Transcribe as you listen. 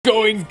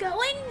going? It's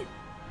going?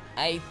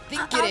 I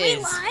think Are it we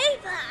is. live?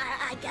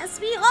 I guess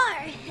we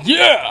are.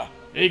 Yeah!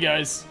 Hey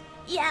guys.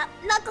 Yeah,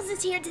 Knuckles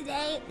is here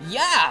today.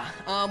 Yeah,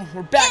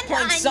 we're back And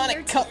playing I'm Sonic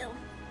here Colors. too.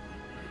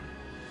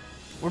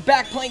 We're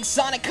back playing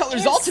Sonic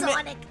Colors And Ultimate.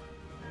 Sonic.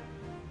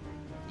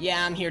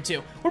 Yeah, I'm here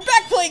too. We're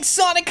back playing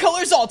Sonic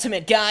Colors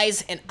Ultimate,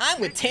 guys, and I'm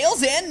with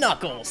Tails and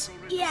Knuckles.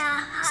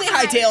 Yeah. Say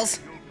hi, Tails.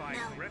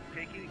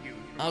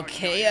 No,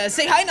 Okay,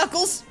 say hi,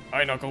 Knuckles.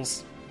 Hi,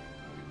 Knuckles.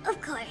 of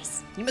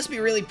course. You must be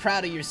really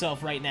proud of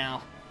yourself right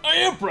now. I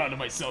am proud of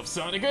myself,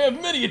 Sonic. I have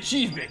many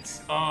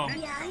achievements. Yeah,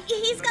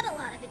 he's got a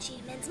lot of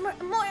achievements. More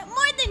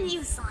than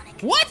you,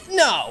 Sonic. What?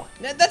 No,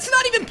 that's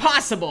not even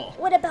possible.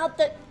 What about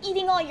the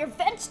eating all your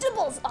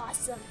vegetables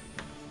awesome?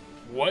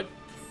 What?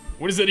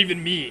 What does that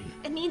even mean?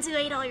 It means you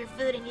ate all your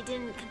food and you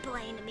didn't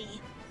complain to me.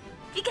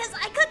 Because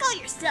I cook all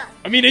your stuff.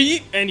 I mean, I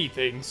eat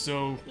anything,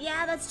 so...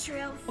 Yeah, that's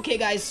true. Okay,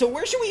 guys, so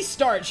where should we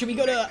start? Should we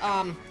go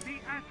to,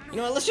 you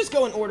know what, let's just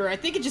go in order. I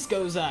think it just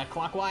goes,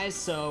 clockwise,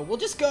 so we'll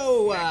just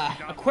go,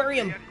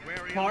 Aquarium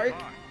Park.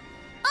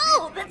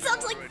 Oh, that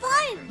sounds like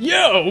fun.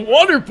 Yeah, a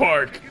water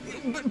park!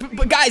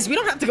 But guys, we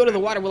don't have to go to the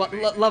water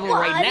level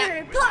right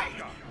now.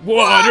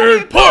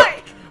 Water park. Water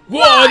park!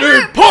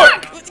 Water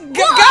park!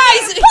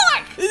 Guys,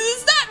 park!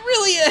 it's not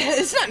really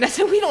it's not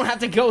necessary. We don't have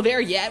to go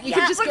there yet. We Yeah,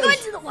 can just we're go. going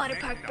to the water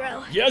park,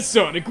 bro. Yes,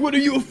 Sonic, what are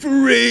you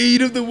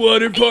afraid of the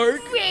water park?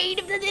 Afraid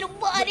of the little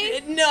water?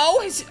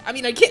 No, I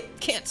mean I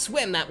can't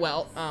swim that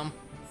well.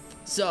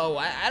 So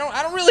I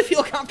don't really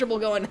feel comfortable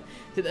going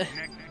to the.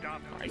 All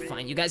right,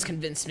 fine. You guys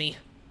convinced me.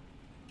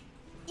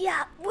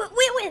 Yeah,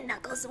 we win,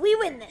 Knuckles. We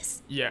win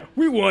this. Yeah,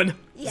 we won. Is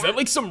Yeah. that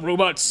like some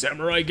robot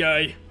samurai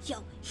guy?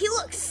 Yo, he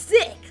looks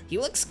sick. He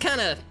looks kind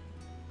of.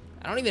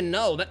 I don't even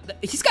know.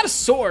 He's got a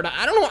sword.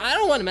 I don't know. I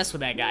don't want to mess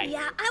with that guy. Yeah,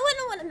 I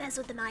wouldn't want to mess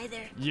with him either.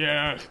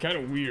 Yeah, kind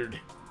of weird.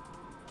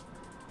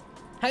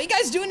 How you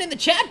guys doing in the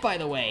chat, by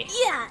the way?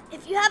 Yeah,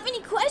 if you have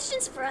any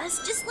questions for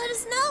us, just let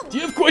us know. Do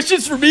you have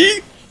questions for me?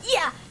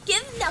 Yeah,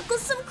 give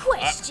Knuckles some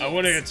questions. I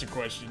want to answer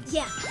questions.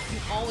 Yeah. You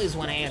always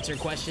want to answer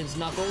questions,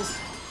 Knuckles.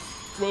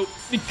 Well,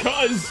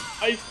 because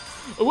I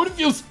want to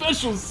feel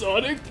special,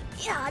 Sonic.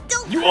 Yeah,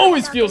 don't You cry,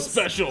 always feel Knuckles.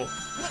 special.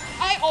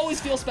 I always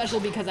feel special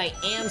because I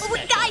am Oh, special.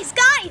 wait, guys!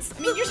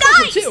 I mean, you're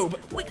guys! special too,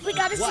 but We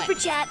got a what? super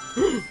chat.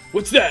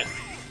 What's that?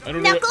 I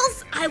don't know.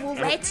 Knuckles, I will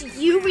let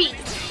you read.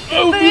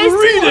 Oh, First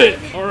we'll read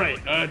one. it!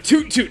 Alright,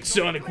 toot toot,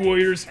 Sonic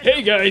Warriors.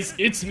 Hey guys,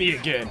 it's me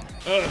again.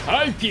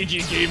 Hi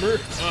PG Gamer.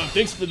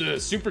 Thanks for the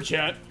super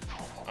chat.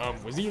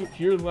 Was he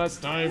here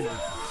last time or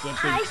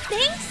something? I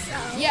think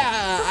so.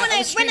 Yeah, But I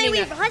was when streaming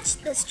I at-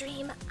 rewatched the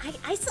stream,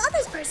 I saw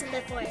this person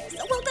before, so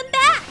welcome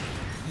back.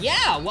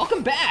 Yeah,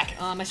 welcome back.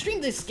 I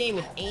streamed this game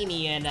with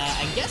Amy, and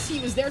I guess he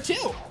was there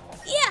too.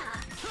 Yeah.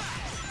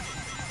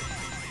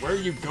 Where are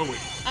you going?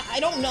 I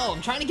don't know.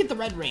 I'm trying to get the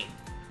red ring.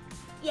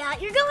 Yeah,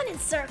 you're going in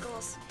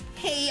circles.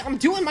 Hey, I'm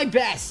doing my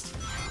best.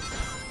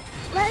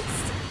 Let's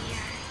see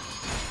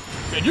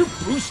here. Man, you're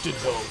boosted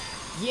though.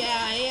 Yeah,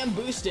 I am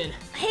boosting.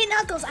 Hey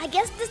Knuckles, I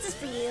guess this is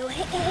for you.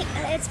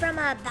 Hey, it's from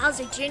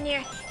Bowser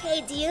Jr.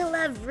 Hey, do you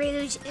love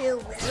Rouge Ooh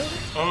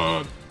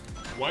Woo?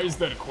 Why is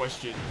that a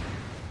question?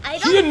 I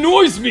She don't.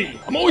 annoys me!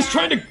 I'm always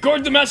trying to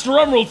guard the Master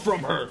Emerald from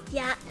her!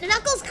 Yeah,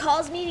 Knuckles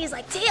calls me and he's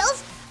like,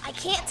 Tails, I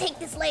can't take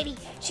this lady.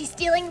 She's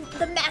stealing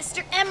the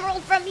Master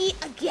Emerald from me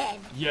again.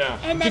 Yeah,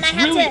 And it then gets I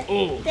have really to.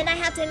 old. Then I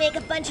have to make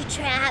a bunch of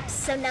traps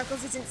so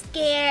Knuckles isn't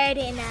scared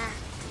and yeah.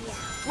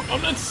 What,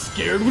 I'm not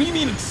scared. What do you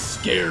mean it's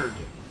scared?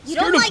 You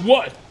Scared don't of like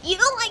what? You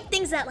don't like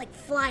things that like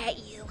fly at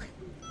you,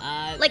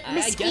 like I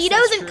guess mosquitoes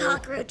that's and true.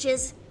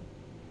 cockroaches.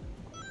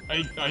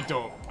 I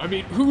don't. I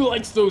mean, who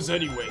likes those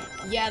anyway?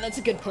 Yeah, that's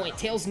a good point.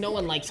 Tails, no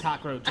one likes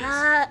cockroaches.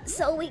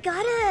 So we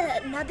got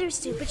another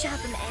super chat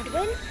from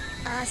Edwin.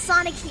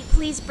 Sonic, can you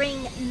please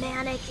bring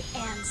Manic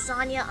and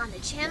Sonya on the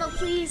channel,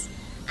 please?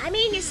 I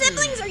mean, your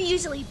siblings are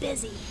usually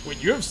busy.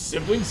 Wait, you have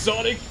siblings,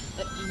 Sonic?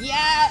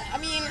 Yeah, I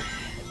mean,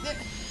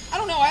 I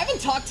don't know. I haven't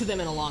talked to them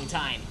in a long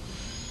time.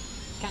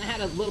 Kind of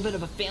had a little bit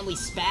of a family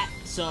spat,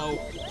 so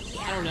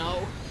I don't know.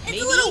 It's Maybe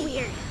a little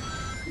weird.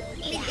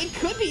 Yeah. It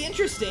could be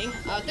interesting.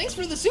 Thanks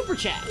for the super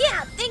chat.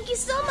 Yeah, thank you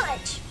so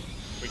much.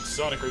 Wait,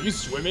 Sonic, are you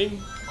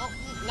swimming? Well,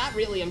 not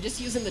really. I'm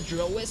just using the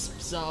drill wisp,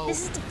 so.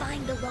 This is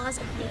defying the laws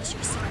of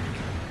nature, Sonic.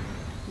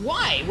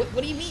 Why? What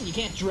do you mean? You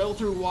can't drill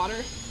through water?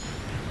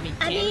 I mean,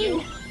 can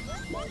you?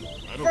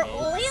 I don't For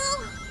know.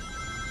 oil?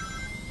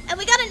 And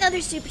we got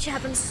another super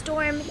chat from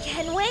Storm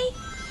Kenway.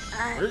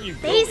 Where are you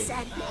They going?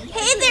 said,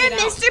 "Hey there, Get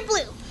out. Mr.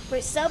 Blue.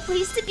 We're so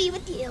pleased to be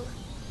with you."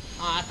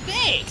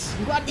 Thanks.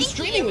 I'm glad to be Thank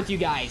streaming you. with you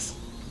guys.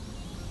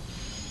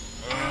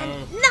 And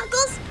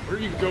Knuckles. Where are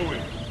you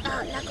going?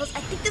 Knuckles, I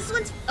think this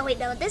one's. Oh wait,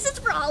 no, this is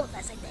for all of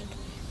us. I think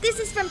this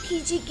is from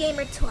PG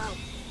Gamer 12.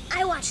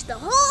 I watched the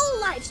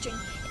whole live stream.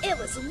 It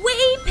was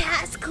way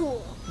past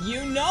cool.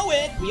 You know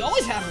it. We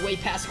always have way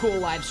past cool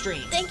live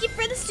streams. Thank you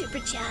for the super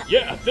chat.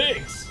 Yeah,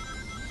 thanks.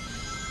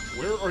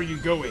 Where are you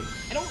going?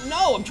 I don't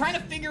know. I'm trying to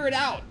figure it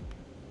out.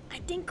 I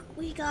think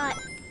we got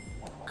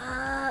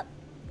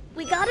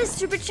a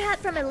super chat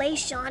from Elay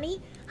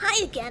Shawnee.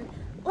 Hi again.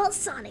 Well,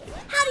 Sonic,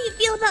 how do you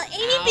feel about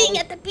Amy being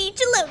at the beach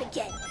alone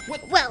again?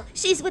 What? Well,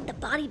 she's with the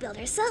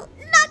bodybuilder, so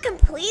not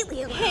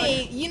completely alone.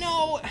 Hey, you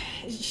know,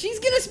 she's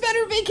gonna spend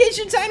her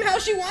vacation time how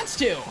she wants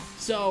to.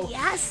 So,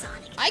 Yeah,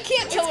 Sonic. I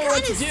can't tell her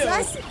what to do.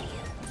 Sus of you.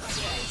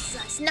 Very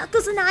sus.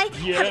 Knuckles and I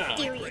have a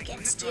theory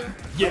against you.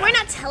 Yeah. But we're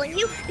not telling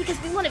you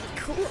because we want to be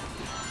cool.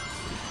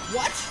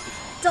 What?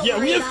 Don't Yeah,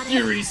 worry we about have it.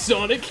 theories,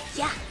 Sonic.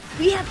 Yeah,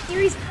 we have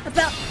theories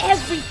about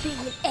everything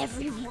and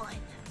everyone.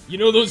 You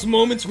know those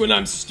moments when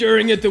I'm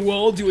staring at the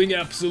wall, doing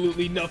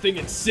absolutely nothing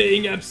and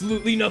saying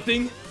absolutely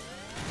nothing?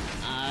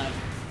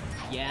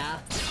 Yeah.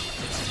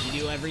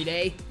 You do every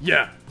day?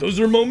 Yeah, those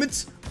are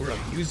moments where I'm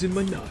using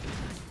my noggin.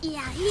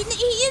 Yeah, he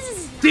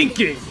uses.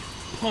 Thinking,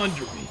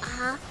 pondering,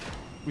 Uh-huh.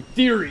 with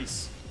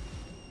theories.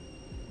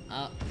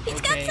 He's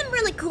Okay. got some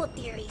really cool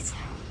theories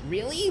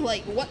Really?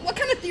 Like, what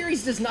kind of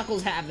theories does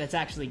Knuckles have that's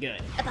actually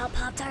good? about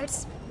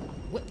Pop-Tarts.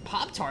 What,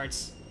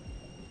 Pop-Tarts?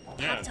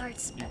 Yeah.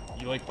 Pop-Tarts.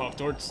 You like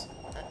Pop-Tarts?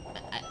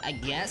 I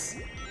guess?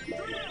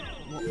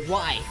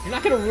 Why? You're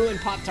not gonna ruin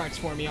Pop-Tarts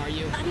for me, are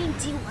you? I mean,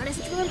 do you want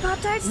us to ruin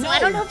Pop-Tarts? No, I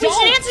don't know if we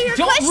should answer your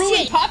question. Don't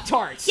ruin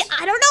Pop-Tarts! Yeah,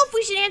 I don't know if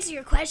we should answer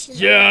your question.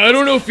 Yeah, I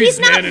don't know if he's He's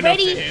not man enough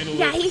ready. to handle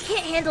Yeah, it. he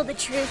can't handle the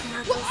truth,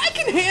 Knuckles. Well, I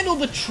can handle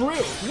the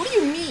truth. What do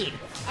you mean?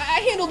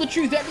 I handle the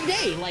truth every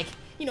day. Like,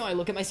 you know, I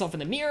look at myself in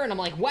the mirror and I'm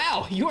like,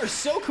 wow, you are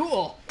so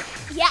cool.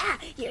 Yeah,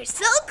 you're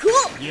so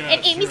cool. Yeah,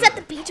 and Amy's sure. at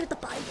the beach with the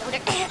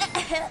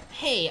bodybuilder.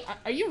 Hey,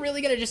 are you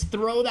really gonna just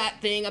throw that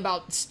thing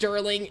about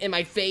Sterling in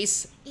my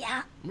face?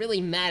 Yeah. I'm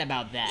really mad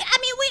about that. I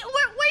mean,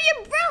 we're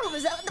your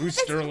bros. Who's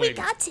That's what we Sterling?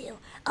 got to.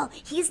 Oh,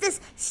 he's this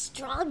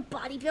strong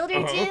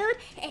bodybuilder Uh-huh.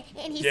 dude,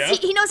 and Yeah?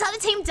 he knows how to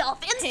tame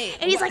dolphins, Hey,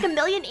 and he's what- like a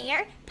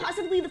millionaire,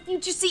 possibly the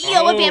future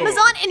CEO of Oh.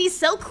 Amazon, and he's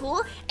so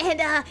cool. And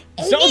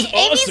Sounds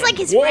Amy's awesome. like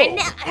his Whoa. friend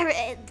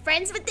now,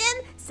 friends with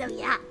him. So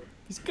yeah.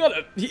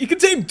 He can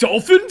tame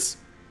dolphins?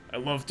 I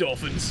love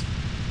dolphins.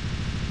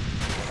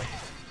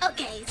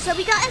 Okay, so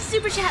we got a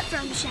super chat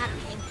from Shadow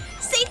King.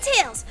 Say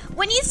Tails,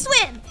 when you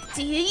swim,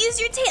 do you use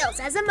your tails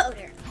as a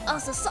motor?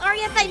 Also, sorry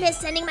if I missed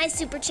sending my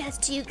super chats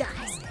to you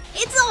guys.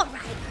 It's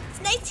alright.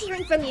 It's nice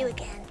hearing from you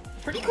again.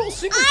 Pretty cool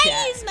super I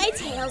chat. use my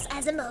tails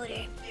as a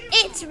motor.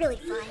 It's really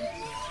fun.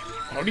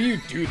 How do you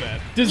do that?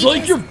 Does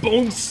like your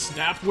bones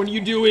snap when you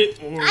do it,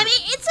 or I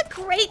mean, it's a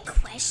great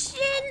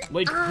question.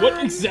 like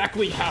what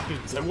exactly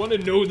happens? I want to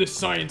know the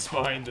science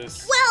behind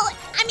this. Well,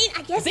 I mean,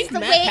 I guess I think it's the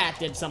Matt way. Pat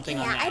did something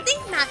on Yeah, that. I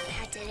think Matt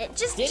Pat did it.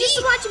 Just Did just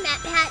he? watch Matt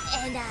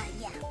Pat and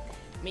yeah.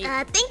 I mean,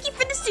 Thank you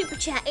for the super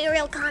chat,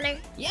 Ariel Connor.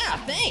 yeah,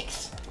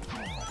 thanks.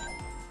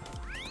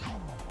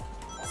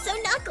 So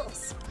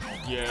Knuckles,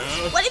 Yeah.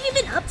 what have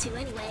you been up to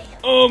anyway?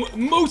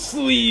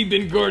 Mostly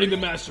been guarding the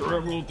Master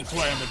Emerald. That's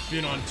why I haven't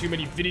been on too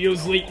many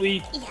videos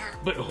lately. Yeah.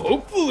 But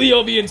hopefully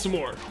I'll be in some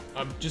more.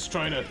 I'm just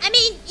trying to. I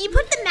mean, you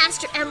put the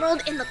Master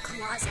Emerald in the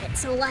closet,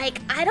 so like,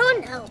 I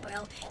don't know,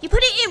 bro. You put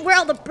it in where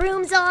all the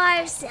brooms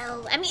are,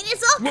 so I mean,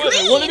 it's all What?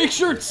 clean. I want to make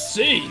sure it's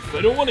safe.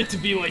 I don't want it to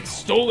be like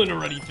stolen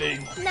or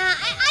anything. Nah,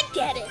 I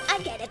get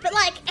it, but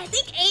like, I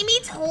think Amy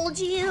told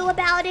you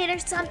about it or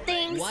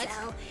something. What?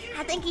 So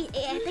I think she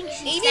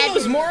Amy said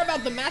knows more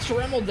about the Master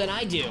Emerald than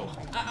I do.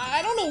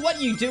 I don't know what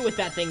you do with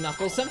that thing,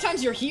 Knuckles.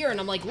 Sometimes you're here and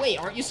I'm like, wait,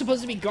 aren't you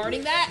supposed to be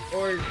guarding that?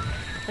 Or,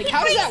 like,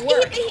 how does that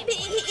work?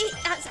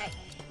 I'm sorry.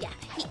 Yeah,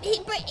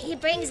 he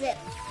brings it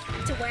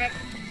to work.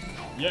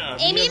 Yeah.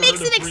 have Amy you ever makes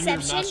heard of an bring your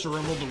exception. Master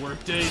Emerald to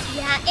work day.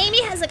 Yeah,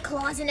 Amy has a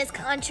clause in his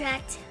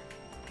contract.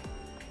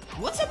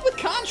 What's up with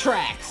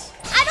contracts?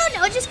 I don't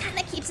know, it just kind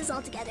of keeps us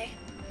all together.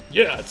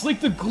 Yeah, it's like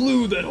the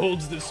glue that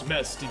holds this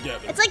mess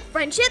together. It's like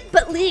friendship,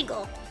 but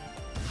legal.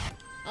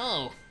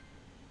 Oh.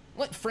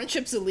 What,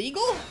 friendship's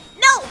illegal?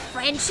 No,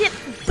 friendship,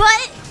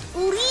 but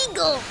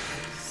legal.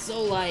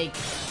 So, like,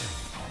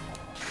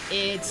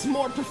 it's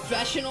more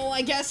professional,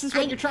 I guess, is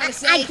what you're trying to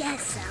say? I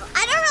guess so.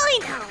 I don't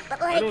really know, but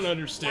like. I don't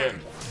understand.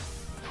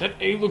 That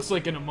A looks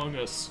like an Among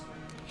Us.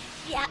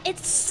 Yeah,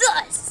 it's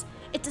sus.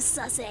 It's a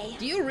sus A.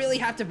 Do you really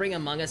have to bring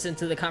Among Us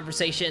into the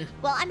conversation?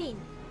 Well, I mean,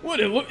 What?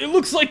 It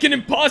looks like an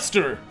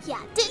imposter.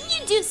 yeah. Didn't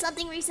you do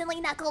something recently,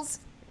 Knuckles?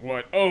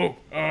 What? Oh,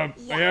 Yeah.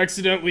 I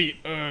accidentally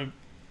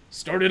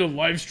started a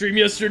live stream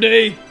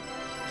yesterday,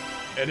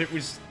 and it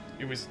was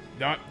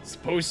not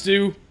supposed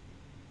to,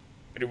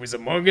 and it was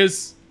Among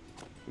Us.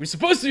 It was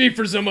supposed to be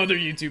for some other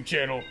YouTube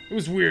channel. It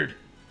was weird.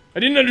 I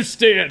didn't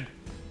understand.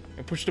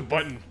 I pushed a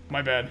button.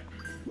 My bad.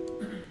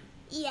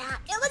 Yeah,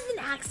 it was an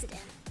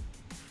accident.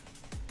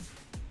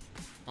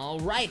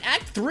 Alright,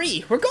 Act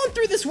 3. We're going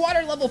through this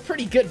water level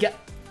pretty good,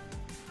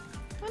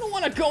 I don't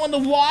want to go in the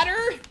water!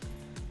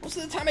 Most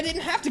of the time I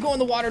didn't have to go in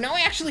the water, now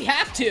I actually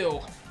have to!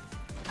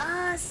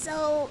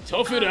 So.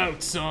 Tough it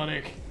out,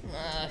 Sonic.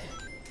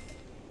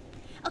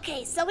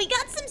 Okay, so we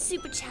got some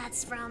super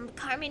chats from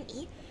Carmen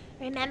E.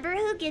 Remember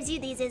who gives you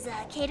these is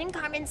Caden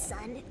Carmen's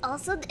son.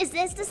 Also, is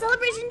this the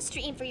celebration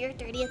stream for your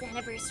 30th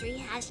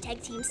anniversary?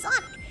 Hashtag Team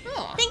Sonic.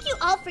 Oh. Thank you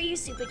all for your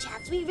super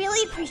chats. We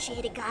really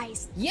appreciate it,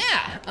 guys.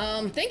 Yeah,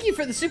 thank you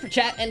for the super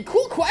chat, and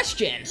cool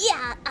question!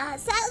 Yeah,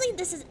 sadly,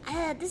 this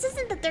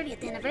isn't the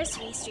 30th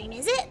anniversary stream,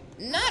 is it?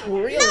 Not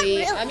really. Not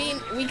really. I mean,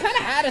 we kind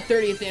of had a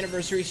 30th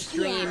anniversary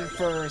stream Yeah.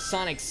 for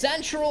Sonic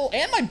Central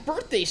and my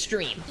birthday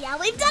stream. Yeah,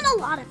 we've done a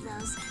lot of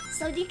those,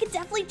 so you could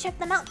definitely check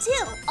them out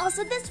too.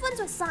 Also, this one's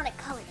with Sonic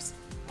Colors.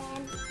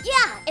 And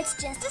yeah, it's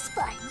just as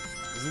fun.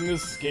 Isn't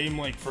this game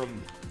like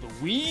from the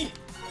Wii?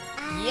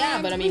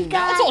 Yeah, but I And mean, we've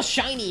now got... it's all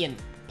shiny and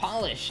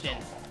polished and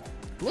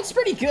looks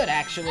pretty good,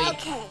 actually.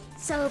 Okay,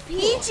 so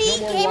PG no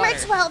more Gamer water.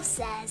 12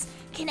 says,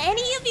 can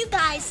any of you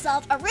guys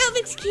solve a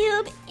Rubik's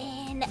Cube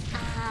in,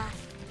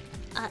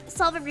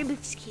 solve a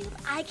Rubik's Cube?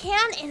 I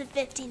can in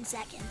 15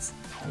 seconds.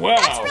 Wow.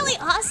 That's really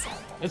awesome.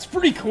 That's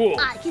pretty cool.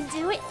 I can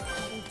do it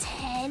in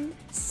 10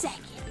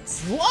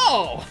 seconds.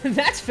 Whoa,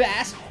 that's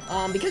fast.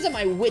 Because of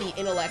my witty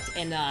intellect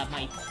and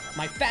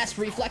my fast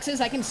reflexes,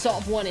 I can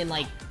solve one in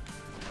like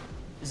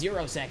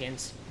 0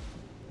 seconds.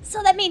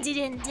 So that means you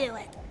didn't do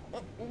it.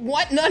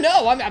 What? No,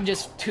 I'm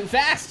just too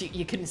fast.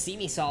 You couldn't see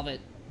me solve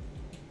it.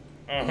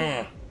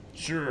 Uh-huh.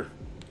 Sure.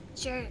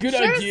 Sure. Good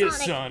sure, idea,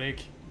 Sonic. Sonic.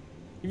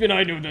 Even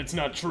I know that's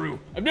not true.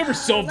 I've never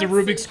solved the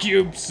let's Rubik's see.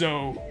 Cube,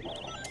 so...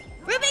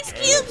 Rubik's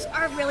Cubes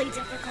are really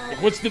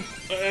difficult. What's the...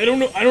 I don't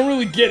know. I don't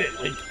really get it.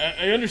 Like,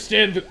 I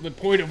understand the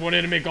point of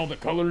wanting to make all the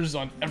colors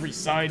on every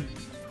side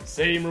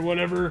same or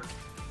whatever.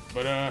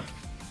 But, I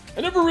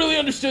never really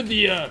understood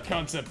the,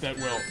 concept that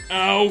well.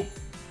 Ow.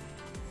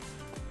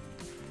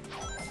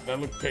 That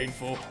looked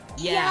painful.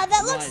 Yeah,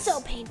 that it looks was.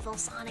 so painful,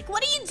 Sonic.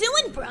 What are you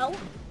doing, bro?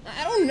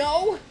 I don't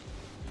know.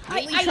 Are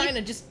Mainly you- trying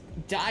to just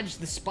dodge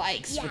the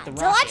spikes Yeah, with the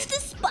rocket. dodge the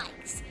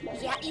spikes.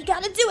 Yeah, you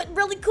gotta do it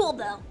really cool,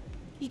 though.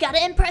 You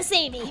gotta impress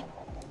Amy.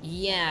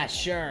 Yeah,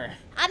 sure.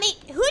 I mean,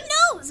 who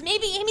knows?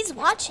 Maybe Amy's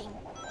watching.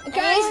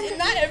 Guys, And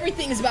not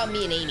everything's about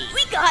me and Amy.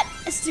 we got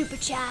a super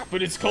chat.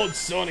 But it's called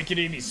Sonic and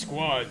Amy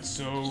Squad,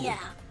 so... Yeah.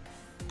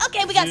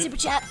 Okay, we got a Yeah. super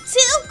chat.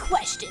 2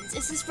 questions.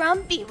 This is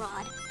from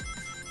B-Rod.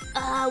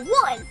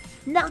 1.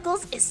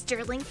 Knuckles is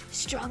Sterling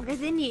stronger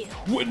than you?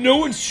 What? No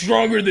one's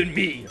stronger than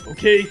me,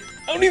 okay?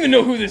 I don't even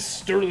know who this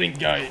Sterling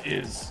guy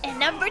is. And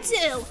number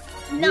 2.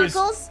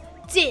 Knuckles,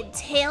 did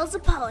Tails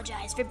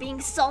apologize for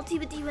being salty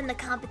with you in the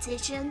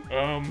competition?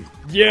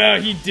 Yeah,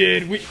 he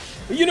did.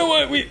 You know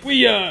what?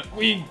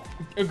 We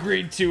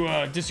agreed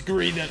to,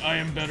 disagree that I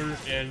am better,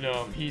 and,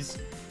 he's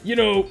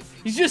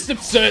just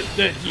upset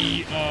that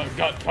he,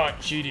 got caught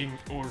cheating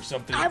or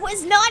something. I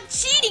was not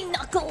cheating,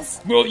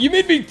 Knuckles. Well, you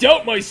made me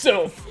doubt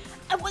myself.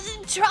 I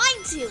wasn't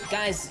trying to.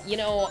 Guys,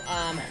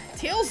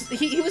 Tails,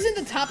 he was in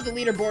the top of the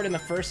leaderboard in the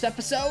first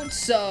episode,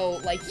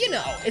 so, like,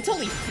 it's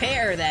only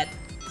fair that...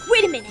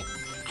 Wait a minute.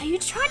 Are you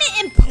trying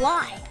to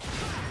imply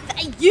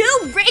that you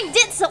rigged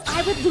it so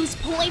I would lose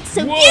points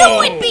so Whoa.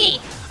 you would be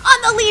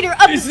on the leader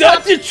of Is the that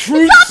top, the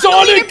truth, top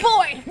Sonic? Of the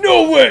leaderboard?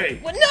 No way!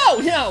 Well,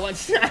 no,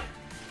 it's not.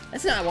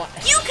 That's not what...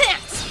 You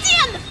can't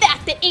stand the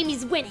fact that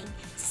Amy's winning.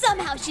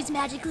 Somehow she's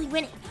magically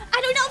winning. I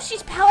don't know if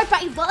she's powered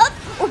by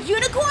love or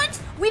unicorns.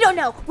 We don't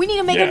know. We need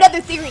to make Yeah. another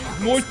theory.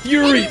 Knuckles. More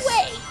theories.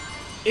 Anyway,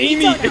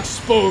 Amy don't know.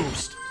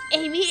 exposed.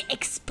 Amy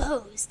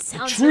exposed.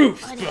 Sounds so Truth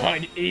funny.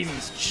 behind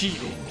Amy's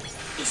cheating.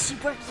 Is she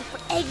working for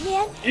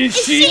Eggman? Is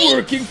she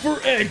working for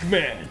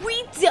Eggman?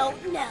 We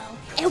don't know.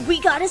 And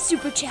we got a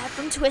super chat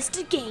from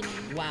Twisted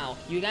Gaming. Wow,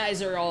 you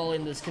guys are all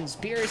in this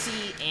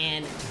conspiracy,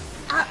 and Wait,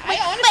 I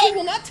honestly wait.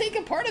 will not take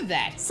a part of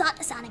that.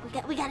 Sonic,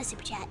 we got a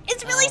super chat.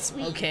 It's really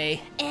sweet.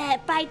 Okay.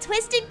 By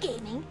Twisted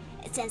Gaming.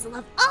 It says,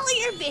 love all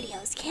your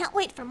videos. Can't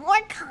wait for more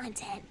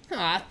content.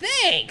 Aw,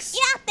 thanks.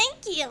 Yeah,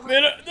 thank you.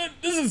 Man,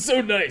 this is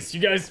so nice. You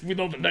guys with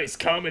all the nice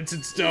comments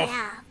and stuff.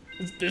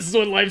 Yeah. This is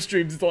what live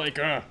streams is like,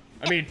 I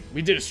mean,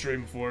 we did a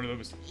stream before. That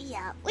was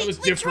Yeah, That was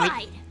we different.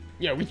 tried.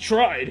 Yeah, we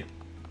tried.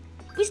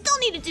 We still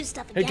need to do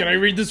stuff again. Hey, can I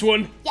read this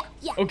one?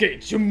 Yeah. Okay,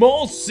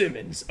 Jamal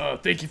Simmons,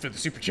 thank you for the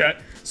super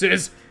chat,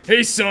 says,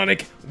 hey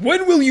Sonic,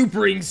 when will you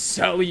bring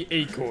Sally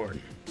Acorn?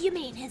 You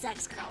mean his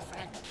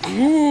ex-girlfriend.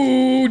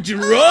 Ooh,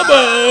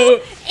 drama!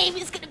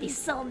 Amy's gonna be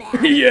so mad.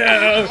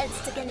 Yeah.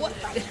 It's gonna be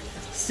funny.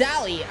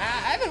 Sally, I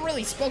haven't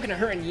really spoken to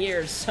her in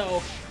years,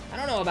 so I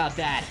don't know about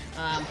that.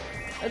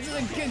 That's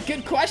a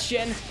good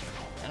question.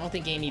 I don't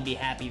think Amy'd be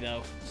happy,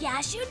 though. Yeah,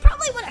 she would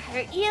probably want to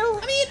hurt you.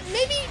 I mean,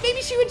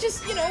 maybe she would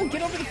just, get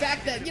over the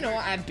fact that,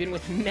 I've been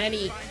with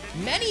many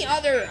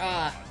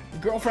other,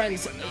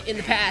 girlfriends in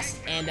the past,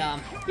 and,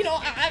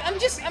 I'm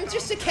just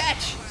a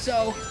catch,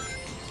 so,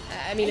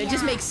 I mean, it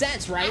just Yeah. makes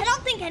sense, right? I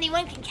don't think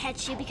anyone can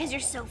catch you because you're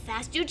so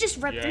fast. You just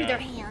rip through Yeah. their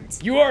hands.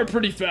 You are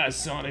pretty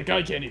fast, Sonic.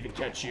 I can't even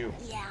catch you.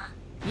 Yeah.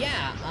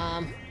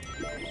 Yeah,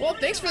 well,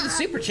 thanks for the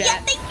super Yeah,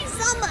 chat. thank you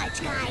so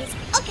much, guys.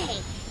 Okay,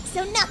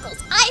 so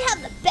Knuckles, I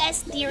have the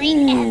best theory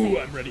Ooh,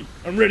 ever. I'm ready.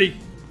 I'm ready.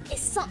 Is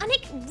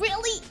Sonic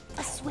really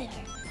a swimmer?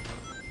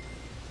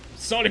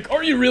 Sonic,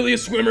 are you really a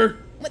swimmer?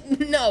 What?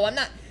 No, I'm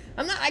not,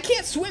 I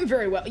can't swim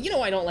very well. You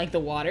know I don't like the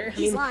water.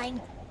 He's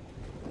lying.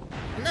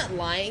 I'm not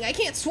lying, I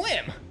can't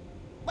swim.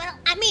 Well,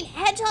 I mean,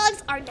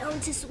 hedgehogs are known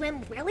to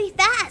swim really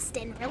fast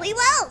and really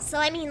well. So,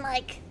 I mean,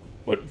 like,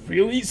 What,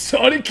 really?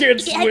 Sonic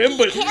can't Yeah, swim, he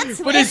but can't but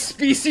swim. his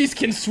species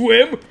can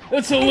swim?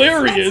 That's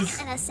hilarious. that's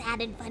kind of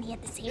sad and funny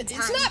at the same time.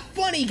 It's not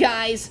funny,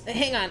 guys.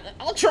 Hang on,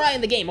 I'll try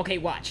in the game. Okay,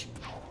 watch.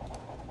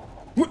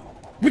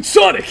 But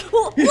Sonic!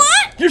 What?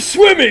 You're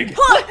swimming!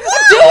 I'm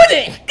doing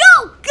it!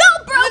 Go,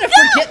 bro, I'm gonna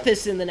go! forget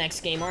this in the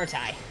next game, aren't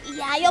I?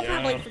 Yeah, you'll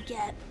Yeah. probably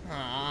forget.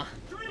 Aw.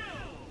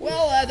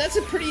 Well, that's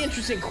a pretty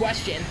interesting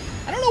question.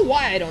 I don't know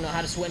why I don't know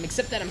how to swim,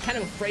 except that I'm kind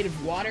of afraid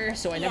of water,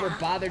 so I never Yeah.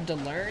 bothered to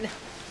learn.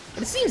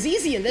 But it seems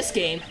easy in this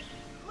game.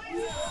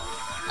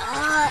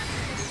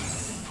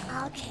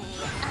 Okay.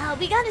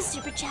 We got a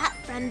super chat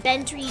from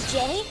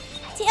Ben3J.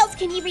 Tails,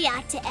 can you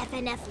react to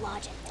FNF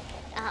Logic?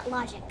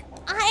 Logic.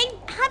 I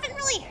haven't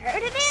really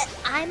heard of it.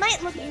 I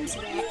might look into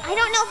it. I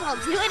don't know if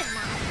I'll do it or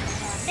not.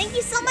 Thank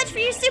you so much for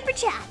your super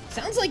chat.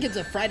 Sounds like it's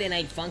a Friday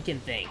Night Funkin'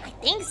 thing. I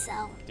think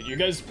so. Did you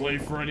guys play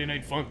Friday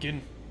Night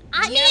Funkin'?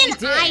 I Yeah, mean, we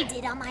did. I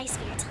did on my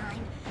spare time.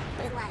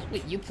 But like,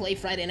 Wait, you play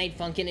Friday Night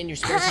Funkin' in your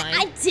spare time?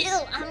 I do.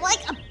 I'm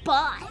like a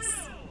boss.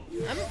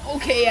 I'm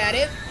okay at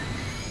it.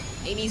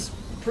 Amy's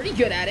pretty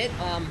good at it.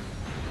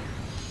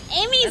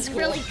 Amy's That's cool.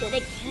 really good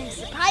at games,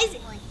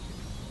 surprisingly.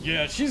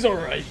 Yeah, she's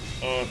alright.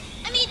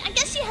 I mean, I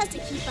guess she has to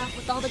keep up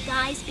with all the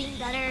guys being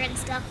better and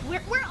stuff.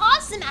 We're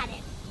awesome at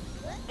it.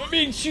 I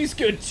mean, she's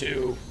good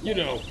too. You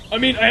know. I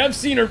mean, I have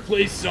seen her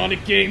play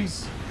Sonic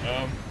games.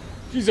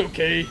 She's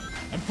okay.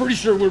 I'm pretty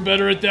sure we're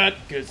better at that,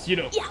 because, you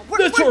know, Yeah,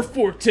 that's we're- our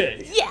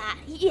forte.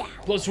 Yeah.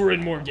 Plus, we're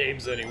in more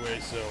games anyway,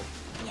 so.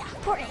 Yeah,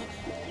 poor Amy.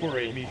 Poor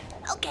Amy.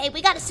 Okay,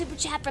 we got a super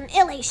chat from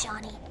Ilay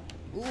Shawnee.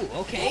 Ooh,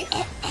 okay.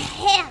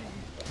 Ahem.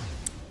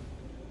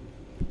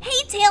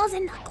 Hey, Tails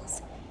and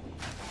Knuckles.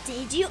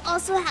 Did you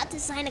also have to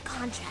sign a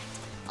contract?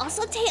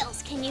 Also,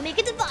 Tails, can you make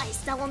a device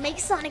that will make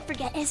Sonic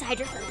forget his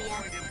hydrophobia?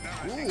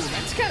 Ooh,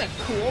 that's kind of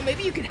cool.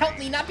 Maybe you could help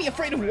me not be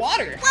afraid of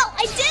water. Well,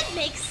 I did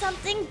make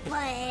something,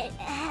 but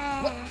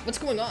What's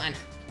going on?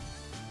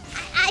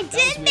 I was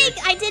did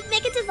weird.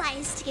 make a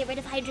device to get rid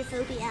of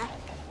hydrophobia.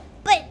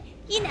 But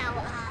you know,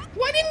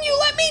 Why didn't you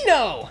let me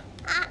know?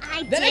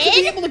 I Then I could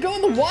be did. able to go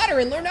in the water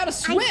and learn how to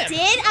swim. I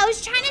did. I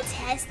was trying to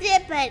test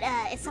it, but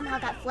it somehow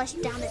got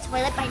flushed down the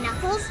toilet by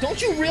Knuckles.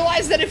 Don't you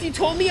realize that if you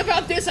told me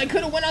about this, I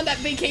could have went on that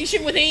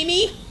vacation with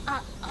Amy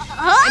and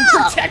Oh!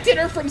 protected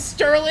her from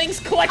Sterling's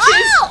clutches?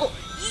 Oh!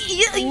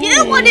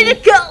 You wanted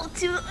to go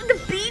to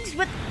the beach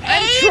with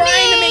I'm Amy.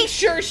 trying to make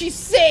sure she's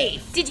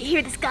safe. Did you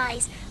hear this,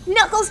 guys?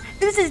 Knuckles,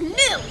 this is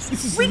news.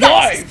 This is we got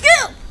a live.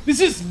 scoop. This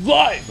is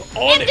live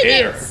on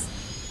air.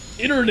 Evidence.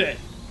 Internet.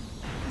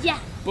 Yeah.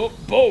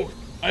 Both.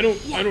 I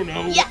don't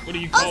know. Yeah. What do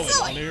you call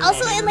also, it? On air,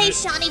 also, on in internet? Lake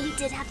Shawnee, we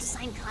did have to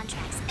sign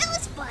contracts. It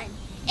was fun.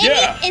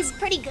 Yeah. Amy is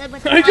pretty good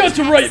with I got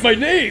to contracts. write my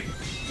name.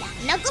 Yeah,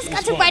 Knuckles got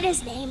That's to fun. write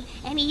his name,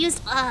 and he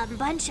used a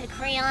bunch of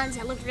crayons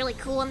that looked really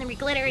cool and they were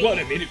glittery. What?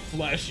 I made it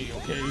flashy,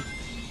 okay?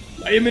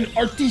 I am an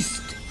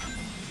artiste.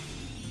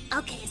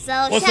 Okay,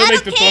 so Plus, I Shadow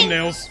make the King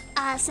thumbnails.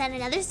 sent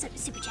another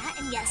super chat,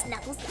 and yes,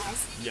 Knuckles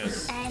does.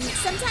 Yes. And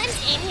sometimes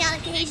Amy on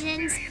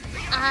occasions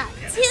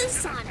to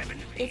Sonic.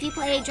 If you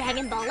play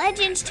Dragon Ball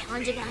Legends,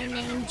 challenge a guy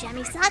named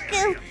Jimmy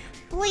Saku.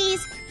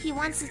 Please, he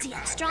wants to see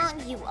how strong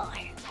you are.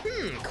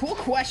 Cool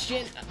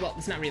question. Well,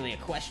 it's not really a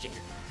question.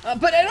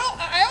 But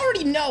I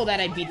already know that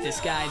I beat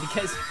this guy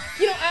because,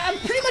 you know, I'm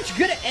pretty much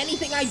good at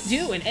anything I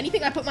do and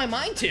anything I put my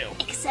mind to.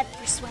 Except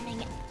for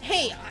swimming.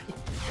 Hey,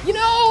 you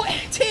know,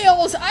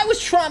 Tails, I was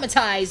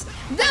traumatized.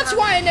 That's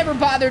why I never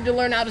bothered to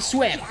learn how to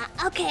swim.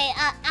 Okay,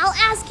 I'll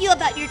ask you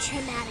about your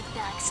traumatic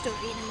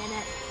backstory in a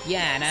minute.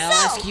 Yeah, and I'll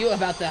So- ask you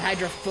about the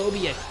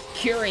hydrophobia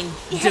curing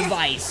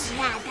device.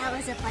 Yeah, that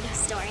was a funny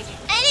story.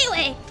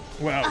 Anyway,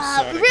 Wow,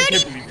 Sonic. I Rudy.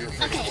 can't believe you're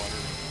afraid Okay,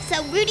 of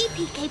so Rudy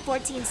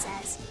PK14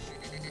 says,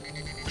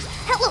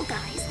 "Hello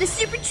guys, the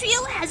Super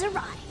Trio has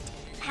arrived.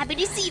 Happy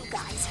to see you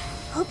guys.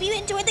 Hope you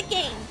enjoyed the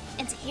game.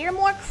 And to hear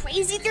more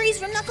crazy theories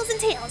from Knuckles and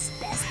Tails,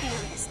 best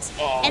theorists.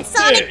 Aw, and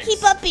Sonic, thanks.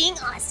 keep up being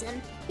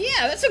awesome.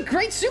 Yeah, that's a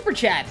great super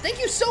chat. Thank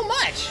you so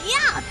much.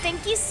 Yeah,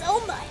 thank you so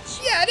much.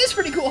 Yeah, it is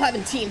pretty cool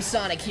having Team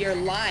Sonic here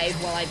live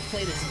while I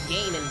play this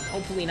game and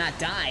hopefully not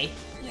die.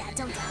 Yeah,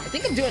 don't I die.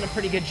 think I'm doing a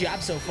pretty good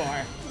job so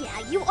far.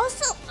 Yeah, you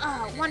also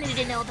wanted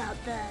to know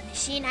about the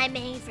machine I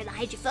made for the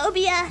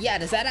hydrophobia. Yeah,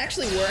 does that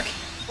actually work?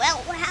 Well,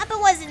 what happened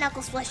was that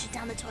Knuckles flushed it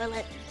down the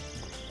toilet.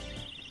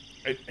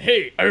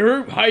 Hey, I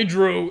heard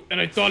hydro,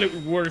 and I thought it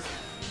would work.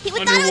 He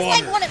would thought it was like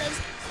Underwater. one of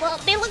those. Well,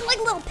 they look like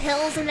little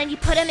pills, and then you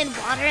put them in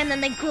water, and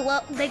then they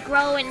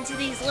grow into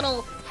these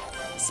little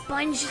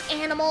sponge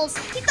animals.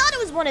 He thought it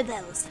was one of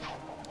those.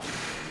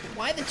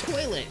 Why the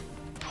toilet?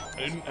 I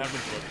didn't have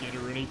a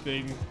bucket or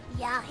anything.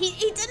 Yeah, he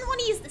didn't want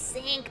to use the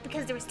sink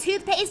because there was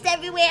toothpaste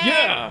everywhere.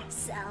 Yeah.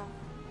 So,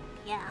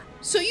 yeah.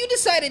 So you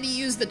decided to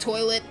use the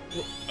toilet?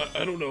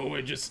 I don't know.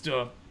 I just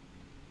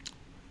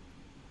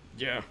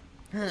yeah.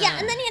 Yeah,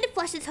 and then he had to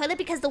flush the toilet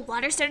because the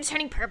water started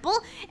turning purple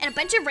and a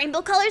bunch of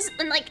rainbow colors,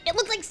 and like it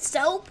looked like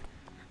soap.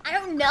 I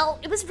don't know.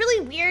 It was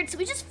really weird, so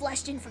we just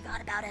flushed it and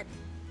forgot about it.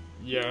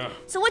 Yeah.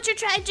 So what's your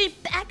tragic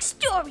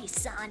backstory,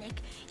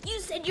 Sonic? You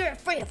said you're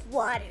afraid of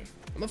water.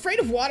 I'm afraid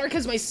of water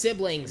because my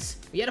siblings.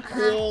 We had a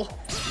pool,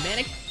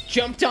 Manic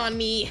jumped on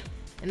me,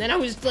 and then I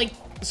was like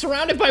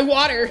surrounded by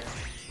water.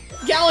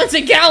 Gallons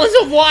and gallons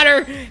of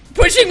water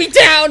pushing me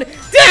down,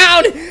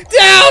 down,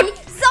 down!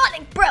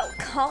 Sonic, bro,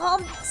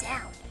 calm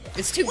down.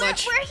 It's too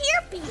much. We're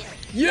here for you.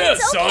 Yeah,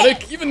 It's okay.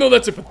 Sonic, even though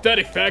that's a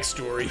pathetic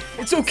backstory,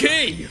 it's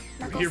okay. We're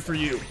Knuckles, here for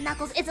you.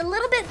 Knuckles, it's a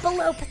little bit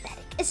below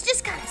pathetic. It's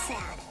just kind of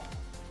sad.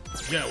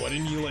 Yeah, why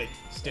didn't you, like,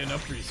 stand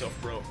up for yourself,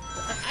 bro?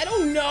 I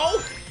don't know.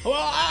 Well,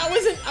 I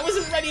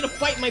wasn't ready to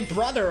fight my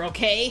brother,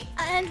 okay?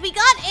 And we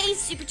got a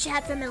super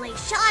chat from Ellie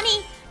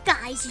Shawnee.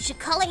 Guys, you should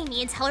call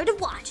Amy and tell her to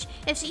watch.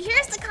 If she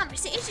hears the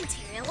conversations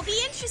here, it'll be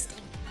interesting.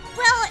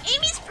 Well,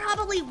 Amy's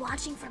probably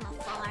watching from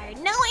afar.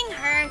 Knowing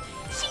her,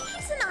 she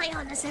keeps an eye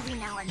on us every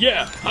now and then.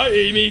 Yeah, hi,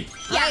 Amy.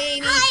 Yeah, Hi,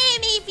 Amy. Hi,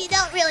 Amy, if you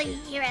don't really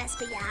hear us,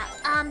 but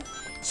yeah.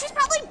 She's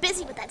probably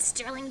busy with that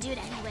Sterling dude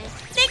anyway.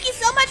 Thank you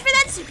so much for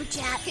that super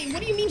chat. Hey,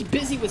 what do you mean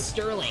busy with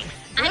Sterling?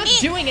 We're I not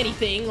mean- doing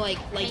anything, like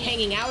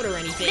hanging out or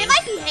anything. They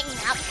might be hanging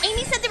out.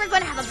 Amy said they were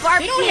going to have a They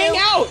barbecue. don't hang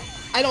out!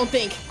 I don't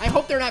think. I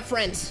hope they're not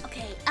friends.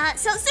 Okay,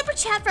 so super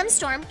chat from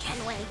Storm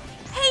Kenway.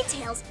 Hey,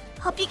 Tails,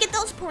 hope you get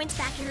those points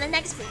back in the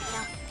next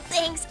video.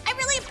 Thanks, I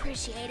really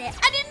appreciate it.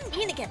 I didn't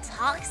mean to get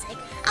toxic.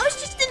 I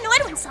was just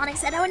annoyed when Sonic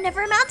said I would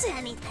never amount to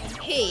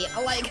anything. Hey,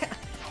 like,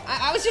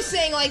 I was just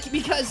saying, like,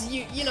 because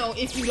you know,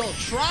 if you don't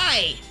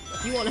try,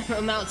 you won't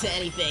amount to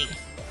anything.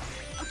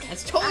 Okay.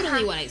 That's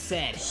totally what I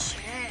said. Sure.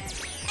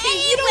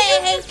 Hey, you know,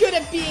 you're Anyway, just good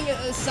at being a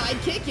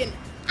sidekick, and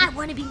I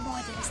want to be more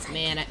than a sidekick.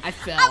 man, I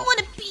fell. I want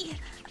to be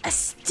a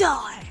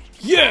star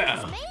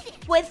Yeah,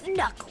 with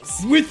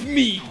Knuckles. with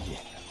me.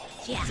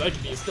 Yeah, 'Cause I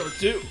can be a star,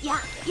 too. yeah.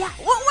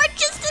 We're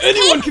just as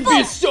Anyone can capable.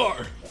 be a star.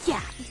 Yeah,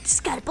 you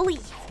just gotta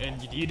believe.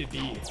 And you need to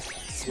be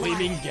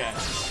flaming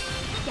gas.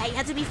 Yeah, you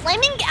have to be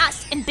flaming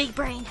gas and big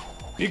brain,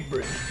 Big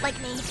brain. like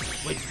me.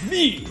 Like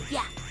me.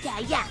 Yeah.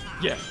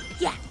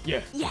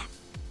 Yeah.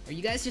 Are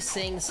you guys just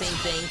saying the same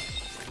thing?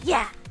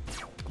 Yeah.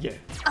 Yeah.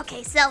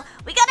 Okay, so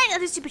we got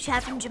another super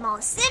chat from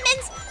Jamal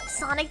Simmons.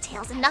 Sonic,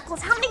 Tails, and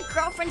Knuckles, how many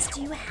girlfriends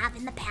do you have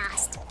in the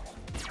past?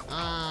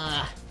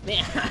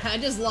 Man, I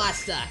just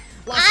lost count,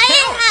 I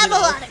have you know.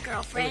 a lot of There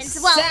girlfriends.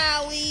 was Well,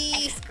 Sally.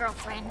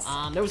 ex-girlfriends.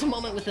 There was a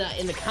moment with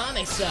in the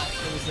comics. There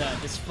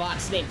was this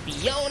fox named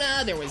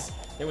Fiona. There was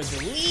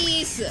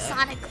Release.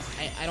 Sonic,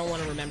 I don't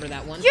want to remember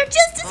that one. you're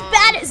just as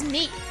bad as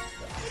me.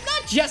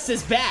 Not just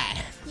as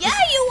bad. Yeah,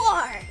 you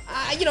are.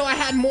 You know, I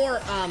had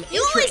more You always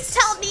interests.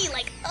 tell me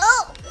like,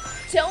 oh,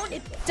 don't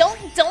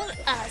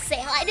say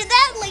hi to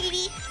that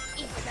lady.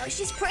 Even though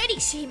she's pretty,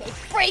 she may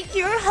break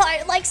your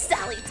heart like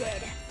Sally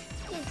did.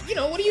 You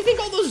know, what do you think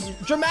all those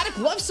dramatic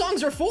love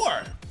songs are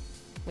for?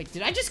 Wait,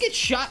 did I just get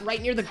shot right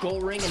near the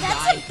goal ring and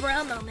That's die? a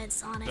bro moment,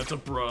 Sonic. That's a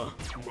bruh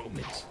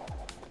moment.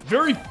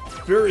 Very,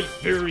 very,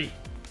 very.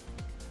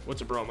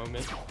 What's a bruh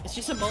moment? It's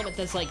just a moment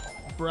that's like,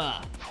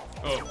 bruh.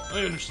 Oh, I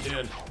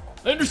understand.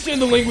 I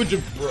understand the language of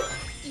bruh.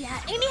 Yeah,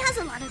 Amy has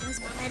a lot of those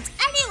moments.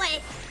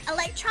 Anyway,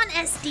 Electron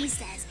SD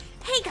says,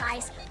 hey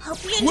guys,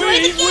 hope you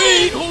enjoy the game.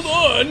 Wait, hold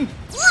on.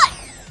 What?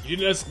 You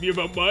didn't ask me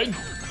about my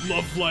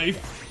love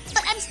life.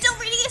 But I'm still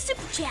reading a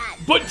super chat.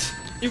 But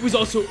it was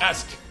also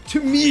asked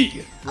to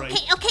me, right?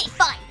 Okay,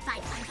 fine.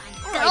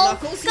 All right,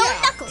 Knuckles, Go,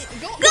 yeah. Knuckles.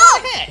 Go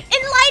ahead.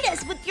 Enlighten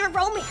us with your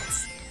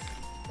romance.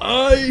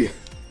 I've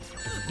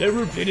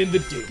never been in the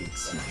dating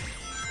scene.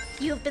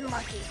 You've been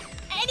lucky.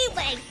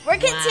 Anyway, we're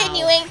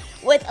continuing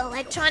with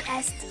Electron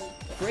SD.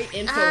 Great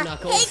info,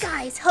 Knuckles. Hey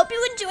guys, hope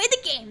you enjoyed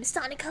the game.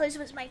 Sonic Colors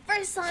was my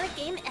first Sonic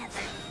game ever.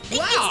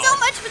 Thank Wow. you so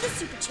much for the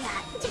super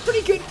chat. It's a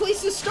pretty good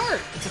place to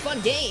start. It's a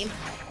fun game.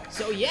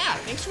 So yeah,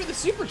 thanks for the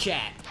super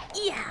chat.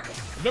 Yeah.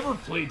 I've never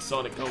played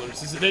Sonic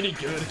Colors. Is it any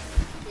good?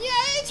 Yeah,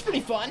 it's pretty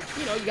fun.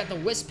 You know, you got the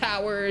Wisp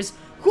powers,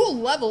 cool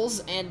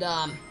levels, and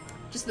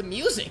just the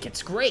music.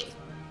 It's great.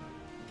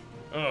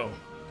 Oh,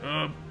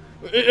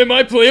 am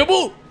I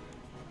playable?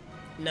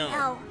 No.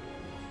 No.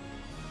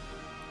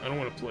 I don't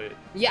want to play it.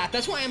 Yeah,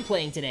 that's why I'm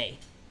playing today.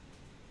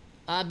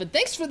 But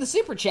thanks for the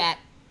super chat.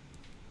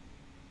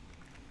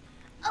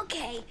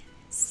 Okay,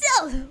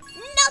 so,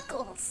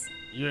 Knuckles,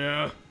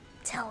 Yeah.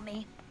 tell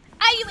me,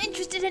 are you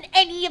interested in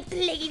any of the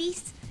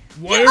ladies?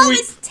 Why you are we-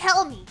 always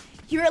tell me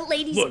you're a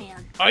ladies' Look,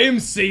 man. I am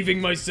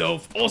saving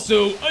myself.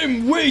 Also,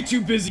 I'm way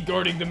too busy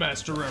guarding the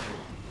Master Emerald.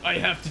 I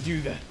have to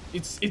do that.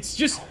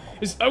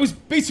 I was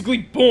basically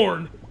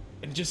born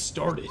and just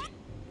started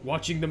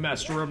watching the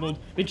Master Emerald,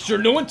 make sure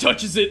no one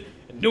touches it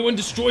and no one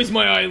destroys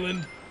my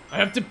island. I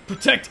have to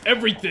protect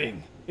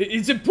everything.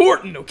 It's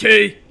important,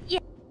 okay? Yeah.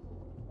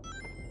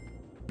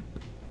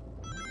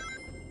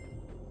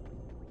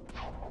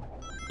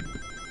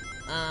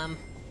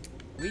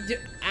 We do.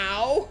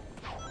 Ow.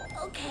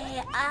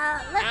 Okay,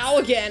 let's... Ow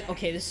again.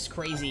 Okay, this is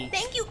crazy.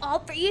 Thank you all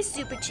for your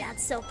super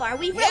chats so far.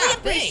 We really Yeah,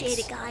 appreciate thanks.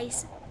 it,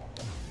 guys.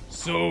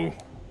 So,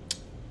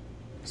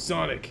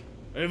 Sonic,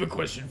 I have a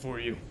question for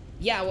you.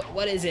 Yeah,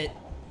 what is it?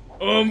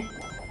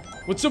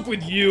 What's up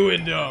with you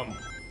and,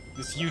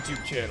 this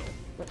YouTube channel?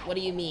 What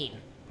do you mean?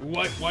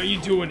 Why are you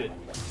doing it?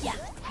 Yeah,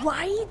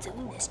 why are you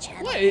doing this,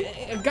 channel? What?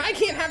 A guy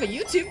can't have a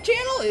YouTube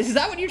channel? Is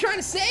that what you're trying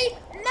to say?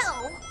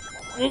 No.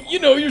 Well, you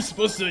know, you're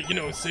supposed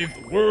to, save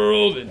the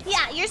world and...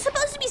 Yeah, you're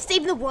supposed to be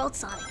saving the world,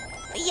 Sonic.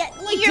 But yet,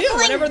 Well, I you're do playing,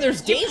 whenever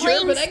there's you're danger,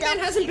 playing but stuff Eggman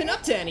hasn't here. been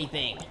up to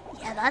anything.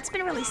 Yeah, Yeah, that's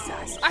been really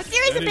sus. Our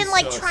theories have That been is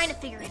like sus. trying to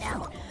figure it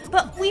out,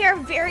 but we are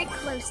very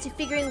close to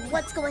figuring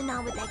what's going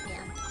on with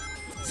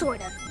Eggman.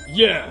 Sort of.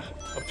 Yeah,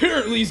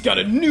 apparently he's got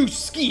a new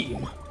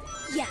scheme.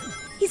 Yeah,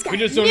 he's got We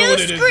just new don't know what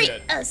it is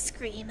yet. a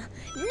scream.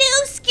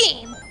 New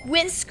scheme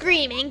with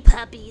screaming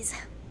puppies.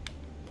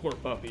 Poor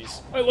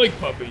puppies. I like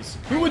puppies.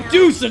 Who would know.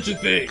 do such a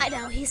thing? I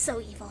know, he's so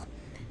evil.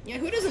 Yeah,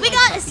 who doesn't We like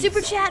got puppies? a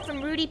super chat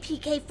from Rudy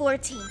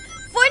PK14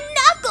 for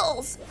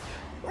Knuckles.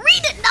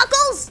 Read it,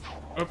 Knuckles.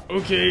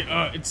 Okay,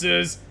 it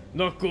says,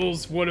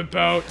 Knuckles, what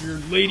about your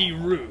Lady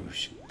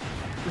Rouge?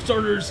 For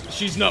starters,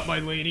 she's not my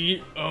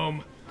lady.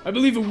 I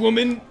believe a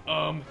woman,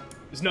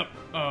 is not,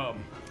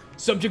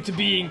 subject to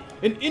being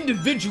an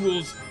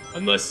individual's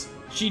unless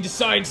she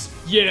decides,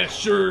 yeah,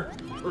 sure,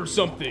 or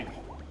something.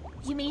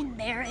 You mean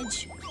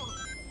marriage?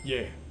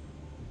 Yeah.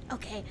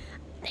 Okay.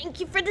 Thank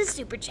you for the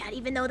super chat,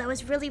 even though that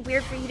was really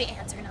weird for you to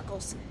answer,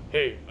 Knuckles.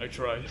 Hey, I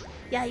tried.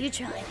 Yeah, you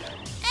tried.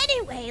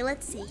 Anyway,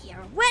 let's see here.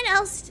 What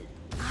else?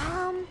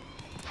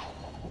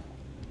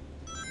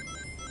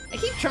 I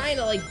keep trying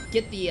to, like,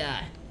 get the,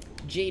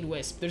 Jade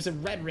Wisp. There's a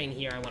red ring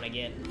here I want to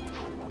get.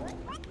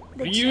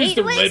 The We use Jade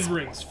the Wisp? red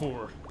rings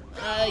for.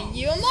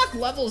 You unlock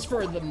levels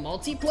for the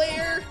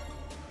multiplayer.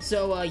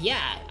 So,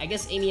 yeah, I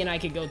guess Amy and I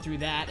could go through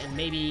that, and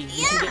maybe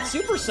we can Yeah. get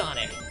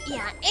Supersonic.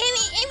 Yeah,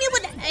 Amy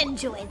would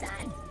enjoy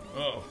that.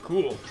 Oh,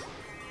 cool.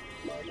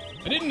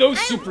 I didn't know I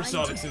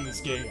Supersonic's in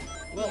this game.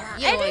 Well, Yeah,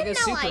 you I know, I didn't go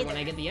know super either. when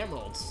I get the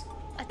emeralds.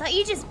 I thought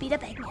you just beat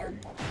up Eggman.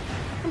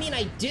 I mean,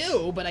 I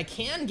do, but I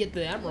can get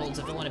the emeralds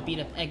if I want to beat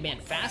up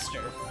Eggman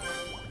faster.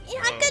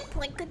 Yeah, good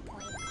point, good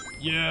point.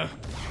 Yeah.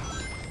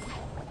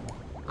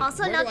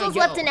 Also, Where do I Knuckles go?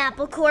 left an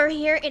apple core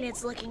here, and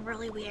it's looking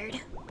really weird.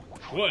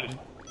 What?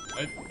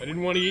 I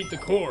didn't want to eat the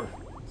core.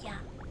 Yeah.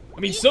 I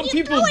mean, You- some you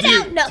people throw it do.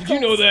 out, Did you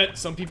Knuckles. know that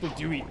some people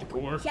do eat the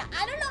core? Yeah,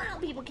 I don't know how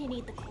people can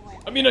eat the core.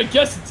 I mean, I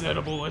guess it's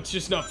edible. It's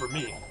just not for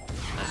me.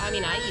 I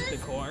mean, I eat the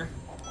core.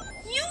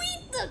 You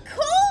eat the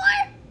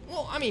core?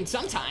 Well, I mean,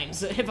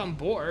 sometimes, if I'm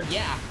bored,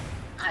 yeah.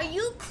 Are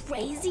you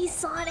crazy,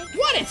 Sonic?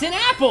 What? It's an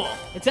apple!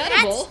 It's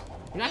edible!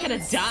 You're not gonna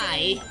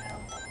insane. die.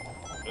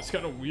 That's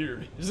kind of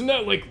weird. Isn't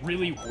that, like,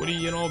 really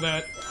woody and all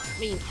that? I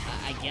mean,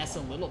 I guess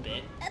a little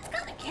bit. That's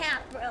kind of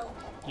cap, bro.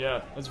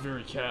 Yeah, that's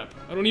very cap.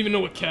 I don't even know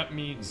what cap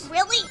means.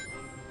 Really?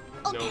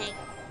 Okay.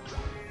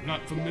 I'm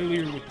not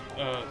familiar with,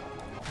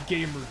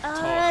 gamer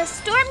talk.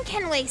 Storm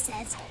Kenway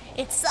says,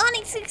 it's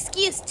Sonic's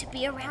excuse to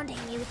be around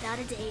Amy without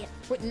a date.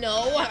 But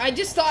no, I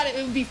just thought it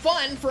would be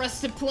fun for us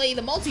to play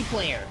the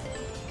multiplayer.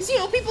 Because, you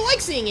know, people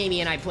like seeing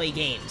Amy and I play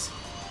games.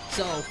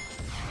 So,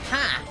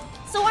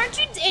 So aren't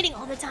you dating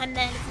all the time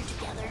then if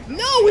you're together?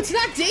 No, it's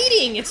not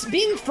dating. It's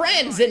being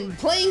friends and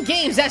playing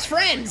games as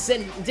friends.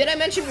 And did I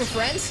mention we're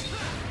friends?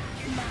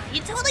 No, you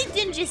totally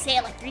didn't just say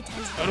it like 3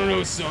 times. I don't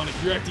know, Sonic.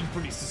 You're acting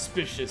pretty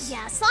suspicious.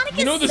 Yeah, Sonic You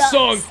is know the sus.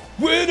 song,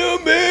 When a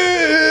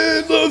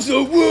Man Loves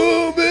a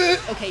Woman?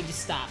 Okay, just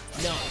stop.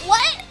 No.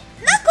 What?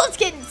 Knuckles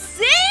can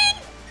sing?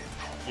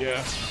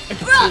 Yeah, I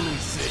can Bruh. totally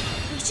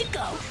sing. We should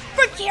go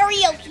for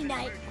karaoke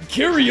night.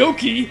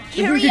 Karaoke? If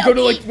we could go to,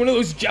 Karaoke. like, one of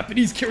those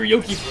Japanese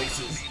karaoke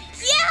places.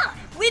 Yeah,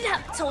 we'd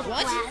have a total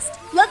What? blast.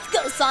 Let's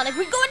go, Sonic.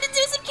 We're going to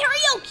do some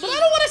karaoke. But I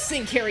don't want to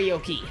sing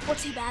karaoke. Well,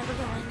 too bad we're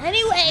going.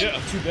 Anyway,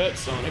 Yeah, too bad,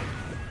 Sonic.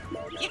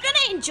 you're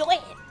gonna enjoy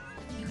it.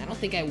 I don't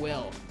think I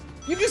will.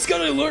 You just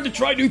gotta learn to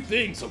try new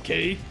things,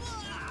 okay?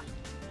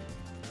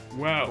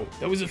 Wow,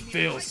 that was a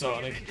fail,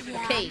 Sonic.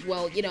 Yeah. Okay,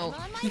 well, you know,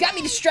 you got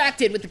me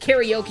distracted with the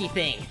karaoke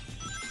thing.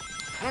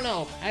 I don't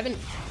know. I haven't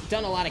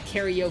done a lot of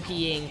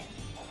karaokeing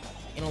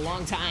in a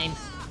long time.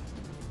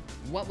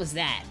 What was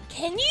that?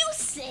 Can you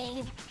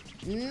sing?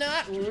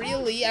 Not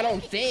really, I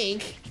don't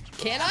think.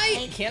 Can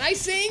I? Can I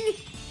sing?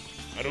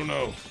 I don't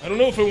know. I don't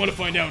know if I want to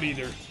find out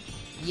either.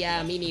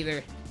 Yeah, me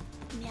neither.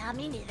 Yeah,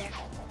 me neither.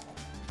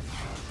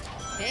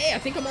 Hey, I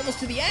think I'm almost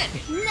to the end.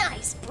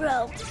 Nice,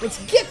 bro.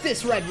 Let's get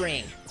this red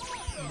ring.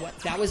 What?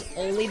 That was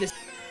only the...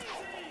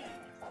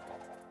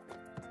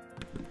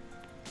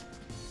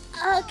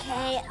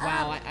 Okay,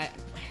 Wow, I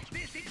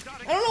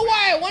don't know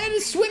why I wanted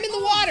to swim in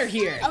the water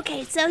here.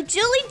 Okay, so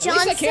Julie least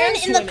I can Johnson in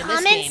swim the in this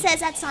comments game.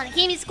 says at Sonic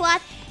Gaming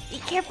Squad, be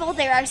careful,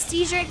 there are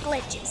seizure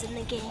glitches in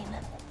the game.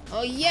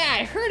 Oh yeah,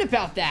 I heard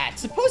about that.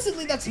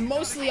 Supposedly that's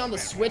mostly on the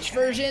Switch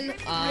version.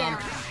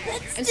 Yeah,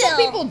 but And still. some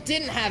people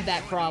didn't have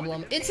that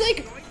problem. It's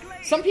like,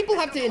 some people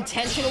have to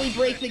intentionally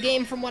break the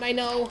game from what I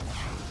know.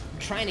 I'm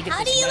trying to get How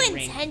do this you red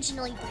ring.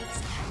 intentionally break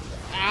something?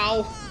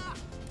 Ow.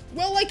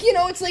 Well, like, you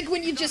know, it's like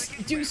when you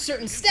just do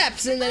certain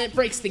steps and then it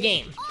breaks the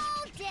game.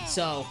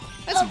 So,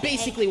 that's Okay.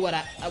 basically what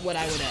I would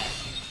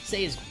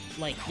say is,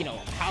 like, you know,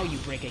 how you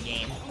break a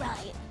game.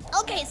 Right.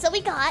 Okay, so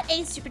we got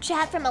a super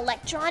chat from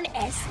Electron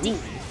SD.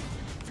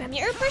 From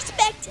your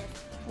perspective,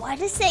 why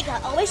does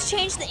Sega always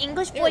change the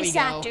English There we voice go.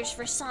 actors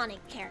for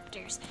Sonic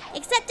characters,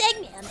 except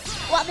Eggman,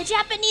 while the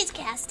Japanese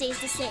cast stays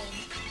the same?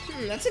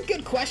 That's a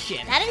good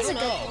question. That is I a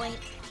don't good know. point.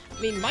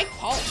 I mean, Mike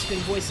Polk's been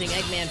voicing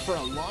Eggman for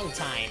a long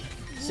time.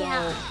 So,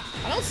 Yeah.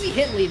 I don't see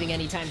him leaving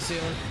anytime soon.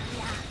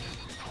 Yeah.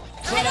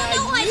 But, I don't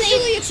know why usually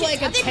they it's choose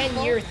like a other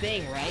people. 10-year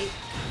thing, right?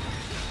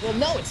 Well,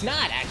 no, it's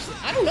not, actually.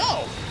 I don't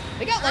know.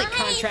 They got like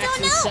I contracts don't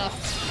and know.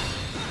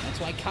 stuff. That's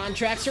why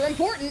contracts are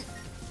important.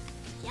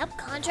 Yep,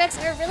 contracts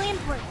are really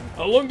important.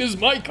 How long does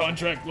my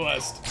contract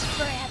last?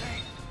 Forever.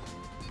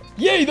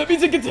 Yay, that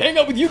means I get to hang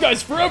out with you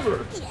guys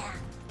forever! Yeah.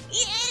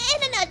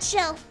 In a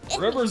nutshell.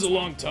 Forever is a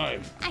long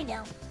time. I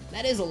know.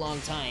 That is a long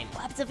time.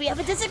 What happens if we have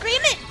a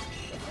disagreement?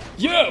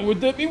 Yeah,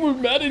 would that mean we're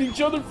mad at each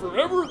other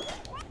forever?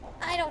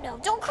 I don't know.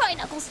 Don't cry,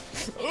 Knuckles.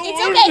 I It's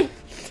don't okay. want-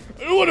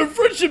 I don't want our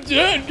friendship to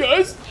end,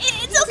 guys!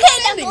 It's okay,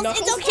 ending,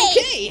 Knuckles. It's Knuckles. okay. It's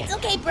okay. It's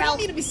okay, You bro. don't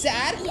need to be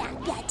sad. Yeah,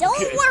 don't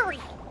Okay. worry.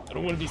 I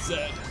don't want to be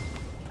sad.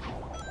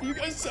 Are you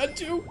guys sad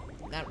too?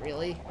 Not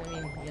really. I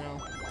mean, you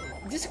know,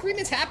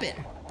 disagreements happen.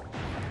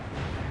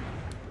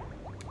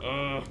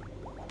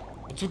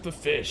 What's with the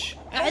fish?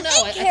 I Are don't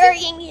know. they I think-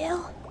 carrying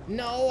you?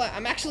 No,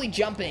 I'm actually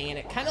jumping, and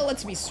it kind of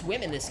lets me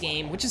swim in this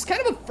game, which is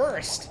kind of a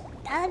first.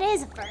 That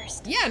is a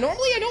first. Yeah,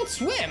 normally I don't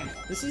swim.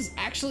 This is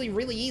actually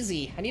really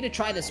easy. I need to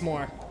try this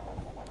more.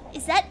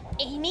 Is that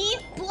Amy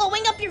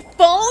blowing up your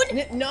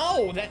phone?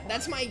 No,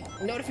 that's my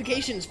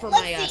notifications for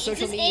Let's my see, social is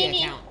this media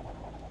Amy? account.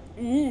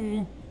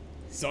 Ooh.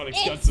 Sonic's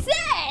It got some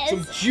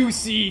says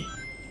juicy,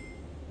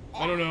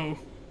 I don't know,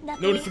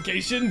 nothing.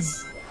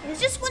 notifications.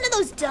 It's just one of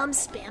those dumb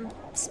spam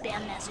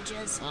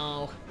messages.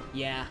 Oh,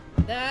 yeah.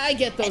 I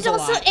get those And a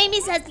also, lot. Amy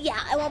says, yeah,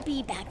 I won't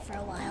be back for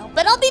a while,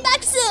 but I'll be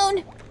back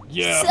soon.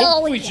 Yeah, So,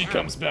 hopefully she yeah.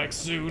 comes back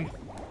soon.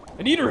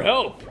 I need her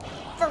help.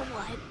 For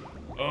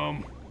what?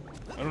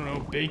 I don't know,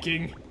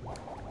 baking.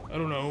 I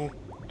don't know.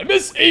 I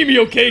miss Amy,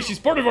 okay? She's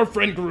part of our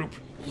friend group.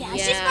 Yeah,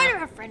 she's Yeah. part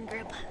of our friend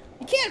group.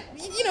 You can't,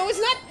 you know, it's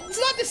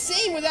not the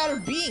same without her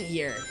being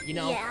here, you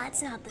know? Yeah,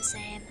 it's not the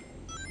same.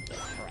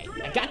 Alright,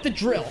 I got the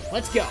drill.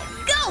 Let's go.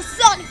 Go,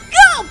 Sonic,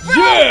 go, bro!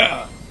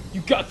 Yeah!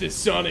 You got this,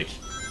 Sonic.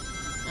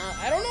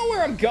 I don't know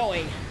where I'm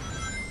going.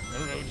 I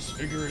don't know, just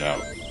figure it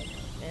out.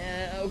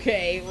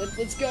 Okay,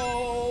 let's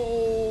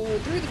go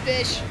through the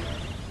fish,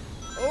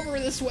 over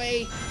this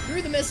way,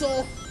 through the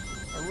missile,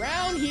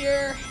 around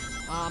here.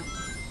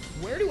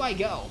 Where do I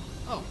go?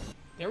 Oh,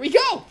 there we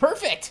go.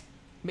 Perfect.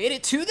 Made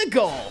it to the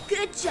goal.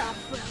 Good job,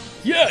 bro.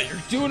 Yeah,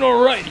 you're doing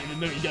alright, even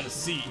though you got a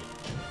C.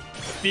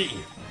 A B.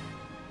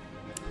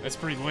 That's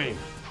pretty lame.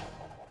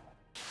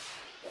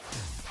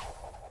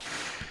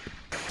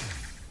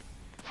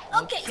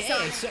 Okay,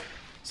 Sonic.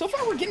 So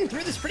far we're getting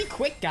through this pretty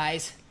quick,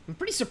 guys. I'm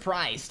pretty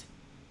surprised.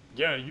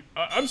 Yeah,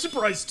 I'm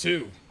surprised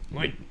too.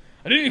 Like,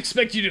 I didn't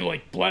expect you to,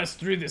 like, blast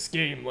through this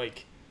game,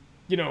 like,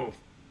 you know,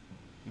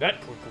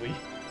 that quickly.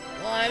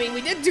 Well, I mean,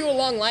 we did do a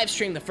long live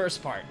stream the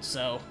first part,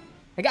 so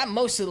I got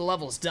most of the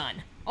levels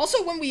done.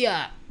 Also, when we,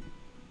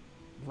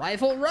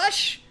 Rival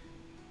Rush?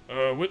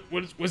 What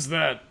was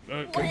that?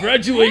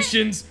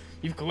 Congratulations!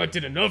 You've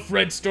collected enough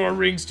red star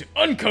rings to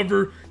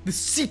uncover the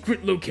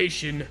secret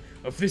location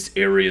of this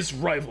area's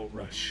Rival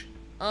Rush.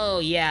 Oh,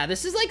 yeah,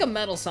 this is like a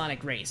Metal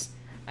Sonic race.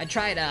 I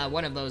tried,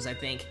 one of those, I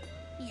think.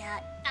 Yeah,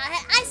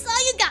 I saw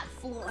you got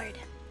floored.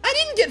 I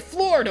didn't get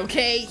floored,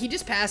 okay? He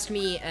just passed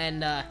me,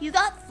 and, You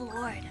got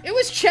floored. it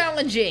was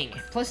challenging.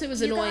 Plus, it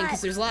was You annoying got-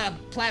 because there's a lot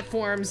of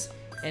platforms,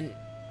 and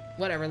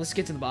whatever, let's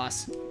get to the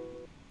boss.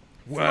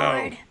 Wow.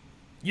 Floored.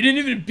 You didn't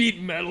even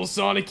beat Metal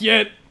Sonic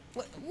yet?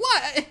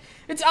 What?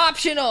 It's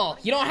optional.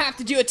 You don't have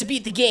to do it to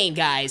beat the game,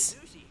 guys.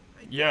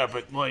 Yeah,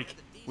 but, like,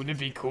 wouldn't it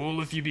be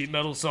cool if you beat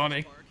Metal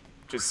Sonic?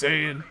 Just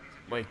saying.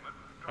 Like,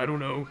 I don't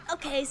know.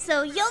 Okay,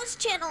 so Yo's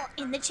channel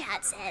in the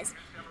chat says,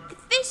 the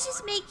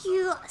fishes make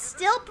you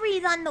still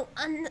breathe in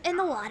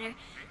the water.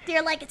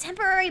 They're like a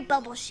temporary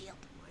bubble shield.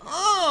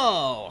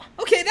 Oh,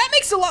 okay, that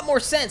makes a lot more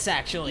sense,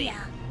 actually.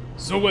 Yeah.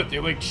 So what, they,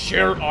 like,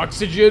 share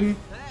oxygen?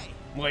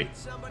 Like,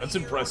 that's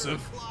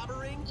impressive.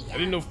 I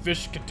didn't know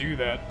fish could do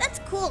that. That's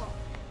cool.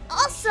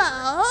 Also,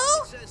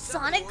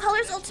 Sonic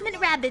Colors Ultimate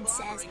Rabid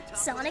says,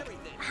 Sonic,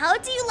 how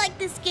do you like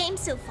this game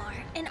so far?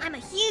 And I'm a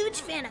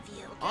huge fan of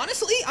you.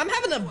 Honestly, I'm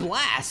having a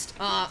blast.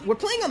 We're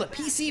playing on the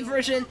PC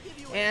version,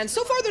 and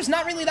so far there's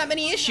not really that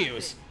many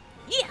issues.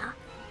 Yeah.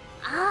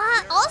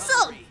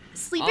 Also,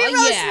 Sleepy Oh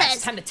Rose yeah, it's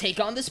says, time to take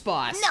on this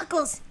boss.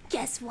 Knuckles,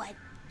 guess what?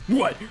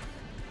 What?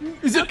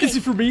 Is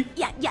it for me?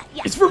 Yeah.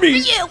 It's for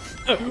me! For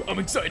you! I'm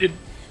excited.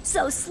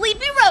 So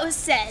Sleepy Rose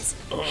says,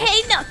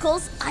 hey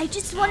Knuckles, I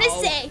just want to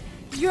Ow. say,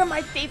 you're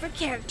my favorite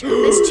character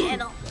on this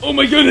channel. Oh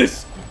my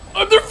goodness!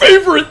 I'm their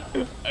favorite!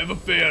 I have a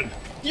fan.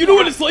 You know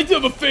what it's like to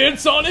have a fan,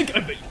 Sonic? I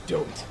bet you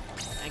don't.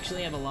 I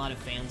actually have a lot of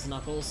fans,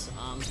 Knuckles.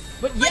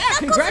 But yeah,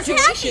 But Knuckles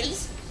congratulations.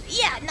 is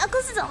happy. Yeah,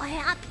 Knuckles is all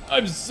happy.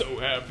 I'm so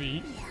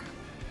happy.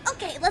 Yeah.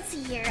 Okay, let's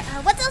see here.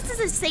 What else does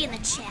it say in the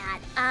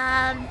chat?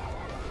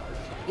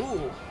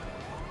 Ooh,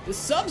 the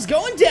sub's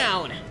going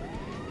down.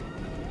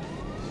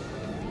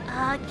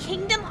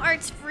 Kingdom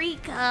Hearts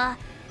Freak,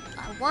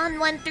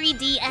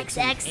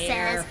 113DXX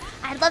air. says,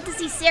 I'd love to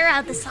see Sarah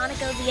at the Sonic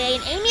OVA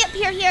and Amy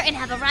appear here and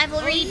have a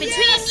rivalry between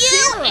yeah,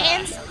 you Sarah.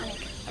 and Sonic.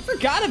 I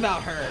forgot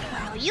about her.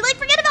 Wow, you like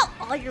forget about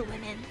all your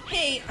women.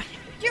 Hey,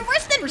 You're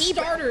worse than for me.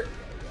 bro. starter,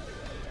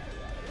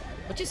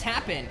 what just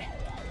happened?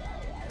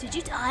 Did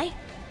you die?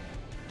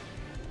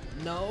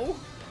 No,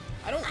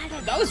 I don't. I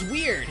don't That was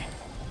weird.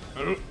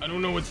 I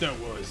don't know what that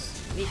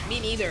was. Me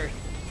neither.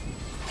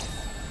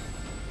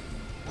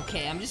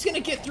 Okay, I'm just gonna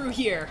get through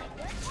here.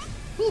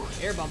 Whew,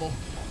 air bubble.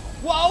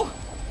 Whoa!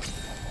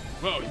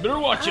 Well, you better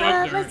watch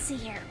out there. Let's see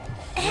here.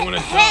 You wanna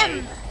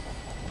die.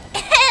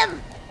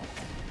 Ahem.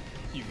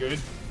 You good?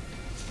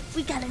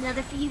 We got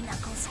another for you,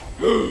 Knuckles.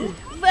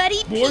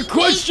 Buddy More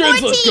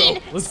questions. Let's go.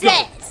 Let's go.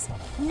 says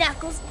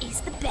Knuckles is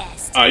the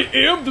best. I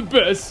am the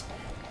best.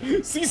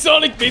 See,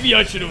 Sonic, maybe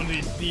I should own the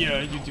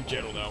YouTube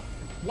channel now.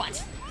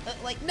 What?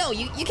 Like, no,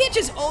 you can't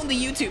just own the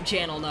YouTube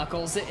channel,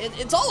 Knuckles.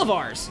 It's all of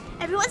ours.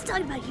 Everyone's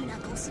talking about you,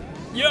 Knuckles.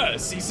 Yeah,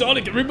 see,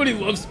 Sonic, everybody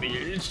loves me.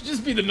 It should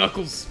just be the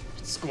Knuckles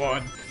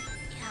squad.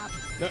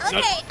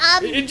 Yeah.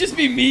 It'd just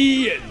be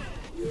me and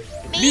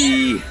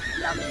me.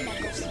 Love me,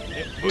 Knuckles.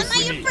 Yeah, Am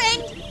mostly I me. your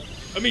friend?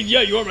 I mean,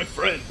 yeah, you are my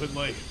friend, but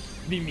like,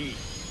 be me.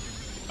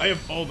 I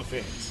have all the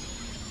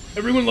fans.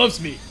 Everyone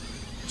loves me.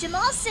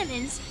 Jamal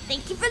Simmons,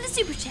 thank you for the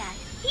super chat.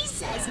 He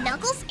says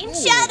Knuckles in Ooh,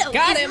 Shadow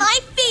got is him. my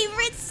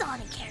favorite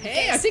Sonic character.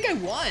 Hey, I think I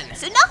won.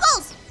 So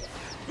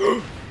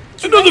Knuckles!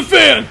 Another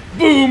fan!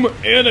 Boom!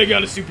 And I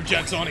got a super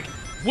chat, Sonic.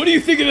 What do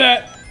you think of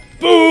that?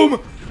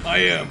 Boom! I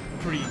am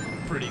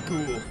pretty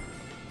cool.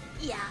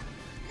 Yeah.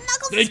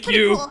 Knuckles is Thank pretty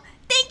you. cool.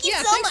 Thank you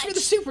Yeah, so thanks much. for the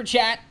super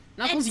chat.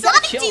 Knuckles, And you gotta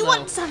Sonic, chill, do you though.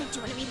 want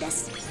to read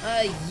this?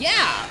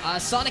 Yeah,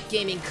 Sonic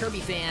Gaming Kirby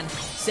fan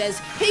says,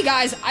 "Hey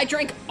guys, I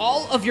drank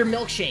all of your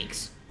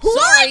milkshakes. What?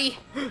 Sorry,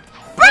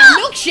 Bro!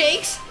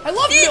 milkshakes. I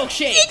love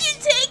milkshakes. Did you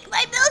take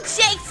my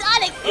milkshake,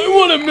 Sonic? I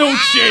want a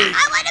milkshake!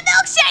 I want a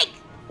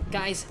milkshake!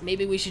 Guys,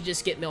 maybe we should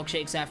just get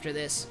milkshakes after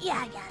this.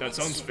 Yeah. That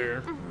sounds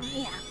fair.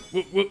 Yeah.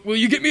 Will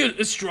you get me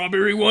a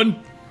strawberry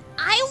one?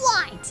 I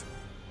want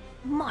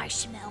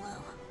marshmallow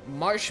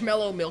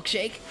Marshmallow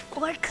milkshake.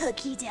 or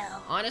cookie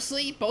dough.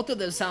 Honestly, both of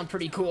those sound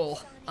pretty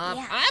cool.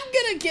 Yeah. I'm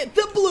gonna get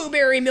the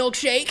blueberry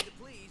milkshake.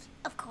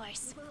 Of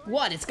course.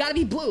 What? It's gotta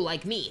be blue,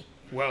 like me.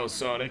 Wow,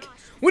 Sonic.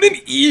 What an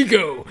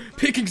ego!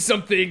 Picking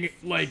something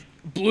like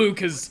blue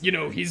because, you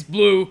know, he's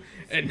blue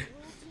and...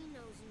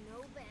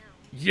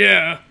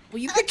 Yeah.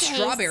 Well, you picked Okay,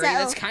 strawberry. so,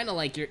 That's kind of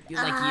like you.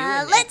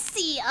 And Let's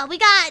see. We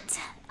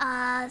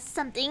got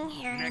something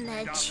here in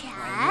the chat.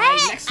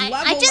 Alright, next level.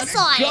 I just let's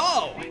saw it.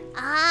 go.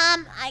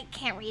 I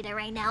can't read it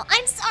right now.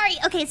 I'm sorry.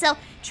 Okay, so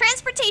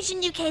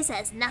Transportation UK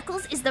says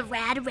Knuckles is the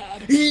rad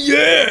red.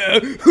 Yeah!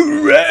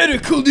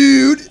 Radical,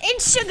 dude!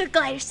 And Sugar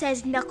Glider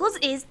says Knuckles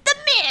is the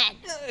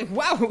man.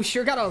 Wow, we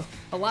sure got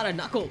a lot of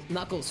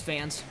Knuckles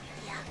fans.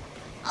 Yeah.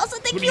 Also,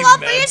 thank What are you you, all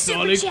for mad, your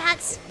Sonic? super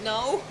chats.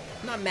 No,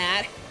 I'm not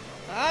mad.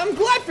 I'm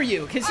glad for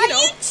you, because, Are you know,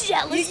 you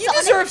jealous, you Sonic?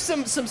 deserve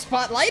some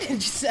spotlight,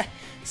 and just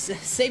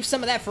save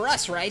some of that for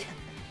us, right?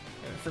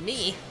 For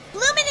me.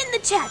 Bloomin' in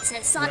the chat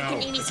says Sonic Wow,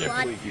 and Amy I can't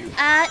Squad. believe you.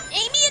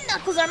 Amy and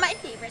Knuckles are my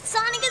favorites.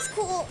 Sonic is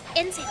cool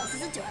and Tails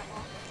is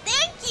adorable.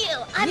 Thank you.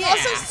 I'm Yeah.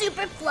 also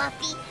super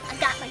fluffy. I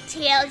got my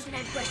tails and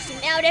I brush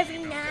them out every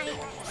night.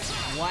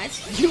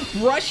 What? You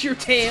brush your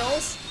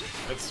tails?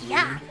 That's weird.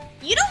 Yeah.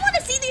 You don't want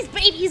to see these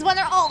babies when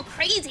they're all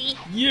crazy.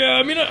 Yeah,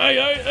 I mean,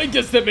 I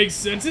guess that makes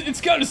sense.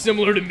 It's kind of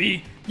similar to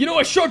me. You know,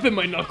 I sharpen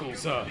my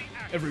knuckles,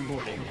 every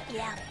morning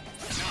Yeah.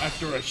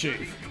 after I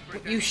shave.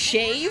 You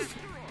shave?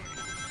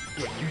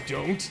 What, you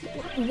don't?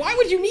 Why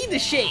would you need to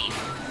shave?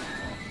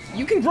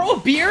 You can grow a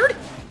beard?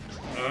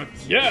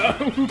 Yeah,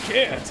 who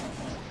can't?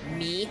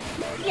 Me?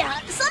 Yeah,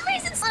 for some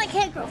reason Sonic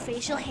can't grow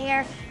facial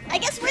hair. I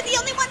guess we're the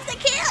only ones that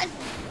can.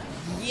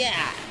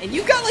 Yeah, and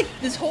you got like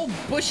this whole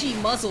bushy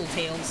muzzle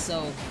tail,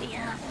 so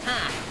Yeah.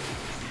 huh?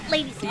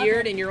 Ladies love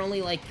Beard, it. and you're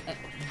only like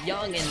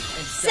young and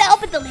So,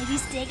 stuff. but the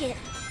ladies dig it.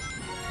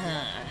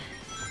 Huh?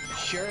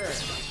 Sure.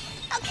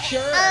 Okay.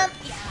 Sure. Yeah.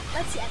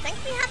 Let's see. I think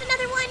we have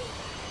another one.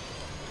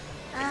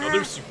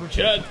 Another super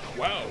chat?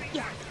 Wow.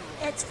 Yeah.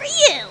 It's for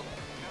you.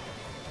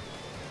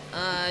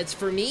 It's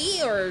for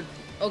me or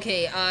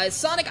okay?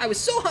 Sonic, I was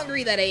so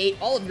hungry that I ate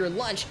all of your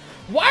lunch.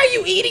 Why are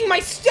you eating my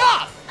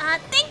stuff?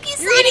 Thank you,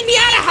 You're Sonic. eating me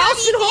out of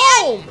house and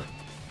home.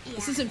 Yeah.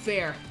 This isn't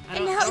fair. I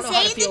And don't know how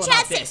Jose to in feel the chat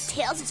about says this.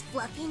 Tails is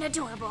fluffy and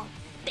adorable.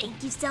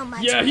 Thank you so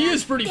much. Yeah, he man.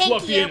 is pretty Thank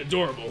fluffy you. and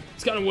adorable.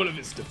 It's kind of one of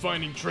his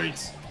defining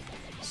traits.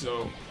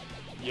 So,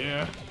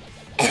 yeah.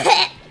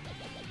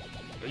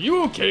 Are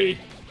you okay?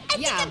 I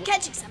think Yeah. I'm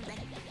catching something.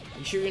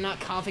 You sure you're not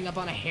coughing up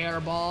on a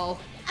hairball?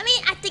 I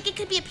mean, I think it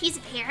could be a piece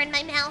of hair in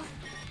my mouth.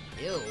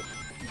 Ew.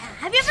 Yeah.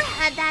 Have you ever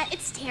had that?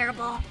 It's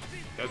terrible.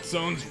 That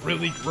sounds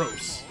really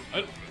gross.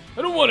 I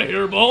don't want a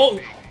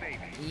hairball.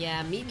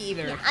 Yeah, me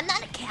neither. Yeah, I'm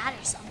not a cat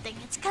or something.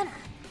 It's kind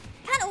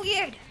of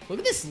weird. Look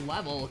at this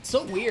level. It's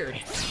so weird.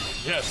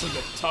 Yeah, it's like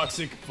a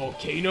toxic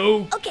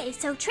volcano. Okay,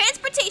 so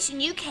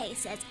Transportation UK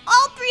says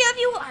all three of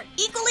you are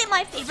equally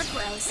my favorite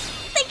bros.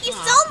 Thank you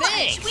Aw, so much.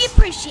 thanks. We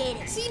appreciate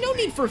it. See, no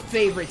need for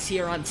favorites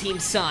here on Team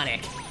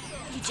Sonic.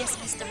 You just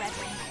missed the red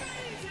ring.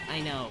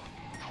 I know.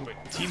 Wait,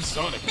 Team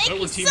Sonic. I Thank thought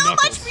you we're Team so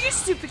Knuckles. much for your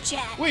super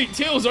chat. Wait,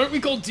 Tails, aren't we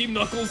called Team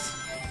Knuckles?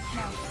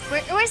 No,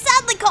 we're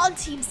sadly called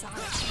Team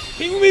Sonic.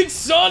 He made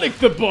Sonic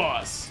the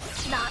boss.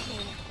 Not me.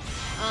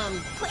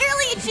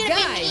 Clearly it should've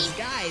been me.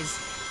 Guys,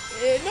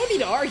 no need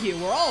to argue.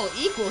 We're all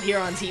equal here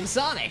on Team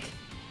Sonic.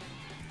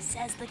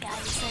 Says the guy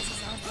who says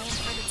his own name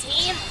for the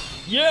team.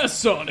 Yeah,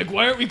 Sonic.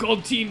 Why aren't we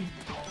called Team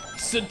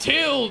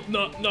Tail?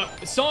 Not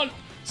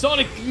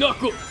Sonic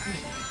Knuckles.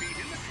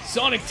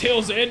 Sonic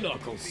Tails and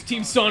Knuckles.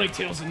 Team Sonic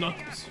Tails and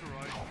Knuckles.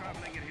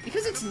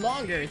 Because it's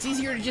longer, it's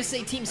easier to just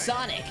say Team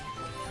Sonic.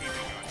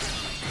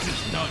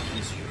 It's not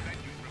easier.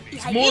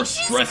 It's Yeah, more it's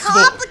just stressful.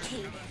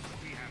 complicated.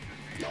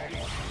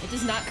 It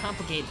does not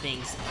complicate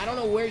things. I don't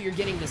know where you're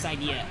getting this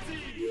idea.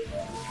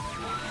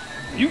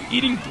 Are you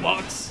eating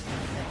blocks?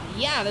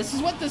 Yeah, this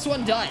is what this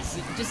one does.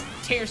 It just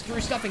tears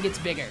through stuff and gets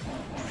bigger.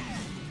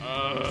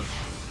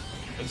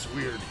 That's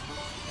weird.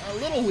 A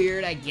little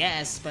weird, I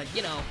guess, but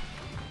you know.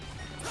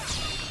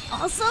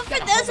 Also, for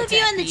Gotta those of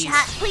you in the these.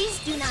 chat, please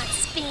do not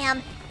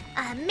spam.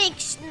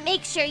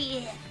 Make sure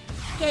you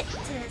get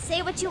to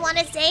say what you want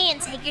to say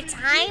and take your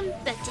time,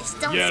 but just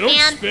don't Yeah, spam.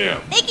 don't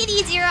spam. Make it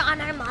easier on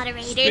our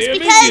moderators Spamming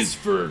because is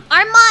for...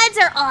 our mods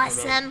are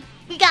awesome.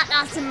 We got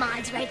awesome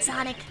mods, right,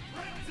 Sonic?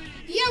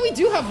 Yeah, we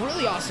do have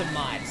really awesome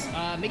mods.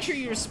 Make sure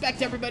you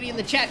respect everybody in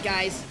the chat,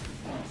 guys.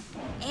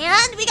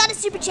 And we got a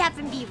super chat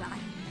from B-Rod.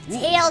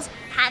 Tails,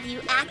 have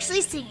you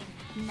actually seen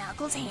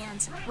Knuckles'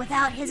 hands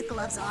without his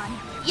gloves on?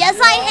 Yes,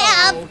 I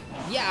have. Oh,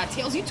 yeah,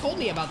 Tails, you told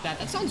me about that.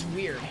 That sounds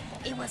weird.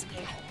 It was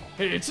weird.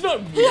 Hey, it's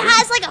not He weird.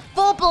 has like a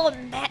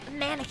full-blown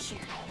manicure,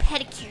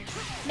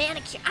 pedicure,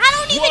 manicure. I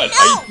don't even What?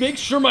 know. I make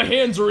sure my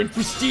hands are in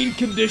pristine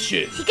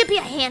condition. He could be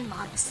a hand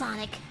model,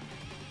 Sonic.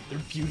 They're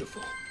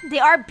beautiful. They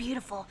are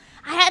beautiful.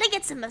 I had to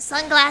get some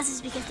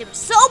sunglasses because they were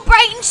so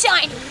bright and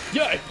shiny.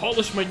 Yeah, I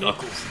polish my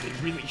knuckles. They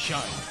really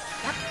shine.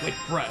 Yep. Like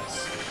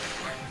brass.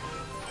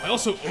 I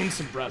also own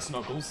some brass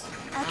knuckles.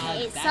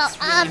 Okay, That's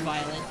really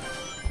violent.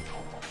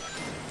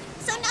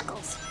 so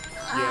Knuckles.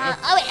 Yeah.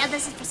 Oh wait,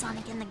 this is for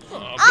Sonic in the game.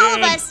 Oh, All man.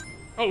 of us.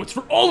 Oh, it's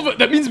for all of it.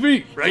 That means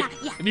me, right?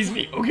 Yeah. It means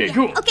me. Okay, Yeah.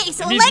 cool. Okay,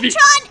 so It means me.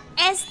 Electron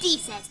SD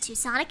says to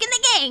Sonic and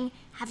the gang,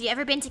 have you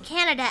ever been to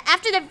Canada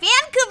after the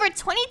Vancouver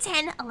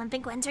 2010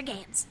 Olympic Winter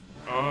Games?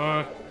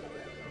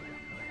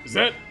 Is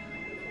that,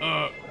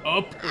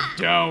 up or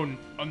down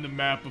on the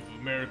map of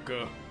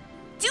America?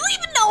 Do you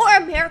even know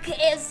where America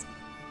is?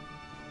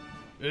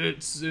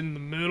 It's in the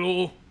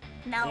middle,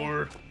 No.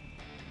 or,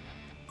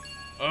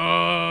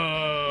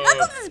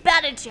 Knuckles is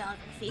bad at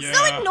geography,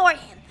 so Yeah. ignore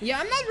him. Yeah,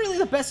 I'm not really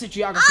the best at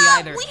geography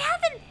either. We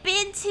haven't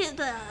been to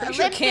the Pretty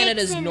sure Olympics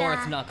Canada's in,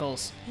 north,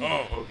 Knuckles.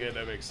 oh, okay,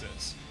 that makes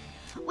sense.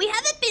 We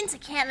haven't been to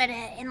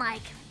Canada in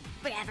like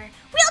forever.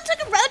 We all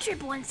took a road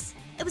trip once.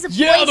 It was a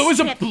Yeah, boys that was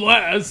a trip.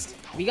 blast.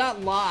 We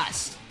got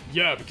lost.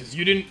 Yeah, because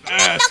you didn't then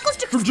ask Knuckles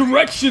took for us-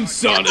 directions,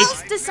 Sonic.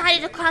 Knuckles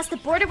decided to cross the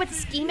border with a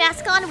ski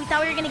mask on, and we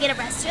thought we were gonna get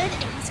arrested. It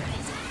was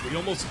crazy. We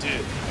almost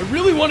did. I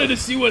really wanted to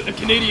see what a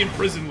Canadian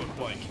prison looked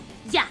like.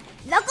 Yeah,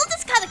 Knuckles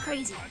is kind of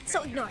crazy,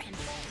 so ignore him.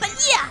 But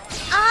yeah,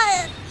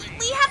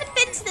 we haven't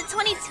been to the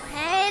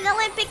 2010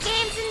 Olympic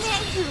Games in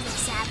Vancouver,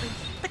 sadly.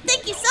 But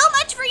thank you so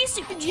much for your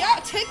super chat. Yeah,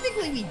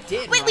 technically we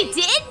did. Wait, we right?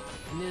 did?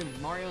 In the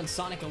Mario and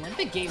Sonic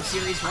Olympic Game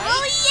Series, right?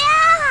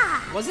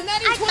 Oh yeah! Wasn't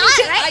that in I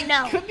 2010? thought, right? I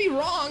No. could be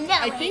wrong. No,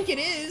 I wait. think it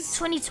is.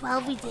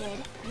 2012 we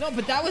did. No,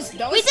 but that was did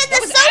that the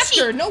was sushi.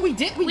 after. No, we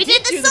did. We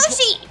did the do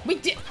sushi. We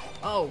did.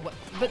 Oh,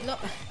 but no.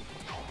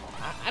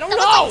 I don't That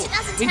know. was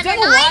like 2010 We've or done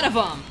a 9? lot of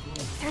them.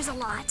 There's a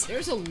lot.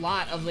 There's a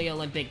lot of the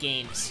Olympic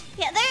Games.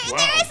 Yeah, Wow.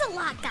 there is a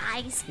lot,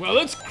 guys. Well,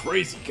 that's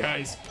crazy,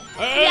 guys.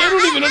 I Yeah,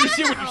 don't even I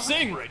understand don't what you're know.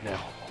 saying right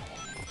now.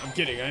 I'm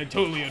kidding. I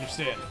totally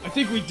understand. I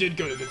think we did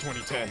go to the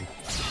 2010.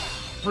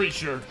 Pretty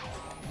sure.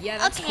 Yeah,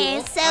 that's Okay,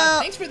 cool. so-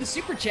 Thanks for the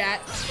super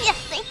chat. Yeah,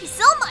 thank you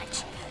so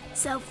much.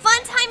 So,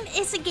 Funtime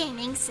is a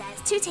Gaming says,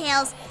 Two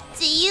Tails,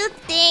 do you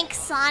think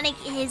Sonic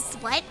is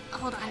what?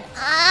 Hold on.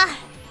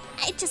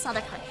 I just saw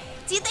the comment.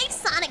 Do you think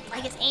Sonic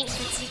like his aim but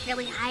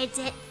secretly hides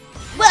it?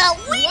 Well,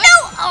 we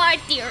know our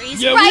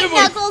theories, Yeah, we right, have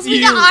our Knuckles? We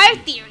got our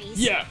theories.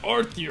 Yeah,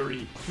 our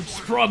theory, which is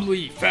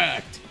probably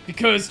fact,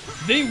 because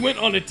they went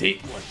on a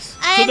date once.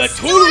 So And that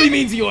Storm- totally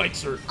means he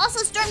likes her.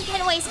 Also, Storm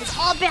Kenway says,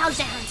 all bow down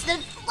to the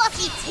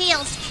fluffy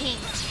Tails King.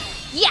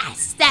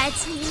 Yes,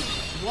 that's me.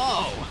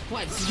 Whoa.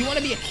 What? So you want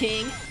to be a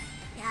king?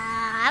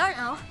 I don't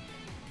know.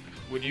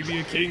 Would you be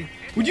a king?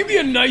 Would you be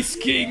a nice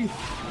king?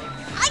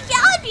 Yeah,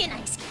 I'd be a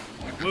nice king.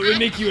 What would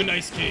make you a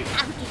nice king?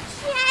 I would get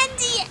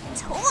candy and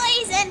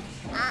toys and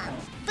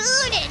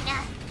food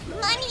and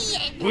money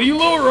and Will you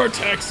lower our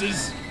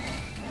taxes?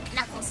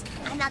 Knuckles.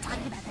 I'm not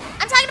talking about that.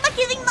 I'm talking about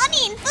giving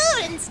money and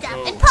food and stuff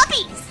Oh. and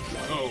puppies.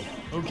 Oh,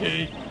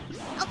 okay.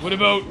 What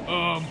about,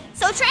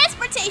 So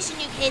Transportation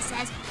UK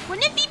says,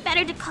 wouldn't it be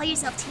better to call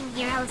yourself Team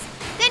Heroes?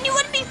 Then you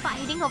wouldn't be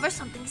fighting over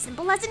something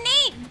simple as a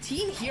name.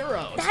 Team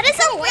Heroes. That I is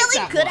kinda a like really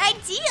that good one.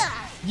 idea.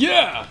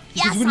 yeah!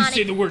 Yeah, Because when you Sonic.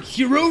 say the word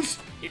heroes,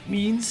 it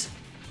means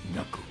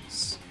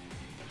Knuckles.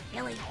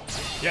 Really?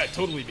 Yeah, it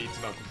totally means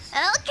Knuckles.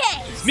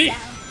 Okay. me. So,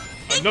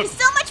 thank you Knuckles.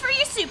 so much for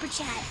your super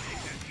chat.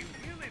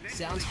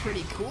 Sounds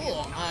pretty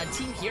cool.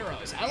 Team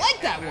Heroes. I like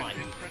that one.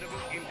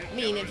 I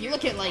mean, if you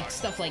look at like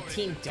stuff like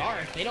Team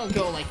Dark, they don't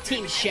go like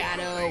Team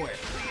Shadow or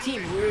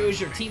Team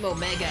Rouge or Team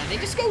Omega. They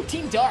just go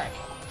Team Dark.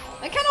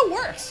 That kind of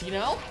works, you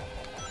know?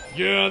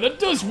 Yeah, that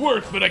does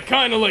work, but I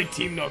kinda like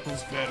Team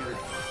Knuckles better.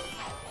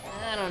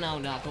 I don't know,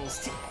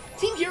 Knuckles.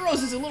 Team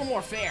Heroes is a little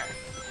more fair.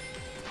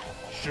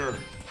 Sure.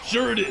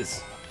 Sure it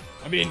is.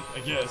 I mean, I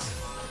guess.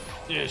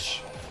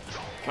 Ish.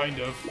 kind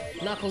of.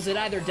 Knuckles, it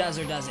either does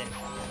or doesn't.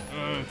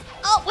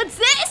 Oh, what's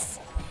this?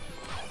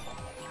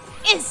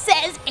 It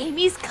says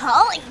Amy's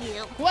calling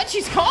you. What?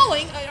 She's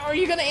calling? Are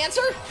you gonna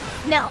answer?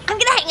 No, I'm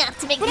gonna hang up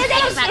to make you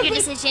think about your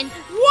decision.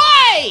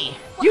 Why?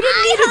 You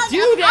didn't need to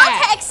do I'll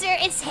that. text her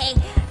and say,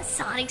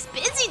 Sonic's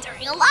busy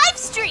during a live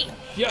stream.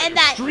 Yeah, and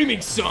that,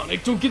 streaming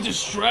Sonic, don't get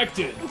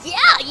distracted. yeah,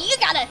 you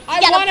gotta I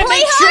play want to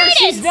make sure hard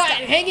she's and not stuff.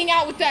 hanging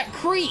out with that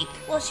creep.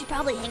 Well, she's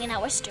probably hanging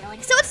out with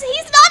Sterling, so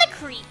he's not a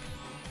creep.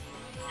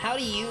 How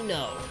do you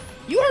know?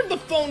 You heard the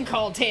phone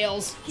call,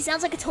 Tails. He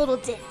sounds like a total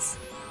ditz.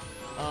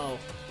 Oh.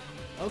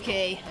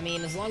 Okay, I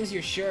mean, as long as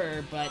you're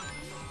sure, but...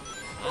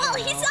 Well,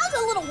 he sounds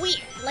a little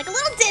weird, like a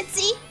little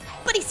ditzy,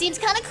 but he seems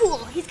kind of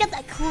cool. He's got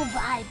that cool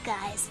vibe,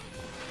 guys.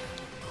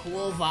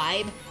 Cool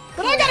vibe?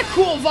 But I got a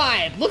cool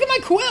vibe! Look at my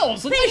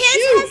quills! Look But at my his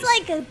shoes! has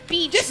like a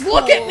beach Just cool.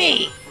 look at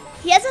me!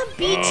 He has a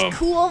beach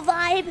cool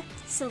vibe,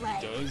 so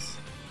like, Does?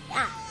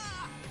 yeah.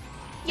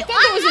 Yo, I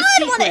thought it was a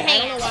I'd wanna secret. I hang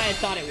don't know out. why I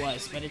thought it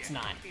was, but it's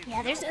not.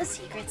 Yeah, there's no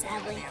secret,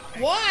 sadly.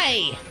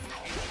 Why?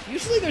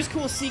 Usually there's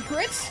cool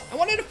secrets. I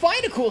wanted to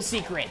find a cool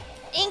secret.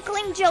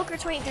 Inkling Joker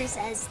 23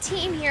 says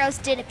Team Heroes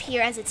did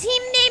appear as a team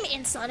name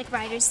in Sonic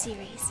Riders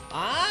series.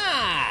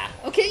 Ah!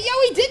 Okay, yeah,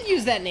 we did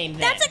use that name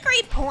then. That's a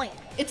great point.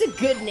 It's a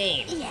good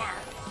name. Yeah.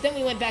 Then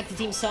we went back to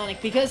Team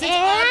Sonic because it's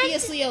And-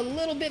 obviously a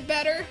little bit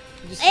better.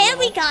 Just a And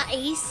we little. got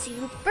a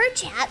super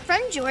chat from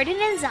Jordan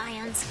and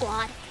Zion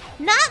Squad.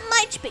 Not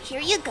much, but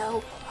here you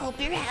go. Hope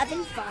you're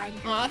having fun.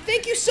 Aw,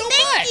 thank you so much!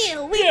 Thank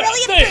you. We Yeah,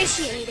 really thanks.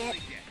 appreciate it.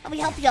 And we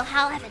hope you'll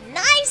all have a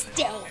nice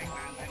day.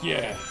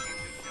 Yeah.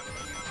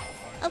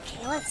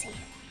 Okay, let's see.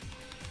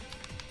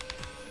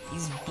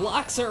 These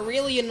blocks are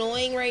really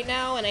annoying right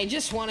now, and I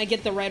just want to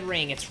get the red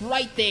ring. It's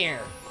right there.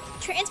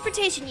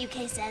 Transportation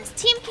UK says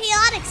Team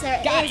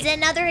Chaotix Got is it.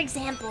 another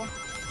example.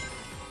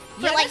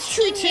 For Yeah, like that's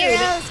true Team too.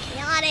 Heroes,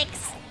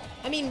 Chaotix.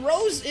 I mean,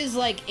 Rose is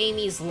like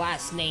Amy's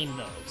last name,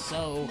 though,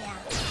 so Yeah.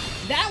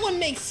 that one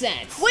makes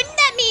sense. Wouldn't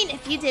that mean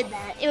if you did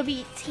that, it would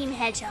be Team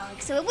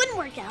Hedgehog, so it wouldn't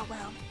work out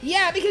well.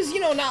 Yeah, because, you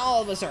know, not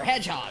all of us are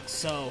hedgehogs,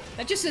 so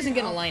that just isn't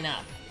gonna line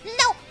up.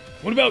 Nope.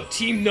 What about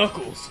Team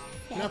Knuckles?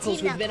 Yeah, Knuckles,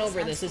 Team we've been Knuckles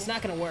over this. sounds It's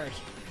not gonna work.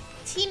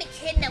 cool. Team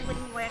Echidna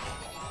wouldn't work.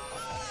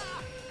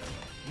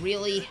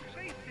 Really?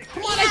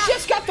 Come on, Yeah. I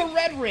just got the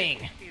red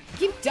ring. I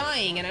keep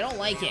dying, and I don't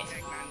like it.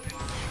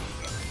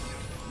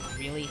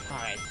 Really?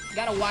 Alright.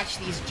 Gotta watch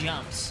these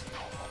jumps.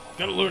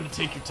 Gotta learn to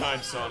take your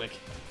time, Sonic.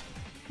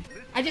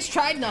 I just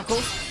tried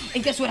Knuckles,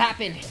 and guess what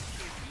happened?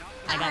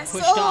 I got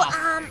pushed so, off.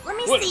 let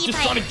me What? see Just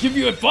if trying to give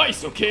you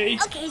advice, okay?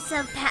 Okay,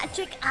 so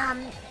Patrick,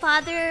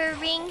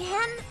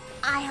 Fotheringham,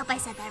 I hope I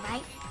said that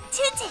right.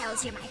 Two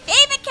Tails, you're my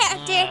favorite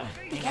character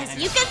because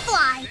you can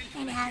fly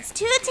and has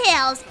two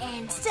tails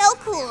and so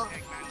cool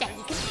that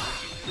you can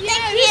fly. Yeah,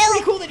 Thank it is you.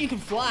 pretty cool that you can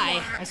fly.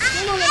 Yeah. I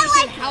still don't I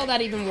understand like how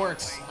that even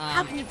works.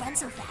 How can you run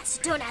so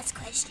fast? Don't ask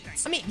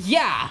questions. I mean,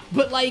 yeah,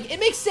 but like, it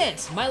makes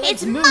sense. My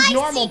legs It's move my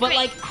normal, but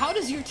secret. like, how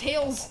does your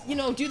tails, you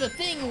know, do the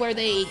thing where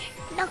they...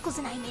 Knuckles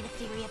and I made a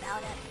theory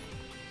about it.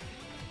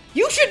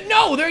 You should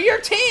know, they're your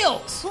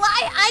tails! Well,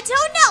 I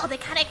don't know. They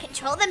kind of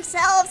control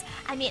themselves.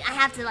 I mean, I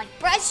have to like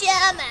brush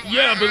them. And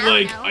Yeah, but I don't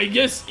like, know.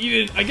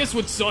 I guess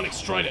what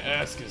Sonic's trying to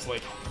ask is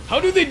like, how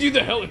do they do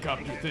the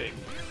helicopter thing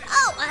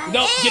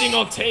without Oh, getting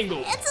all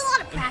tangled It's a lot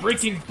of and practice.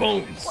 breaking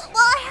bones? Well,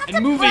 I have and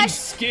to moving brush.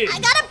 skin. I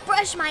gotta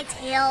brush my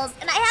tails,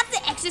 and I have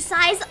to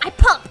exercise. I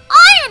pump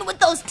iron with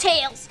those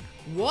tails.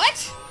 What?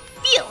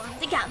 Feel them.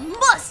 They got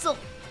muscle.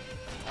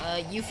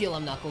 You feel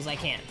them, Knuckles, I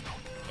can't.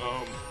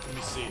 Let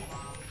me see.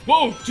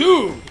 Whoa,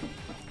 dude!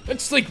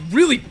 That's like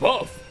really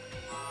buff.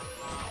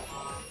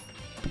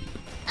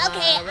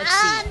 Okay, let's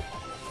see.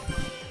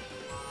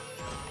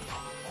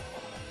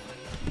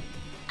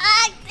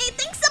 I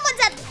think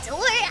someone's at the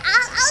door.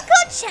 I'll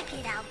go check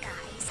it out,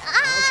 guys.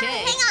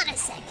 Okay. Hang on a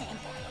second.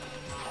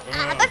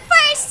 But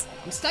first,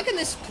 I'm stuck in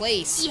this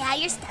place. yeah,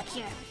 you're stuck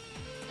here.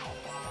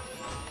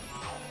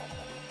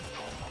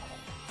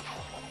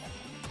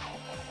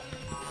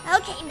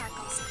 Okay,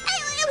 Knuckles.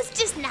 It was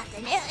just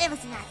nothing. It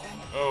was nothing.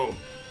 Oh,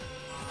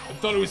 I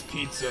thought it was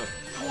pizza.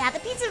 Yeah, the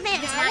pizza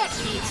man is I want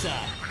not. pizza.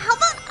 How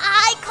about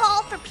I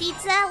call for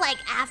pizza like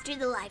after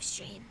the live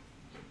stream?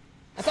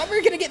 I thought we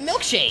were gonna get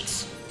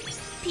milkshakes.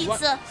 Pizza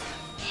What?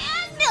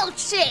 and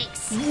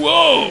milkshakes.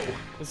 Whoa!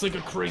 That's like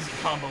a crazy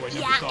combo I never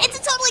Yeah, thought it's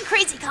a of. totally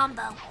crazy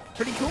combo.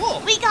 Pretty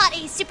cool. We got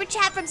a super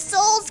chat from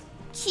Souls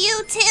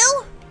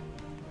Q2.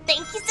 Thank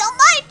you so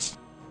much.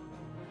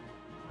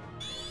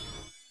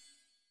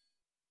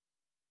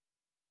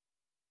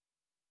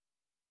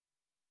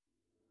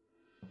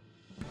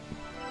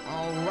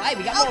 Alright,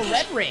 we got more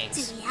red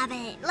rings. Do we have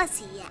it? Let's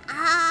see.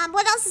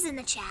 What else is in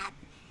the chat?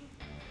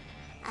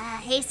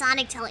 Hey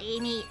Sonic, tell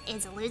Amy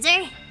is a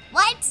loser.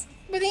 What?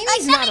 But Amy's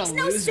Like, that not makes a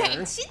no loser.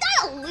 sense. She's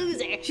not a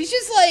loser. She's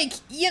just like,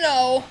 you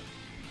know,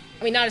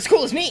 I mean, not as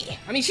cool as me.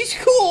 I mean, she's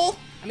cool.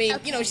 I mean,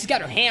 you know, she's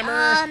got her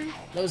hammer,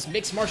 those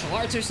mixed martial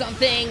arts or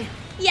something.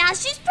 Yeah,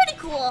 she's pretty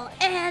cool.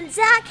 And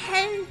Zach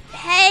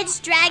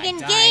Hedge Dragon I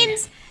died.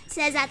 Games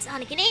says that's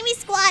Sonic and Amy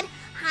Squad.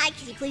 Hi,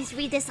 can you please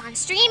read this on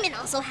stream and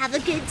also have a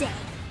good day?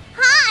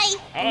 Hi!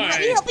 Hi.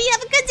 We hope you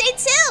have a good day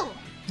too.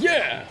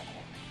 Yeah.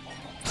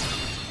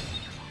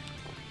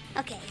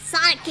 Okay,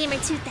 Sonic Gamer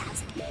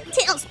 2000.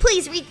 Tails,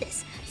 please read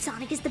this.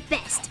 Sonic is the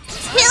best.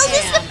 Tails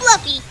is the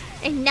fluffy,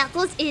 and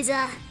Knuckles is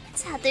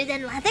tougher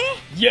than leather.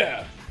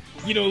 Yeah.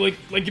 You know, like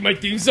in my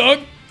theme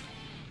song.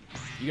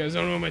 You guys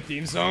don't know my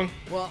theme song?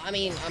 Well, I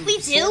mean, We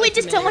do. We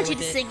just don't want you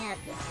to sing it.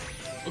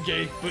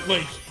 Okay, but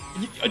like,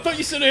 I thought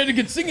you said I had a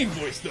good singing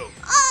voice though.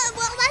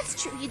 Well,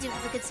 that's true. You do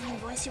have a good singing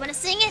voice. You want to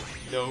sing it?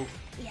 No.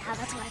 Yeah,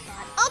 that's what I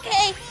thought.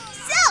 Okay,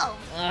 so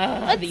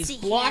let's these see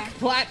block here.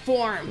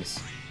 platforms.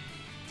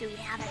 Do we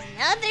have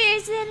another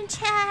Zen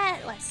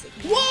chat? Let's see.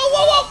 Whoa,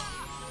 whoa,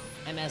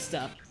 whoa! I messed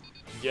up.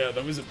 Yeah,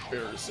 that was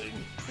embarrassing.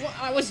 Well,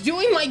 I was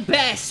doing my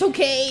best,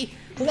 okay?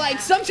 Like,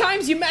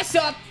 sometimes you mess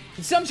up,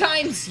 and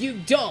sometimes you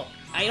don't.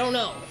 I don't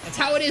know. That's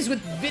how it is with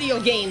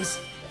video games,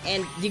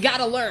 and you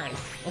gotta learn,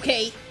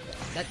 okay?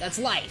 That's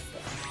life.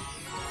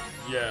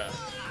 Yeah.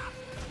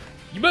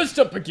 You messed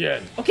up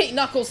again. Okay,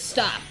 Knuckles,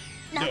 stop.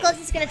 Knuckles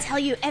is gonna tell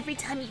you every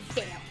time you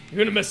fail. You're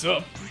gonna mess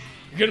up.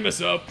 You're gonna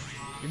mess up.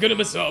 You're gonna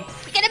mess up.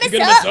 You're gonna You're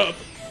mess gonna up. mess up.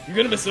 You're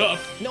gonna mess up.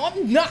 No,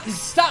 I'm not.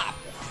 Stop.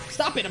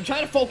 Stop it. I'm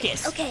trying to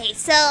focus. Okay,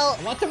 so I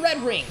want the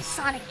red rings.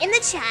 Sonic in the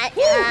chat.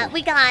 Woo!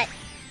 We got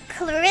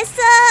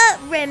Clarissa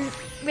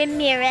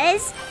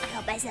Ramirez. I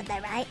hope I said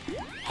that right.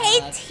 Hey,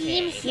 Okay.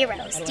 Team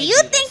Heroes. How do Do I you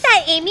do think this?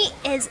 that Amy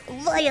is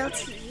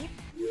loyalty?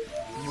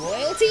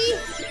 Royalty?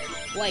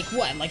 Like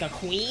what? Like a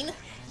queen?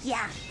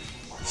 Yeah.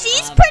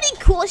 She's pretty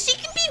cool. She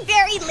can be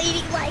very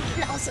ladylike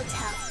and also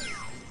tough.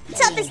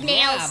 Tough as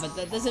nails. Yeah, but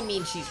that doesn't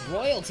mean she's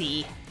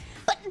royalty.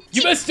 But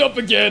You messed up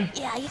again.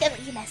 yeah,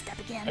 you messed up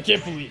again. I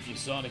can't believe you,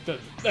 Sonic.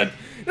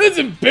 That's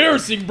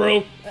embarrassing,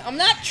 bro. I'm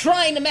not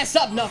trying to mess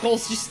up,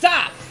 Knuckles. Just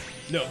stop.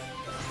 No,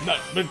 I'm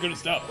not gonna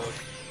stop, bud.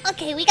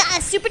 Okay, we got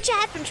a super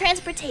chat from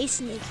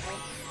Transportation Nuclear.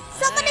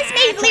 Someone has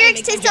trying made to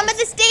lyrics make to some of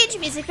the stage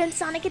music from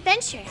Sonic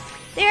Adventure.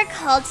 They are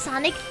called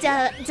Sonic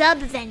Dub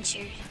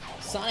Venture.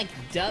 Sonic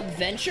Dub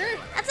Venture?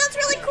 That sounds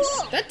really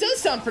cool. That does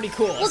sound pretty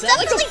cool. Well, Is that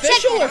like definitely check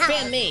official it or out.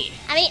 fan made?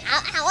 I mean,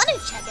 I want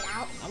to check it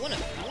out. I wanna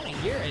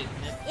hear it.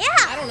 Yeah.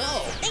 I don't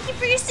know. Thank you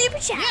for your super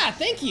chat. Yeah,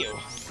 thank you.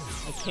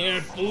 I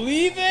can't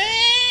believe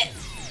it.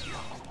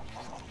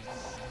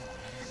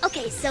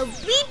 Okay, so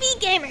BB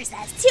Gamer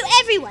says, to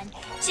everyone,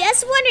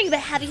 just wondering about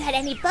have you had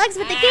any bugs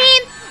with the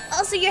game?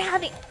 Also,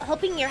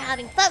 hoping you're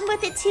having fun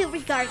with it too,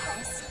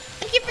 regardless.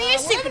 Thank you for your We're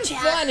super having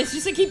chat. fun. It's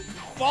just I keep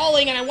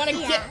falling and I want to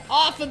Yeah. get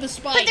off of the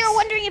spikes. But they're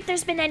wondering if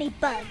there's been any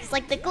bugs,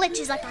 like the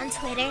glitches like on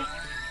Twitter.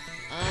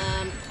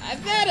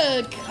 I've had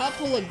a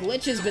couple of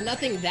glitches, but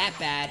nothing that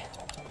bad.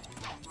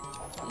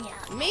 Yeah.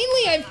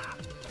 Mainly, I've...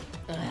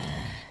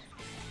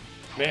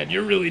 Man,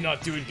 you're really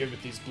not doing good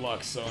with these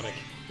blocks, Sonic.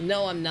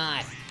 No, I'm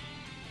not.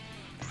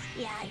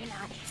 Yeah, you're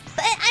not.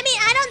 But, I mean,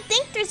 I don't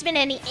think there's been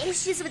any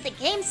issues with the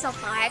game so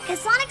far, because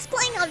Sonic's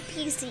playing on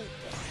PC.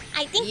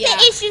 I think Yeah.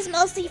 the issue's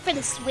mostly for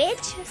the Switch,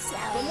 From so...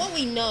 what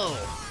we know,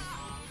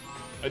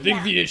 I think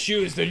Yeah. the issue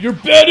is that you're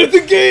bad at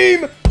the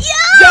game.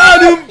 Yeah!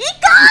 Got him! He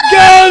got him!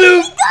 Got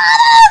him! He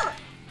got him!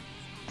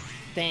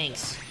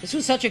 thanks. This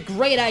was such a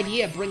great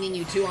idea bringing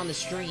you two on the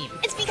stream.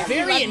 It's because we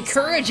Very love you,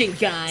 encouraging,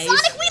 guys.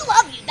 Sonic, we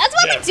love you. That's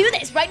why Yeah. we do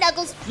this, right,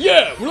 Knuckles?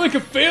 Yeah, we're like a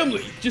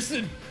family. Just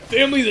a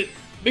family that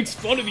makes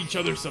fun of each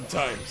other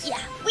sometimes. Yeah,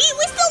 we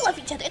still love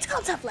each other. It's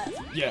called tough love.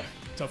 Yeah,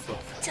 tough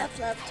love. Tough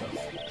love.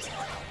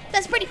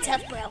 That's pretty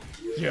tough, bro.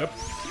 Yep.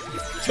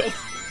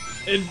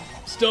 Tough and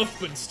stuff,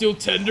 but still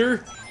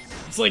tender.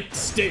 It's like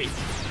steak.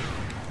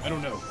 I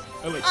don't know.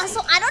 I like Also,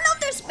 I don't know if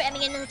they're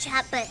spamming into the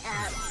chat, but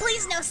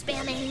please no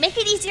spamming. Make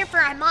it easier for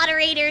our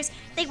moderators.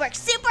 They work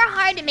super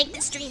hard to make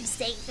the stream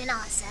safe and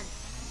awesome.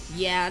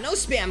 Yeah, no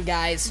spam,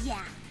 guys.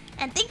 Yeah.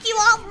 And thank you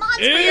all mods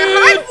for your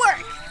hard And-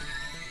 work.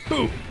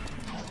 Boom.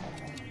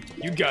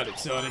 You got it,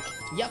 Sonic.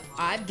 Yep,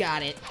 I've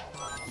got it.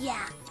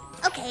 Yeah.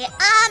 Okay,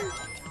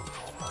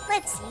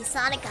 let's see.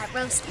 Sonic got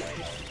roasted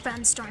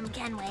from Storm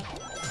Kenway.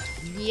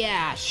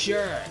 Yeah,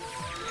 sure.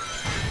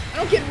 I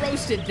don't get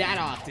roasted that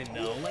often,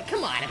 though. Like,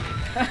 come on.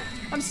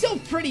 I'm still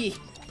pretty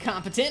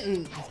competent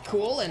and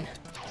cool and...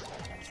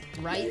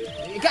 Right?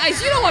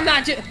 Guys, you know I'm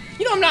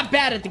not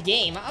bad at the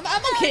game. I'm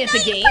okay at the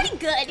game. You're pretty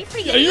good. You're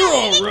pretty Yeah, good. you're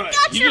You alright.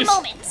 got your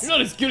moments. You're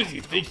not as good as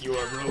you think you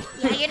are, bro.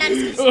 Yeah, you're not as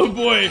good as Oh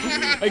boy,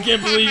 I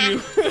can't believe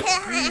you.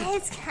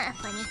 It's kind of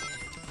funny.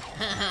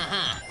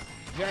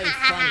 Very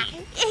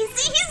funny.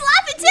 See, he's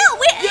laughing too.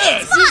 Yeah,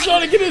 It's see, fine.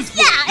 Sonic, it is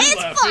fun. Yeah, You're it's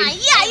laughing. fine.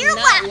 Yeah, you're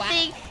not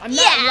laughing. I'm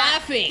not Yeah.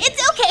 laughing.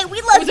 It's okay. We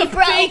It love was you, a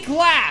bro. fake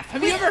laugh.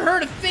 Have you ever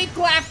heard of fake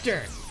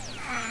laughter?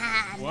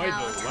 Why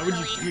No, though? Why would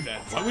you totally do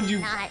that?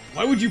 not.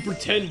 Why would you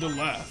pretend to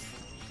laugh?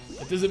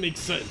 That doesn't make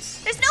sense.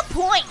 There's no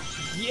point.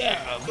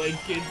 Yeah, like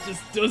it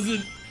just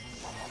doesn't.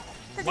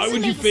 That Why doesn't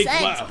would you make fake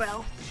sense, laugh?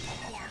 bro?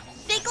 Yeah.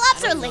 Fake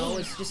laughs are No, lame.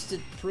 it's just to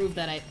prove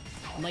that I'm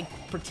like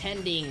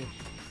pretending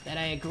that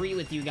I agree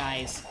with you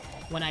guys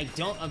when I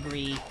don't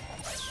agree.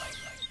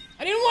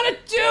 I didn't want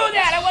to do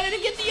that. I wanted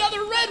to get the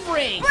other red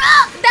ring.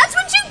 Bro, that's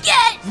what you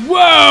get.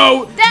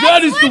 Wow, That's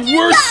that is what the you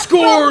worst got,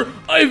 score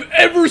I've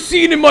ever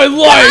seen in my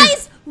life.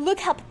 Guys, Look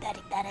how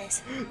pathetic that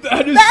is.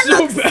 That is That so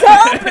looks bad.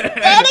 so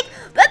pathetic.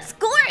 That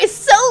score is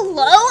so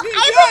low.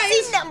 I haven't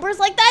guys. seen numbers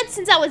like that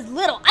since I was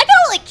little. I can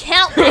only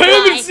count I that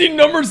haven't high. seen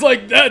numbers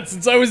like that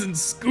since I was in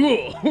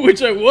school,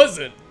 which I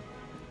wasn't.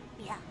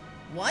 Yeah.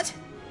 What?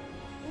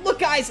 Look,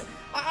 guys,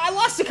 I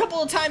lost a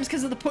couple of times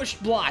because of the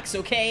pushed blocks,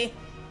 okay?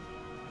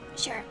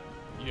 Sure.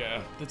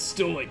 Yeah, that's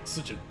still like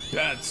such a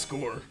bad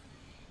score.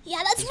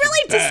 Yeah, that's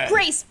really bad.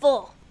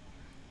 disgraceful.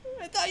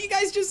 I thought you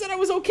guys just said I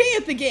was okay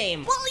at the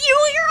game. Well,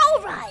 you're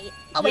all right.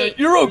 Oh Yeah, wait,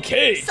 you're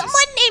okay. someone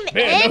named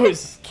Man, that Ed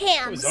was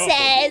Cam awful.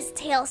 says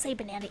Tails say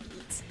banana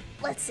eats.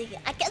 Let's see.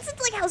 I guess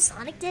it's like how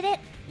Sonic did it.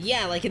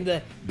 Yeah, like in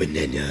the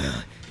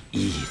banana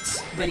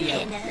eats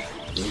video. Banana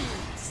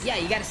eats. Yeah,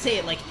 you gotta say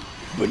it like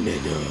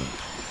Banana.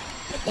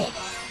 Banana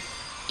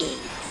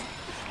eats.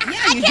 Yeah,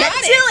 I you can't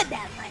got do it. it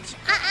that much.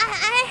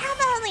 I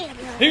have only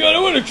a Hang on, I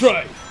want to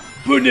try.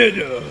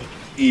 Banana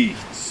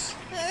eats.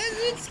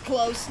 It's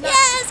close. Not,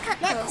 Yeah, it's kinda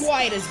not close.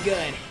 quite as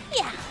good.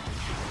 Yeah.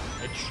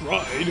 I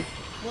tried.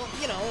 Well,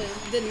 you know,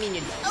 it didn't mean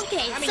you did.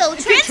 Okay, I mean, so you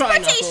could try,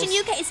 Transportation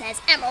Knuckles. UK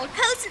says Emerald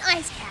Coast and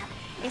Ice Cap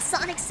is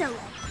Sonic solo.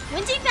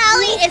 Windy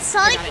Valley is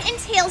Sonic got it. and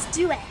Tails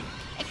duet.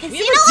 And We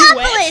have a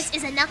Casinopolis duet?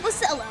 is a Knuckles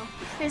solo.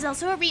 There's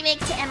also a remake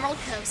to Emerald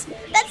Coast.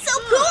 That's so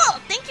cool!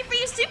 Thank you for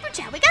your super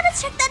chat. We gotta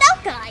check that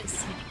out,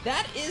 guys.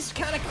 That is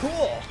kind of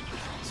cool.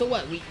 So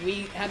what?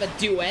 We have a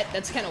duet.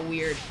 That's kind of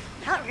weird.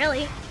 Not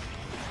really.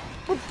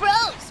 We're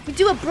bros. We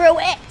do a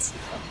broette.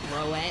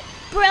 Broette.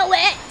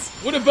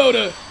 Broette. What about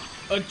a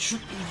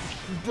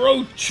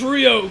bro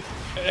trio?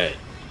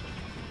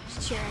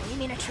 Sure, you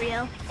mean a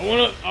trio?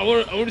 I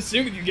wanna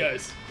sing with you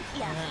guys.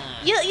 Yeah.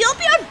 Ah. You'll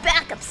be our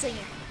backup singer.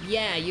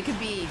 Yeah, you could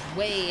be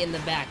way in the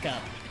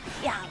backup,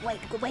 Yeah, wait,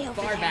 go way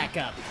over far there.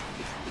 backup.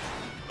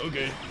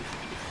 Okay.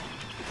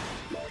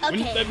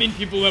 Wouldn't Okay. that mean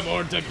people have a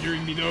hard time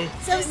hearing me though?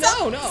 So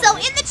No. So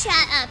in the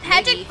chat,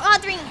 Patrick Maybe.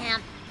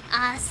 Fotheringham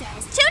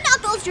says, "Two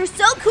Knuckles, you're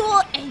so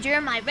cool, and you're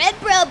my red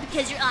bro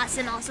because you're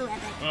awesome, also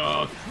epic."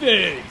 Oh,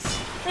 thanks.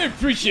 I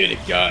appreciate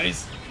it,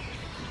 guys.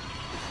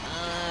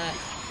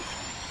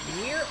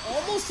 We're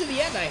almost to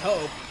the end, I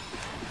hope.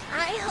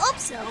 I hope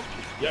so.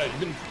 Yeah, you've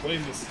been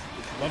playing this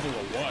level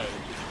a while.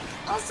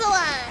 Also,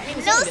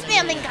 it's no only been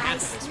a minute spamming, and a half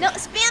guys. of this No one.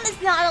 spam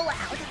is not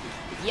allowed.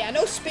 Yeah,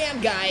 no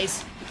spam,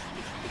 guys.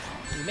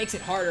 It makes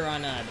it harder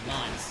on the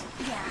mods.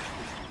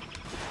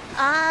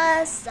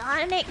 Yeah.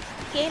 Sonic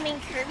Gaming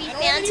Kirby I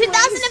don't fan have any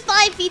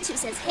 2005 V2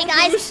 says, "Hey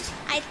guys, Boost.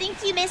 I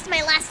think you missed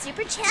my last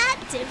super chat.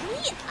 Did we?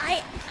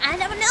 I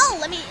don't know.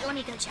 Let me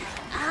go check.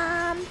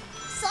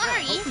 Sorry.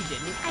 I hope we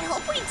didn't. I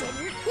hope we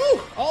didn't.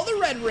 Whew, all the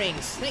red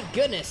rings. Thank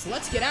goodness.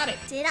 Let's get at it.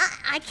 Did I?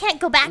 I can't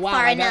go back Wow,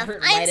 far I got enough.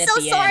 hurt I'm right at so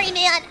the sorry, end.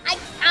 man. I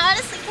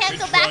honestly can't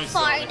Good go back try,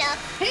 far Sonic.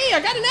 enough. Hey, I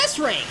got an S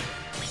rank.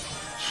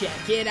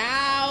 Check it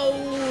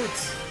out.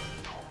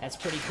 That's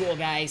pretty cool,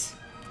 guys.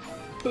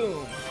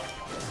 Boom.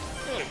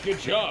 Yeah, good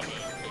job,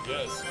 I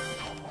guess.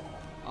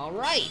 All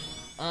right.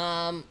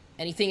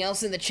 Anything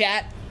else in the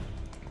chat?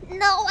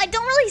 No, I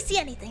don't really see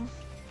anything.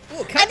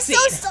 Ooh, I'm so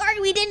cutscene.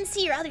 sorry we didn't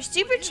see your other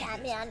super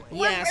chat, man.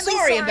 We're Yeah, really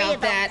sorry about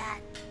that.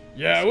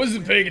 Yeah, I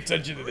wasn't paying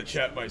attention to the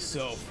chat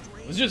myself.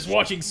 I was just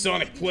watching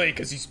Sonic play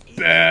because he's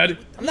bad.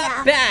 I'm Yeah.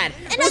 not bad.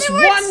 In Just other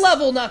words- one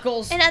level,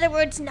 Knuckles. In other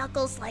words,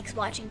 Knuckles likes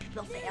watching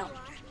people fail.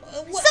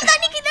 What- So then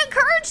you can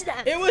encourage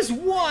them. It was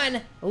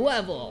one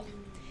level.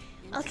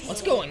 Okay.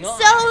 What's going on?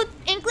 So,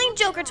 Inkling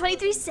Joker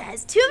 23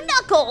 says, "To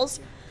Knuckles,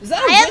 Is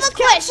that I have wrist a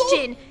capsule?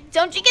 question.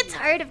 Don't you get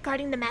tired of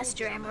guarding the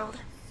Master Emerald?"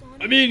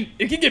 I mean,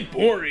 it can get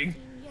boring.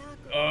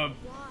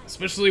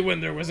 Especially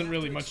when there wasn't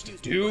really much to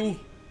do.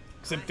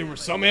 Except there were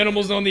some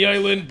animals on the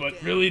island,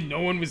 but really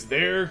no one was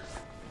there.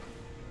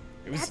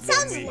 It was That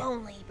sounds lonely.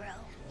 lonely, bro.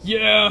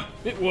 Yeah,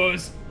 it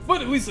was.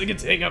 But at least I get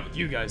to hang out with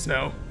you guys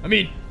now. I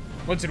mean,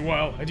 once in a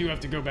while, I do have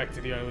to go back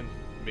to the island,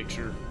 make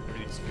sure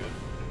everything's good.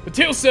 But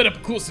Tails set up a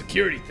cool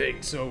security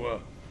thing,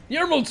 so, the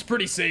Emerald's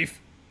pretty safe.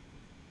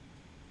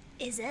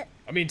 Is it?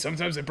 I mean,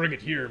 sometimes I bring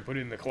it here and put it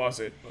in the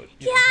closet, but... you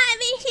Yeah, know. I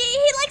mean,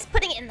 he likes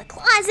putting it in the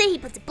closet. He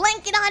puts a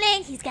blanket on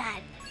it. He's got...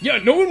 Yeah,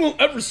 no one will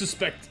ever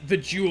suspect the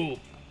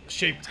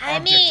jewel-shaped I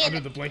object mean- under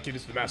the blanket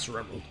is the Master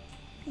Emerald.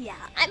 Yeah,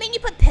 I mean, you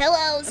put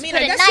pillows, I mean,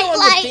 put I a guess no one would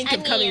nightlight. think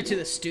of coming mean, to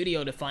the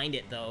studio to find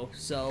it, though.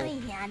 So,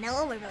 Yeah, no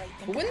one would really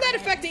think but wouldn't that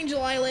about affect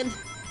Angel Island?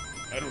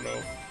 I don't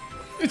know.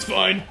 It's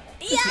fine.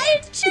 it. Yeah,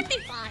 it should be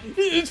fine.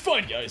 It's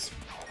fine, guys.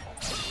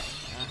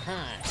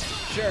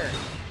 Sure.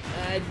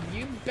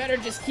 You better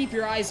just keep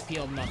your eyes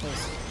peeled,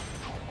 Knuckles.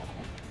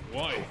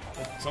 Why?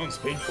 That sounds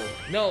painful.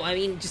 No, I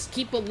mean, just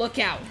keep a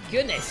lookout.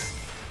 Goodness.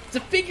 It's a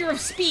figure of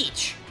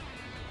speech.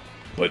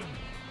 But...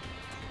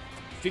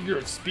 figure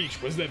of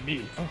speech, what does that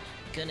mean? Oh,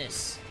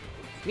 goodness.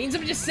 Means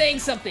I'm just saying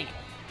something.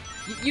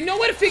 You know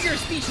what a figure of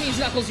speech means,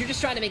 Knuckles. You're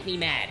just trying to make me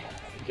mad.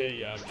 Okay,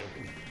 yeah, I'm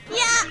joking. Yeah,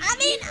 I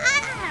mean,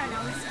 I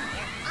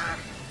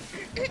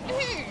don't know.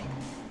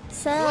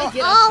 So I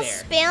get up all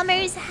there?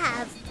 spammers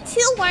have 2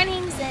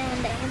 warnings,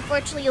 and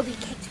unfortunately, you'll be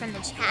kicked from the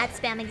chat.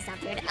 Spamming is not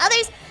fair to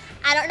others.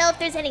 I don't know if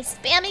there's any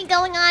spamming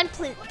going on.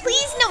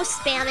 Please no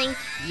spamming.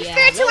 Yeah,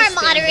 Refer to no our spam,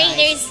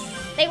 moderators.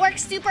 guys. They work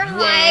super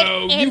hard,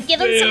 Wow, you and give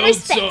them some failed,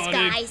 respect, Sonic.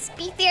 guys.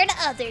 Be fair to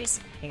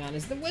others. Hang on,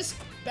 is the whisk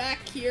back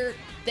here?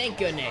 Thank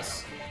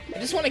goodness. I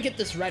just want to get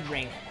this red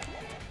ring.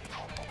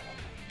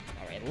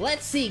 Alright,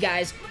 let's see,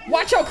 guys.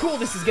 Watch how cool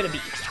this is gonna be.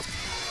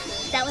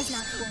 That was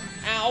not cool.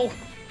 Ow.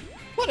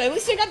 What, at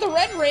least I got the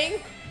red ring.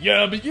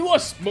 Yeah, but you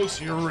lost most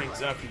of your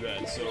rings after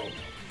that, so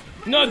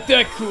not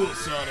that cool,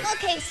 Sonic.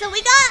 Okay, so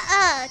we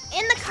got,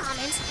 in the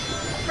comments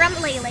from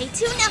Lele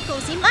to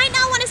Knuckles. You might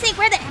not want to say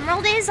where the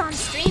emerald is on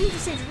stream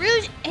since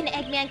Rouge and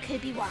Eggman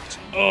could be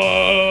watching.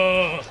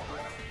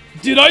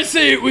 Did I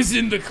say it was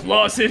in the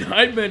closet?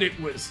 I meant it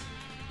was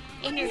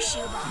In your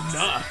shoebox.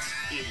 not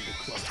in the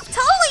closet.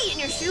 Totally in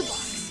your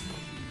shoebox.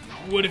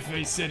 What if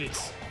I said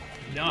it's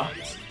not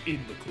in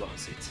the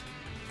closet?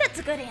 That's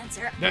a good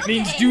answer. That Okay,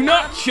 means do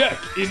not check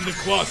in the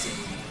closet,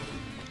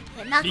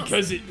 yeah, Knuckles.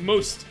 because it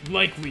most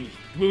likely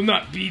will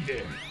not be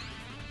there,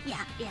 Yeah.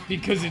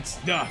 because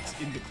it's not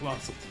in the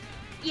closet.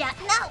 Yeah,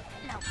 no.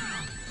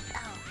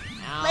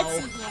 Ow.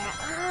 Let's see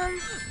here.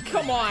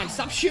 Come on,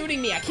 stop shooting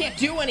me. I can't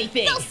do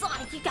anything. No,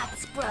 Sonic, you got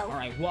this, bro.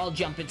 Alright, wall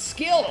jumping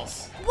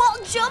skills. Wall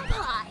jump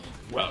high.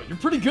 Wow, you're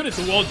pretty good at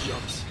the wall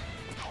jumps.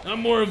 I'm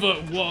more of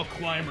a wall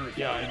climber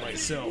guy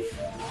myself.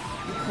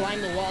 You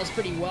climb the walls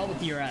pretty well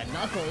with your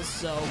knuckles,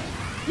 so...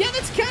 Yeah,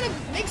 that's kind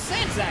of makes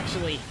sense,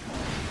 actually.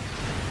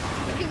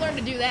 How did you learn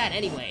to do that,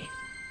 anyway?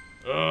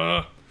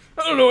 I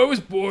don't know, I was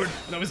bored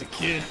when I was a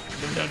kid.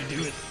 I learned how to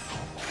do it.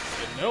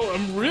 And now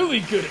I'm really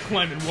good at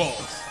climbing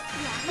walls.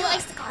 Yeah, he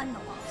likes to climb the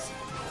walls.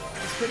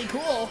 That's pretty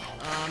cool.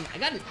 I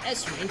got an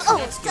S rank, so Oh,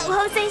 that's so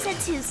good. Jose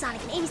said to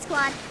Sonic and Amy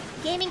Squad,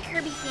 Gaming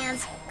Kirby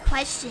fans'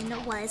 question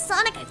was,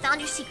 Sonic, I found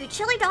your secret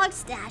chili dog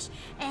stash,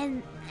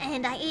 and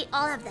I ate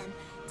all of them.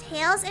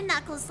 Tails and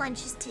Knuckles'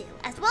 lunches too,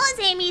 as well as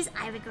Amy's.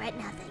 I regret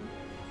nothing.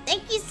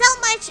 Thank you so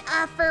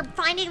much for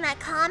finding that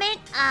comment.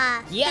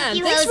 Yeah, thank and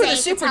you, thanks for the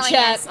Jose, super telling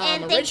chat. us.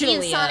 And thank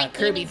Originally, you, Sonic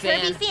Kirby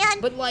Gaming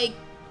fan. But like,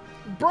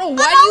 bro, why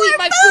But do all you eat our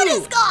my food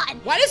food? is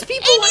gone. Why does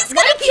people? Amy's Why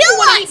gonna do people kill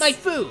want to us. eat my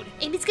food?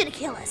 Amy's gonna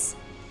kill us.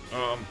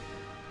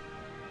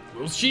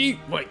 Will she?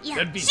 Like, Yeah,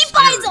 that'd be she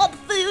scary. buys all the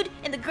food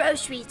and the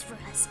groceries for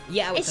us.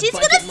 Yeah, with and the she's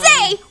budget gonna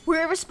money. say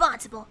we're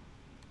responsible.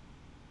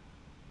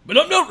 But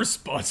I'm not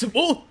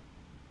responsible.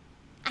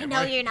 I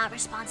know you're not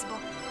responsible.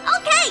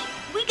 Okay,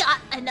 we got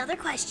another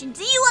question.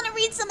 Do you want to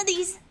read some of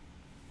these?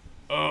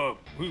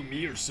 Who,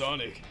 me or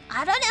Sonic?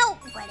 I don't know.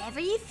 Whatever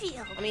you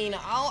feel. I mean,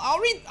 I'll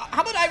read.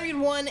 How about I read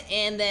one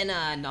and then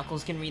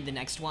Knuckles can read the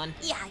next one?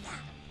 Yeah.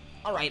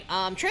 All right.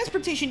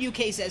 Transportation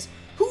UK says,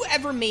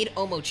 whoever made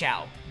Omo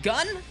Chow?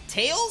 Gun?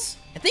 Tails?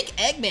 I think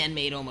Eggman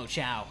made Omo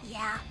Chow.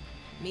 Yeah.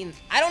 I mean,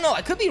 I don't know.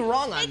 I could be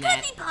wrong on It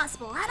that. could be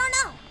possible. I don't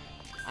know.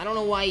 I don't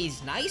know why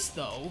he's nice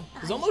though,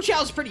 because Omo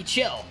Chow's pretty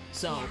chill.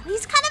 So Yeah,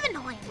 he's kind of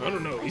annoying. I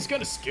don't know, he's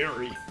kind of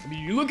scary. I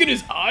mean, you look at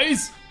his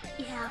eyes.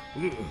 Yeah.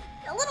 Ugh.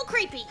 A little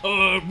creepy.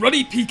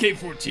 Ruddy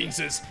PK14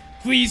 says,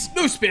 please,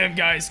 no spam,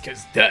 guys,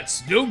 because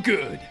that's no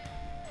good.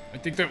 I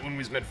think that one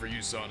was meant for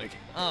you, Sonic.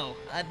 oh,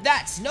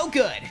 that's no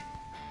good.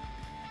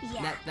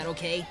 Yeah. That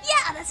okay?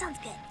 Yeah, that sounds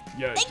good.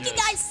 Yeah, Thank you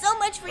yes. guys so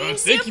much for your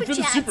Thank super you for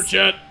the chats. super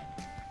chat.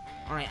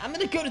 All right, I'm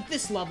gonna go to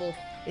this level.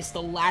 It's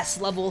the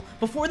last level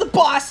before the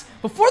boss,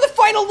 before the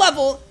final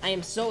level. I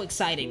am so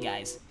excited,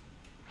 guys.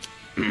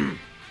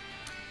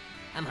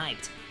 I'm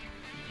hyped.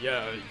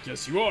 Yeah, I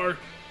guess you are.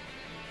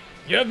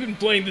 You have been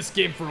playing this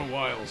game for a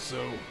while,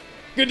 so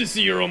good to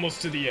see you're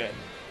almost to the end.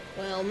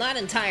 Well, not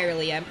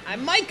entirely. I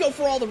might go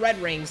for all the red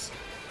rings.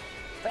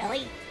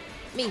 Really?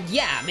 I mean,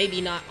 yeah,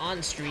 maybe not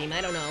on stream.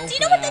 I don't know. Do you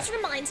know but, what this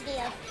reminds me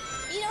of?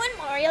 You know in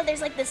Mario, there's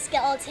like the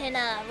skeleton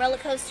roller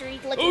coaster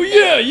looking Oh thing?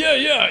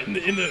 yeah. In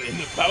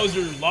the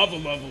Bowser lava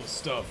level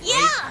stuff. Yeah,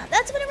 Right?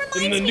 that's what it reminds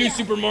me In the new of.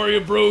 Super Mario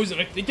Bros. And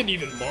I think in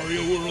even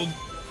Mario World.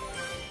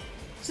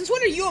 Since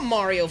when are you a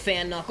Mario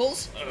fan,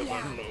 Knuckles? I don't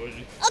know.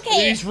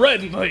 Okay. He's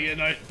red, like,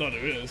 and I thought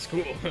it was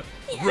cool.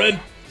 Yeah. Red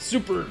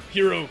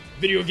superhero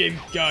video game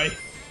guy.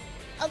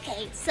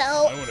 Okay, so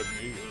I want to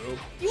be a hero.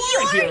 You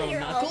are a are hero, a hero.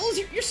 Knuckles.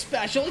 You're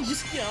special.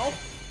 Just, you know,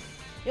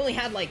 you only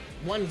had like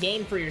one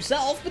game for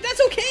yourself, but that's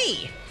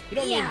okay. You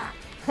don't Yeah.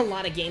 need a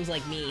lot of games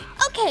like me.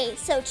 Okay,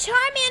 so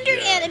Charmander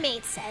Yeah.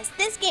 Animate says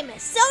this game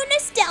is so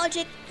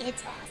nostalgic,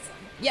 it's awesome.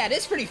 Yeah, it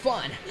is pretty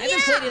fun. I haven't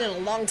Yeah. played it in a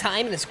long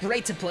time, and it's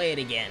great to play it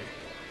again.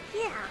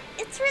 Yeah,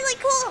 it's really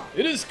cool.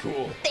 It is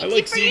cool. Thank I you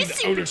like for seeing your the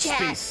super outer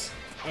chat. space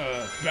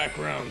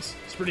backgrounds.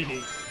 It's pretty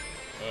neat.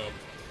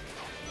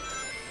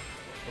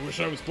 I wish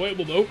I was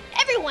playable though.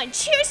 Everyone,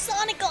 cheer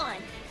Sonic on.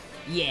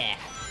 Yeah.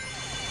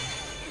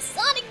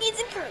 Sonic needs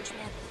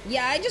encouragement.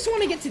 Yeah, I just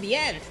want to get to the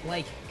end.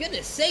 Like,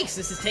 goodness sakes,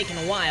 this is taking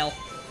a while.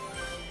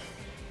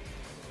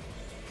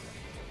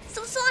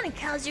 So Sonic,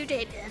 how's your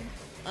day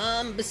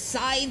been?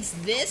 Besides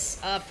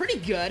this, pretty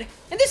good.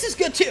 And this is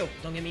good too,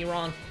 don't get me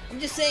wrong. I'm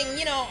just saying,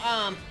 you know,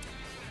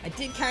 I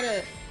did kind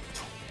of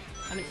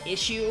have an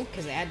issue,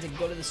 because I had to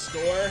go to the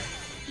store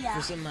Yeah.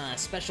 for some,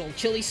 special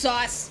chili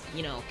sauce,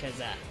 you know, because,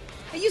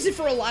 I use it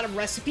for a lot of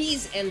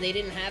recipes, and they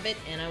didn't have it,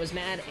 and I was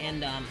mad,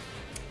 and,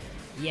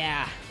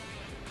 yeah.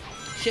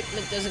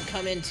 Shipment doesn't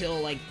come in till,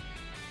 like,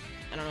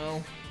 I don't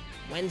know,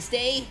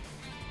 Wednesday?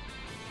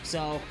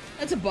 so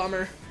that's a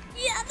bummer.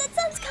 Yeah, that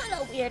sounds kind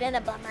of weird and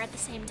a bummer at the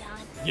same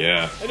time.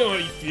 Yeah, I know how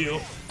you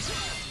feel.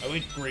 I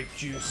like grape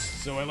juice,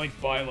 so I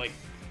buy like.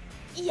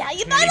 Yeah,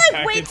 you 20 buy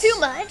like way packets. too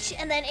much,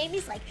 and then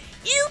Amy's like,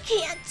 "You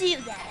can't do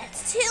that.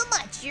 That's too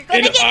much. You're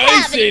gonna And get I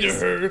cavities." say to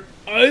her,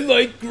 I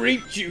like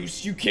grape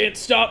juice. You can't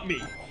stop me.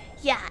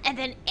 Yeah, and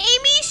then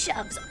Amy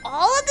shoves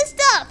all of the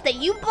stuff that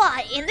you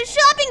bought in the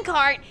shopping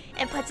cart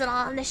and puts it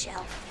all on the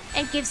shelf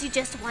and gives you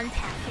just one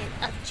packet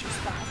of juice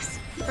box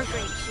for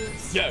grape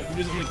juice. Yeah,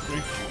 who doesn't like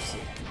grape juice?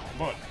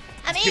 Come on.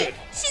 I It's mean, good.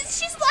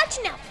 she's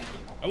watching out for you.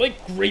 I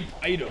like grape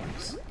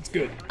items. It's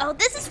good. Oh,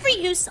 this is for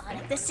you,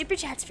 Sonic. This super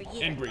chat's for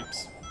you. And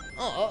grapes.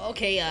 Oh,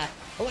 okay,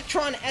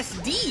 Electron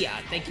SD,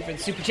 thank you for the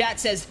super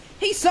chat, says,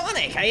 "Hey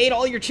Sonic, I ate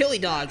all your chili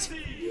dogs."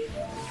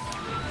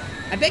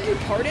 I beg your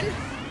pardon?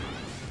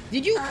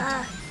 Did you...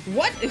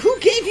 What? Who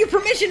gave you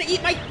permission to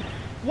eat my...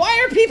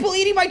 Why are people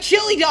eating my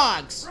chili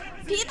dogs?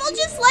 People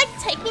just like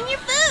taking your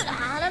food.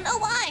 I don't know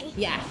why.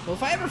 Yeah, well,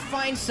 if I ever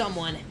find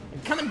someone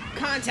and come in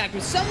contact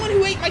with someone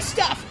who ate my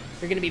stuff,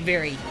 they're gonna be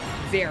very,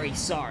 very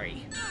sorry.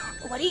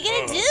 What are you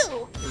gonna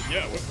do?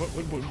 Yeah,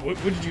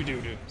 what did you do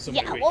to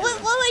somebody? Yeah, who ate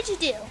what your, would you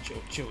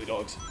do? chili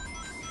dogs.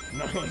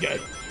 Not like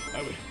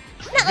I would.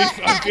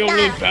 No, I feel no.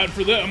 really bad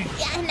for them.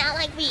 Yeah, not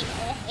like we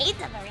hate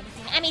them or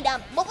anything. I mean,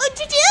 what would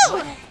you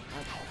do?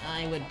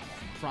 I would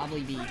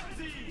probably be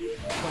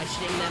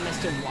questioning them as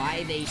to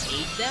why they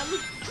ate them.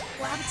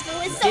 What if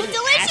it was so Didn't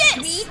ask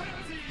delicious? me?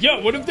 Yeah,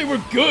 what if they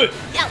were good?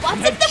 Yeah, what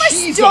Have if they were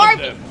cheese on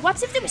starving? them.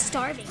 What if they were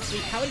starving?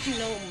 Wait, how did you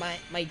know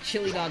my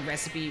chili dog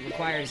recipe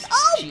requires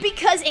Oh, cheese?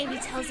 because Amy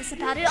tells us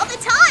about it all the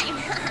time.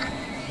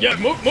 Yeah,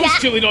 most Yeah.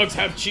 chili dogs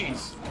have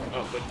cheese.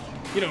 Oh, but,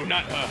 you know,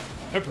 not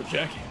pepper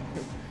jack.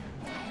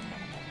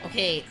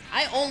 Okay,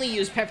 I only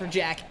use pepper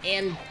jack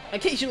and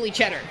occasionally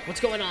cheddar. What's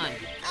going on?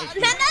 No,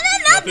 nothing.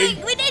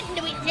 Nothing. We didn't.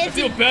 I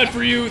feel bad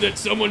for you that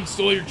someone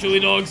stole your chili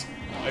dogs.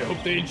 I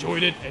hope they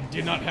enjoyed it and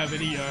did not have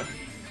any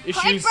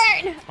issues.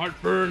 Heartburn.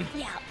 Heartburn.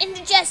 Yeah,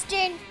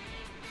 indigestion.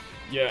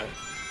 Yeah.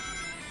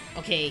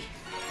 Okay,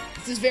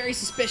 this is very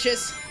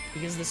suspicious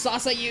because the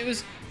sauce I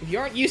use, if you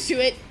aren't used to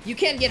it, you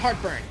can get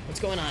heartburn. What's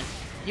going on?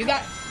 Did you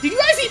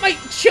guys eat my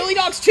chili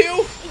dogs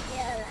too?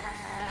 Yeah.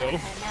 No.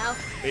 No.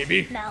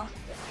 Maybe. No.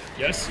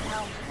 Yes.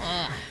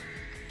 No.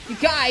 You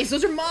guys,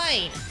 those are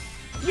mine.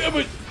 Yeah,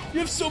 but you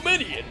have so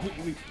many,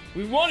 and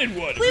we wanted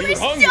one. We were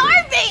hungry.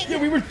 starving. Yeah,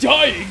 we were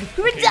dying.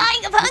 We were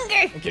dying of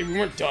hunger. Okay, we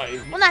weren't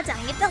dying. Well, not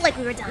dying. It felt like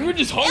we were dying. We were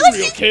just It was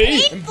hungry, just okay?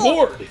 And painful.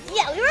 bored.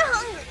 Yeah, we were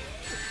hungry.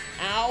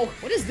 Ow,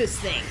 what is this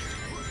thing?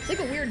 It's like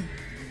a weird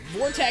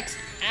vortex.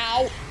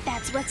 Ow.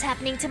 That's what's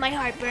happening to my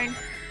heartburn.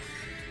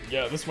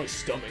 Yeah, that's my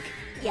stomach.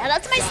 Yeah,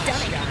 that's my Gosh,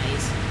 stomach.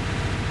 guys.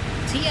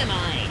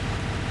 TMI.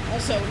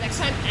 Also, next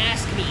time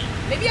ask me.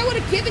 Maybe I would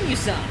have given you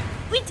some.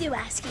 We do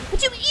ask you,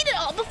 but you eat it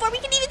all before we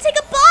can even take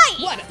a bite.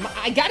 What?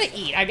 I gotta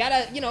eat. I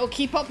gotta,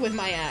 keep up with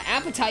my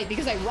appetite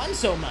because I run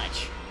so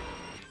much.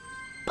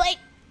 But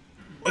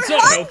It's we're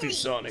not hungry. healthy,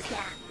 Sonic.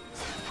 Yeah.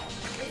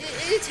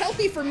 It's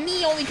healthy for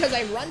me only because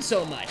I run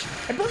so much.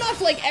 I burn off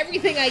like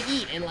everything I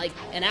eat in like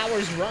an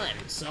hour's run,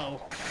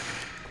 so.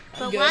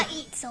 But good. why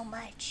eat so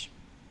much?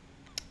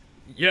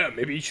 Yeah,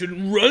 maybe you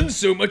shouldn't run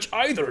so much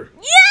either.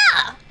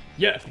 Yeah.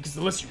 Yeah, because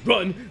the less you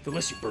run, the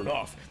less you burn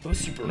off. The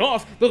less you burn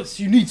off, the less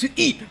you need to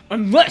eat.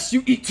 Unless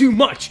you eat too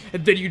much,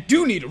 and then you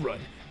do need to run.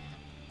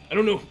 I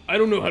don't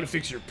know how to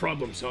fix your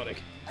problem, Sonic.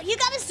 Oh, you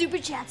got a super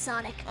chat,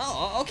 Sonic.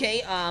 Oh,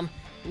 okay.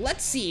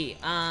 Let's see.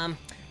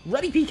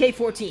 Ruddy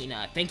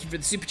PK14. Thank you for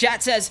the super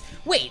chat. Says,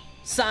 wait,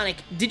 Sonic,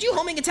 did you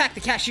homing attack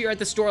the cashier at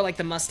the store like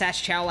the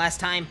Mustache Chow last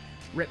time?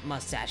 Rip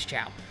Mustache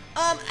Chow.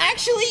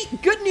 Actually,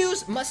 good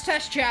news.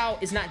 Mustache Chow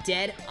is not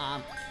dead.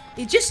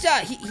 He just,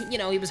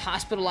 he was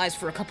hospitalized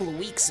for a couple of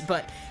weeks,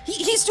 but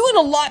he's doing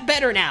a lot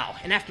better now.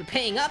 And after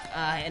paying up,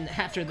 and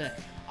after the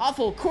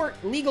awful court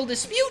legal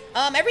dispute,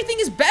 everything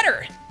is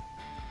better.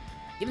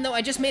 Even though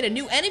I just made a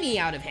new enemy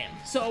out of him.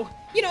 So,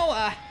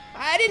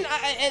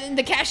 and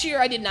the cashier,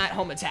 I did not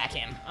home attack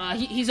him.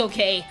 He's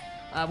okay.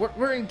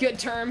 We're in good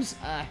terms.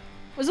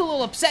 Was a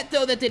little upset,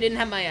 though, that they didn't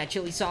have my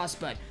chili sauce,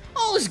 but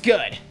all is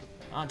good.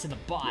 On to the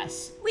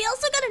boss. We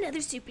also got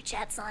another super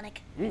chat,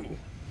 Sonic. Ooh.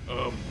 Do you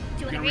want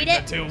to gonna read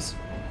that, it? Tails?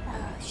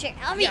 Sure,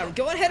 I'll read Yeah, it.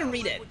 go ahead and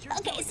read it.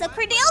 Okay, so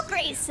Cordell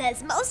Grace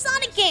says, most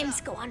Sonic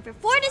games go on for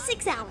 4 to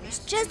 6 hours.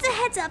 Just a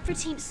heads up for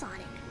Team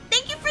Sonic.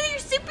 Thank you for your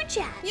super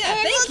chat. Yeah, and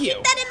thank we'll you.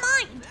 keep that in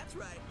mind.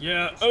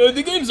 Yeah,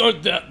 the games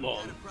aren't that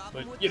long,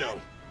 but,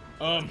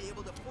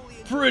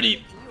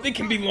 they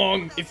can be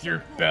long if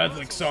you're bad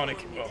like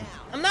Sonic.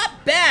 I'm not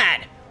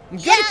bad. I'm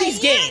good at these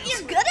games.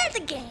 You're good at the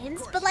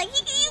games, but like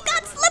you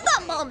got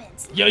slip-up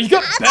moments. Yeah, you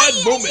got Yeah, bad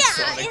but moments,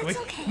 yeah, Sonic. it's Like,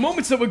 okay.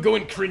 moments that would go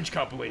in cringe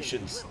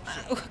compilations.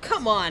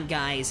 Come on,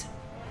 guys.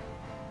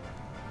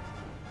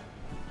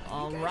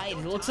 All right,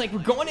 it looks like we're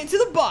going into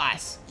the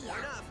boss. Yeah.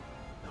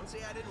 Don't say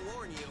I didn't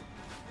warn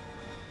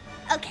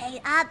you. Okay,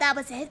 that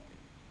was it.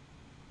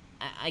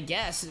 I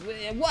guess.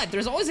 What?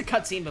 There's always a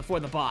cutscene before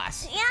the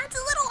boss. Yeah, it's a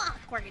little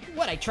awkward. awkward.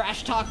 What, I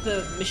trash talk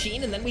the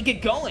machine and then we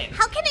get going.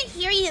 How can it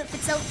hear you if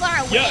it's so far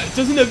away? Yeah, it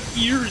doesn't have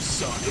ears,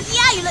 Sonic.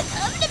 Yeah, you're like,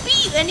 I'm gonna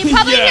beat you, and you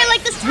probably Yeah, hear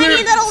like this tiny where-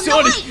 little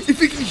Sonic, noise.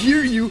 if it can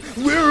hear you,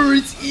 where are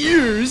its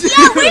ears?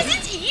 Yeah, where's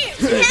its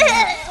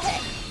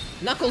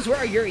ears? Knuckles, where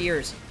are your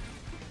ears?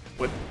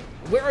 What?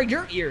 Where are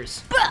your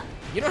ears? Bruh.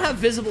 You don't have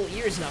visible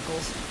ears,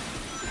 Knuckles.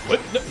 What?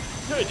 No,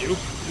 yeah, I do.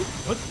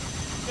 What?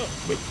 No,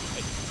 wait,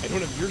 I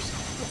don't have ears.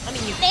 I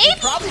mean, you Maybe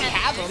probably you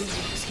have them,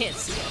 you just can't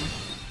see them.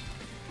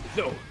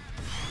 No.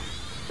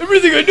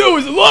 Everything I know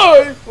is a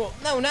lie! Well,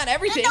 no, not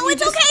everything. No, You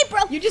it's just- okay, bro.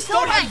 You just It's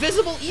don't have alright.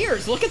 visible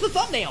ears. Look at the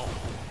thumbnail.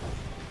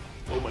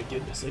 Oh my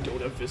goodness, I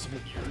don't have visible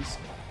ears.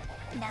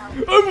 No.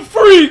 I'm a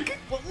freak!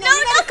 Well, No,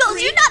 you're not a Knuckles,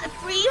 freak. you're not a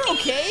freak. You're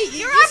okay. You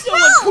You're still a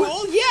look pro.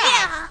 cool.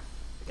 Yeah.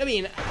 I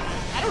mean,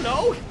 I don't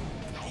know.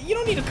 You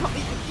don't need to calm.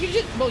 You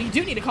just. Well, you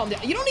do need to calm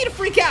down. You don't need to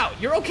freak out.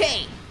 You're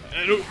okay.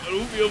 I don't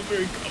feel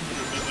very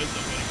confident about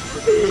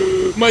myself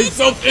anymore. My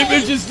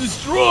self-image is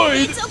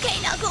destroyed! It's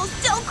okay, Knuckles.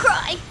 Don't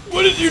cry.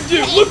 What did you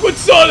do? Look what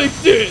Sonic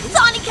did!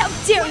 Sonic, how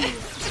dare you?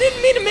 I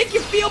didn't mean to make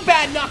you feel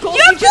bad, Knuckles.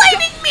 You're You just-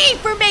 blaming me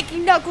for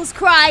making Knuckles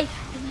cry.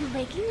 And you're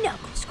making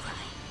Knuckles cry.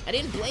 I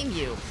didn't blame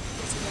you.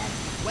 Yes, you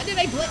did. When did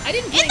I blame? I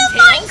didn't blame In the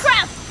Tails.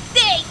 Minecraft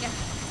thing.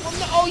 Well,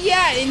 no, oh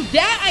yeah, in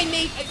that I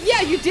made.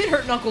 Yeah, you did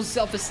hurt Knuckles'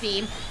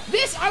 self-esteem.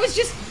 This, I was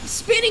just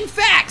spinning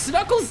facts.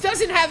 Knuckles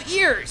doesn't have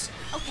ears.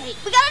 Okay,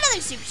 we got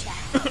another super chat.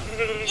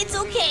 It's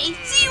okay.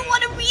 Do you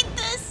want to read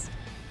this?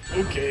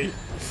 Okay.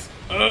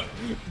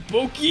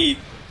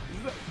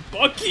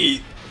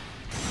 Bucky.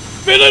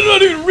 Man, I'm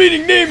not even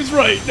reading names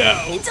right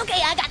now! It's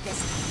okay, I got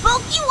this.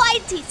 Bulky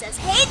White T says,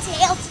 "Hey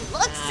Tails, you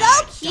look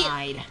Ah, so cute.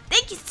 died.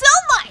 Thank you so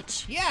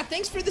much." Yeah,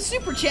 thanks for the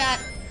super chat.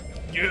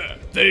 Yeah,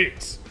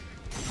 thanks.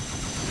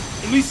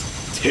 At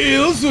least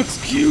Tails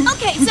looks cute.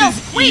 Okay, with so,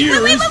 his wait,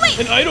 ears, wait.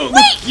 And I don't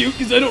Wait. look cute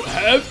because I don't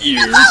have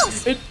ears.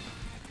 Knuckles! And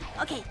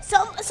Okay,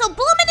 so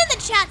Bloomin' in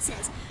the chat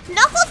says,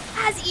 "Knuckles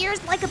has ears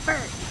like a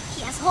bird.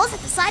 He has holes at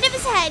the side of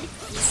his head.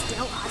 He's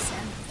still awesome."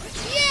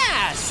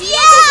 Yeah, see, Yeah.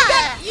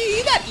 Knuckles,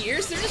 you got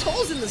ears. They're just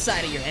holes in the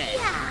side of your head.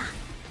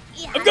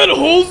 Yeah. I've got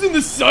holes in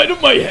the side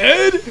of my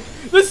head?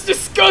 That's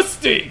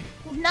disgusting!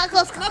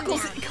 Knuckles, calm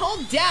Knuckles, down.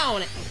 calm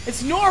down.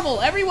 It's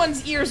normal.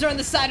 Everyone's ears are on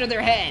the side of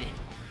their head.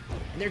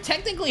 And they're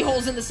technically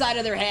holes in the side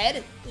of their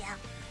head. Yeah.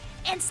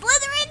 And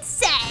Slytherin I'm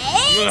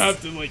says, gonna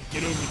have to, like,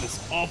 get over this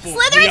awful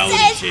Slytherin reality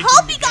says, shaking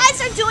 "Hope you event.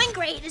 guys are doing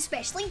great,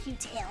 especially you,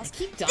 Tails.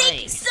 keep Thank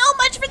dying. you so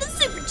much for the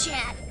super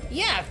chat."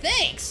 Yeah,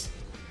 thanks.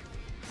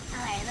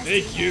 All right, let's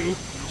Thank do you.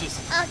 Just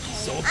Okay,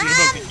 salty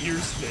about the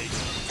ears thing.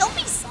 that. Don't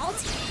be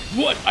salty.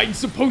 What? I'm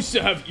supposed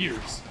to have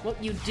ears. Well,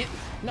 you do.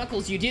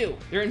 Knuckles, you do.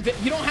 They're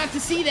you don't have to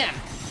see them.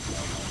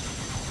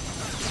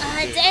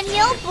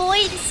 Danielle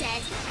Boyd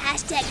says,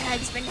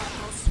 #hugs for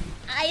Knuckles.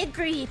 I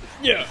agree.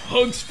 Yeah,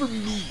 hugs for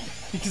me.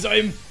 Because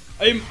I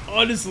am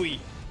honestly,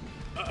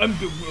 I'm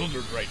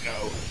bewildered right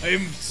now. I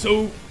am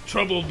so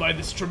troubled by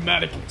this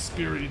traumatic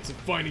experience of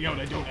finding out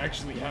I don't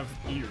actually have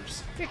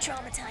ears. You're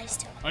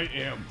traumatized. I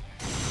am.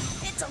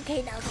 It's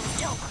okay, Knuckles.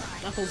 Don't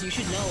cry. Knuckles, you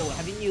should know.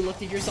 Haven't you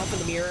looked at yourself in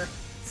the mirror?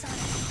 Sonic,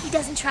 he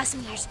doesn't trust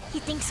mirrors. He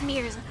thinks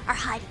mirrors are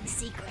hiding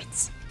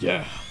secrets.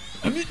 Yeah.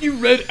 Haven't you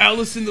read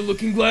Alice in the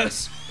Looking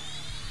Glass?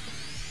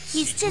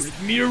 He's just...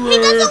 Secret mirror. He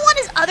doesn't want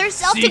his other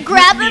self to Secret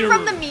grab him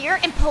from mirror. the mirror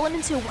and pull him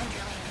into a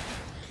wonderland.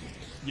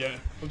 Yeah,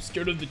 I'm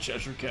scared of the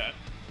Cheshire Cat.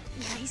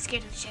 Yeah, he's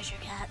scared of the Cheshire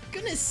Cat.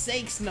 Goodness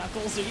sakes,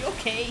 Knuckles, are you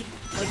okay?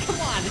 Like, come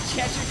on, the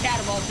Cheshire Cat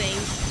of all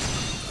things.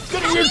 It's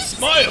got a weird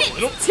smile. I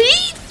don't.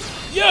 Teeth!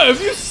 Yeah,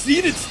 have you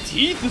seen its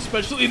teeth?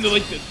 Especially in the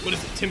what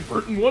is it, Tim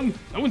Burton one?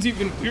 That one's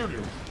even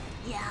weirder.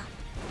 Yeah.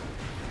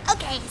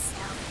 Okay, so...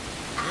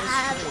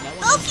 that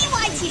one Loki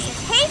YT says,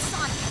 "Hey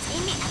Sonic, has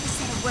Amy ever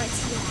said a word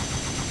to you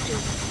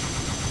that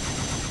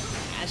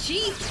Has she?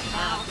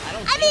 I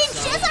don't I think mean,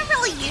 so. she doesn't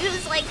really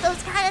use, like,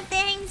 those kind of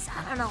things.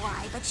 I don't know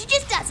why, but she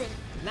just doesn't.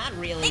 Not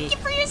really. Thank you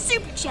for your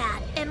super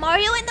chat. And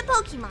Mario and the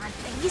Pokemon,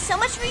 thank you so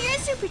much for your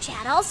super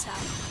chat also.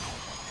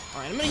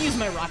 Alright, I'm gonna use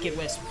my Rocket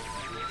Wisp.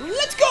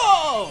 Let's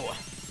go!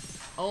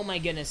 Oh my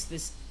goodness,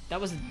 that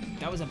was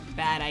a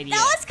bad idea.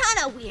 That was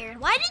kind of weird.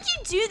 Why did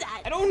you do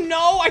that? I don't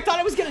know, I thought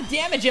I was gonna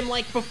damage him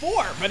like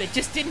before, but it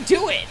just didn't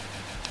do it.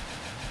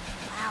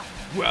 Wow.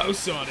 Wow,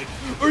 Sonic,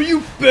 are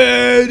you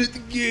bad at the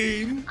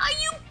game? Are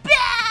you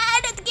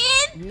bad at the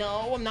game?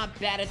 No, I'm not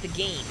bad at the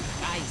game.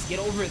 Guys, get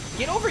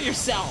over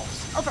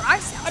yourselves. Over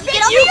ourselves. I bet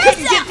Get over you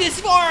couldn't yourself. get this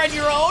far on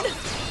your own.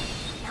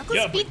 Knuckles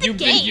Yeah, beat but the you've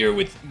game. been here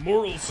with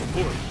moral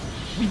support.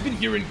 We've been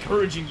here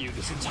encouraging you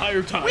this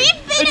entire time. We've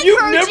been and you've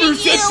encouraging never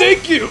said you.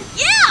 thank you.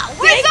 Yeah,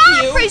 where's Thank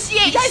our you.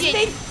 appreciation? You guys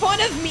made fun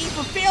of me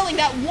for failing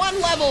that one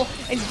level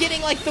and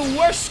getting like the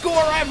worst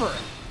score ever.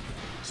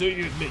 So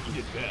you admit you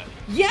did bad.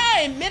 Yeah,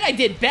 I admit I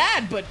did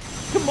bad, but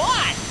come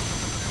on.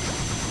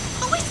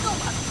 But we still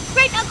love you.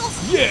 Right,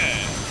 Knuckles? Yeah,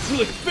 we're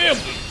like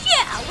family.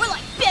 Yeah, we're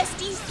like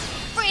besties,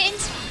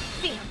 friends,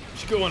 family. We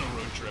should go on a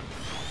road trip.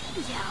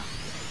 Yeah,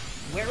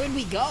 Where would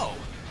we go?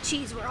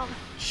 Cheese World.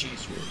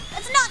 Cheese World.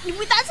 That's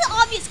an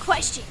obvious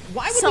question.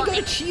 Why would we go to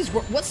Sonic. Cheese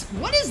World?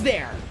 What is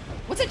there?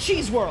 What's a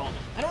Cheese World?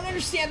 I don't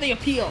understand the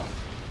appeal.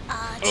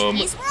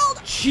 Cheese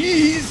World?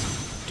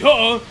 Cheese?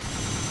 Duh.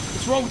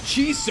 What's wrong with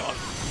cheese, son?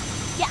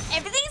 Yeah,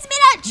 everything's made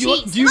out of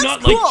cheese. Do you It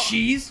not looks cool. like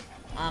cheese?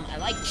 I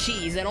like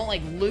cheese. I don't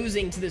like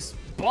losing to this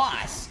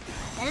boss.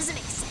 That doesn't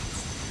make sense.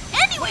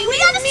 Anyway, we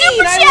What got a do you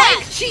super mean? chat. I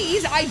like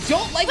cheese. I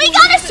don't like. We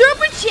losing got a to-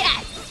 super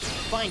chat.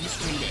 Fine,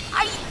 just read it.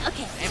 Are you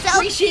okay? I So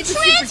appreciate the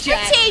super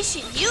chat.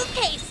 Transportation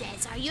UK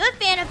says, "Are you a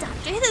fan of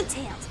Doctor Who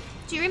tales?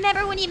 Do you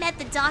remember when you met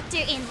the Doctor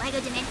in Lego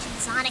Dimension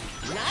Sonic?"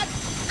 Not.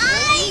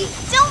 I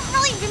don't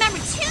really remember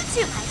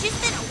too much. It's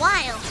been a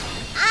while.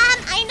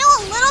 I know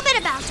a little bit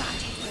about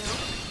Doctor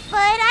Who, but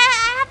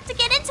I have to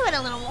get into it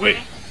a little more. Wait.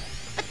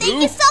 But thank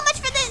Who? you so much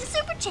for the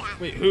super chat.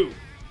 Wait, who?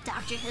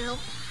 Doctor Who.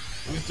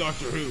 Who's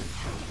Doctor Who?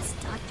 It's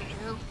Doctor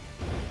Who.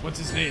 What's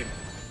his name?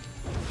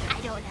 I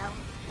don't know.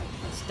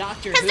 It's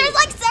Doctor Who. Because there's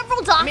like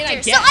several doctors,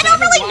 I so guess I don't I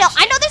haven't really know.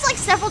 watched I know there's like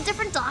several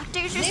different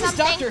doctors or His name's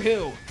something. Doctor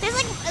Who. There's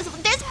like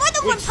there's more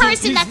than Wait, one so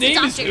person his that's a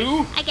name is doctor.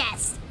 who? I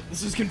guess.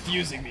 This is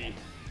confusing me.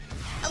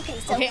 Okay,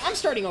 so Okay, I'm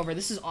starting over.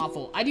 This is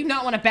awful. I do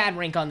not want a bad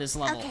rank on this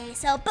level. okay,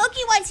 so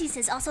BokiYC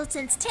says also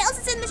since Tails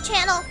is in this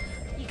channel,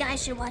 you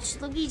guys should watch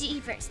Luigi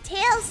vs.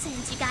 Tails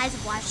since you guys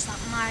have watched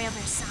Mario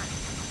vs. Sonic.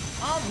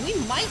 We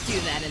might do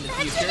that in the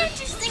That's an future.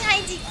 interesting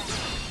idea.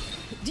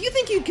 Do you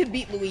think you could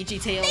beat Luigi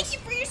Tails? Thank you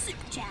for your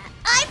super chat.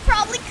 I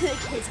probably could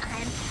because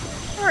I'm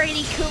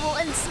pretty cool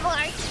and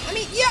smart. I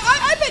mean, yeah,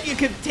 I bet you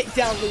could take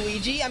down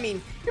Luigi. I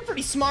mean, you're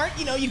pretty smart.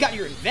 You know, you got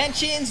your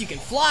inventions. You can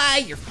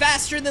fly. You're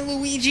faster than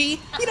Luigi.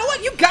 You know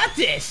what? You got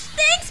this.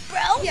 Thanks,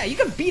 bro. Yeah, you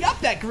can beat up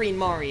that green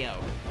Mario.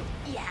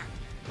 Yeah.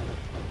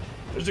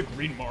 There's a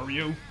green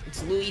Mario.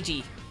 It's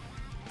Luigi.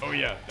 Oh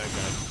yeah, that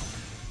guy.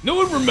 No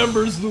one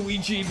remembers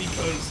Luigi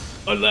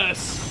because,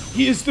 alas,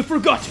 he is the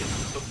forgotten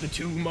of the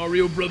two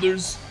Mario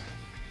brothers.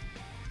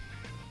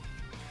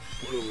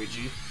 Poor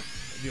Luigi.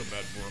 I feel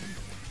bad for him.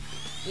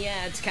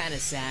 Yeah, it's kind of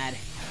sad.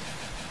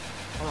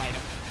 All right,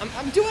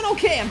 I'm doing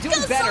okay. I'm doing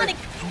Go, better. Sonic!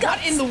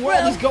 What in the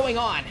world is going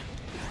on?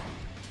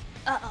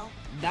 Uh-oh.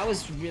 That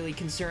was really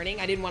concerning.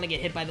 I didn't want to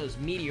get hit by those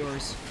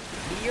meteors.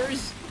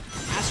 Meteors?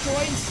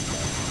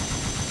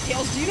 Asteroids?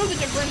 Tails, do you know the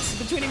difference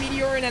between a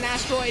meteor and an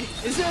asteroid?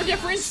 Is there a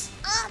difference?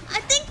 I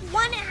think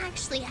one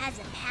actually has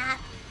a path.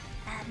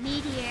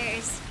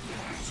 Meteors.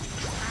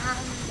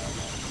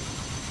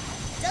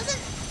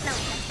 Doesn't. No.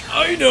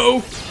 I know.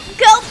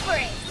 Go for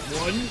it.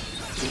 One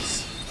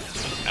is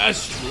an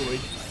asteroid.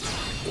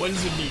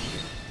 One's a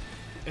meteor.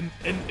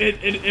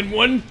 And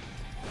one.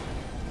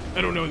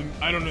 I don't know.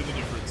 I don't know the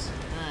difference.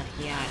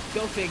 Yeah,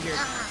 go figure.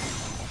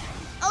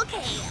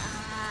 Okay.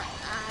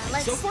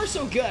 Let's. So far,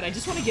 so good. I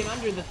just want to get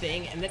under the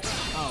thing and then.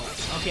 Oh,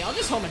 okay. I'll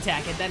just home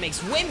attack it. That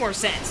makes way more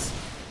sense.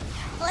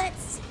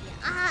 Let's see.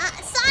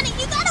 Sonic,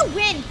 you gotta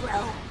win, bro.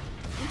 I'm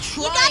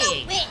You gotta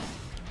trying. win.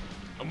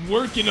 I'm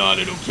working on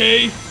it,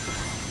 okay?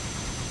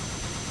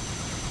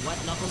 What?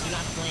 Knuckles, you're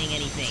not playing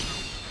anything.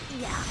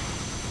 Yeah.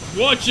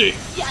 Watching.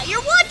 Yeah,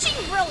 you're watching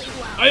really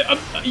well.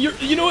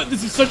 You know what?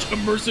 This is such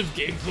immersive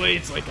gameplay.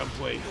 It's like I'm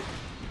playing.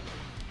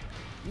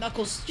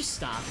 Knuckles, just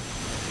stop.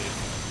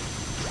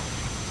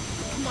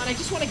 Come on, I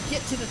just want to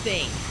get to the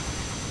thing.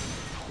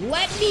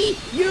 Let me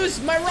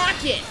use my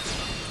rocket.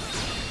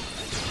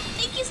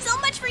 Thank you so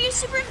much for your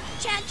super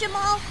chat,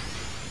 Jamal.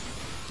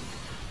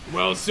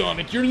 Well,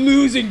 Sonic, you're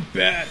losing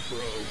bad, bro.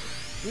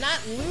 Not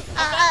loot.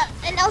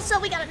 And also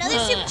we got another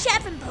super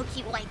chat from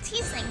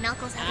BokiYT saying,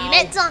 Knuckles, have you Ow.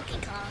 met Donkey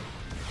Kong?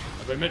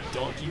 Have I met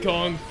Donkey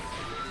Kong?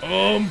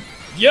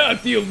 Yeah,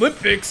 at the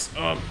Olympics.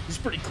 He's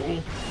pretty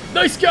cool.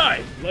 Nice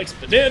guy. Likes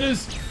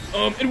bananas.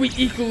 And we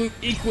equally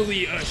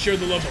share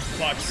the love of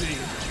boxing.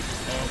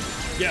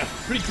 Yeah,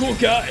 pretty cool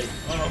guy.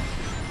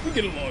 We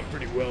get along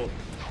pretty well.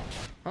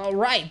 All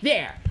right,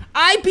 there.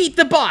 I beat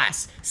the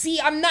boss. See,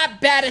 I'm not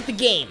bad at the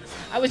game.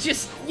 I was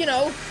just, you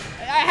know,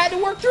 I had to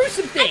work through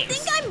some I things.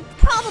 think I'm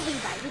probably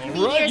right with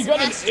All right, meteors you got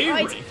and an A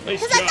asteroids. rank.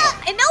 Nice Because job.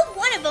 I know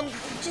one of them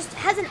just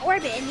has an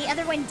orbit and the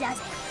other one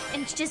doesn't.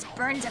 And it just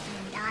burns up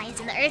and dies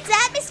in the Earth's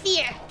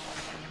atmosphere.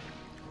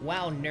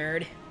 Wow,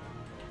 nerd.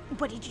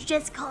 What did you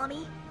just call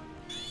me?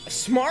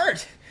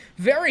 Smart.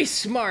 Very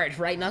smart,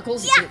 right,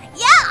 Knuckles? Yeah,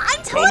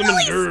 I'm Call him a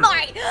totally nerd.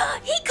 smart.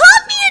 He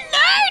called me a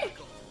nerd.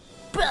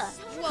 Bruh,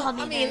 Well, called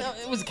me I a mean,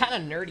 nerd. it was kind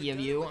of nerdy of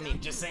you. I mean,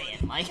 just saying.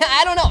 Like,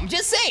 I don't know. I'm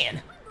just saying.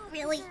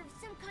 Really?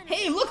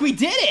 Hey, look, we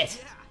did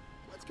it.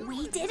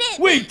 We did it.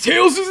 Wait,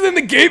 Tails is in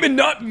the game and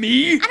not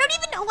me? I don't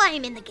even know why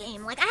I'm in the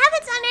game. Like, I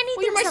haven't done anything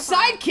Well, you're my so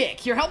far.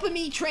 sidekick. You're helping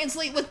me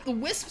translate what the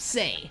wisps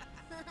say.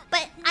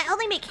 But I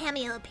only make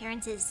cameo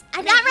appearances.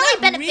 I'm not really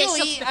beneficial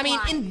really. to the I mean,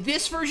 plot. in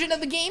this version of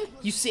the game,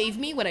 you save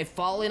me when I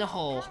fall in a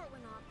hole.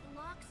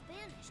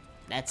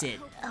 That's it.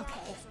 Okay.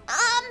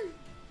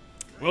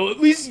 Well, at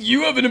least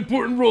you have an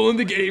important role in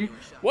the game.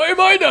 Why am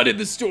I not in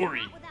the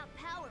story?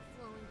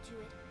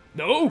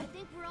 No?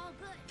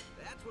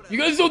 You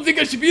guys don't think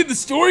I should be in the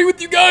story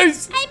with you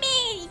guys? I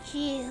mean,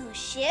 you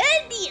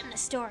should be in the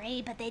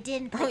story, but they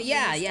didn't put Oh you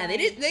yeah, in the yeah.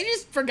 story. They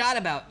just forgot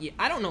about you.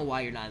 I don't know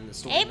why you're not in the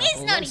story. Amy's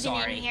Knuckles. not I'm even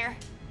sorry. in here.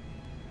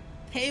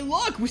 Hey,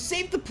 look, we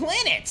saved the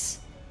planets.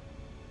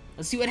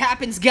 Let's see what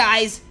happens,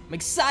 guys. I'm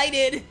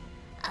excited.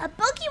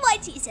 Pokey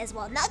YT says,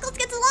 well, Knuckles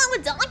gets along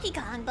with Donkey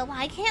Kong, but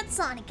why can't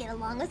Sonic get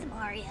along with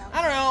Mario?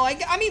 I don't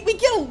know. I mean, we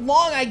get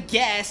along, I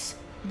guess.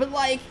 But,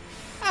 like,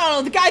 I don't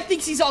know. The guy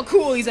thinks he's all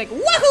cool. He's like,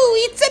 woohoo,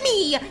 it's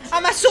me.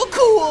 I'm so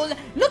cool.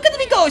 Look at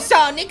me go,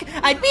 Sonic.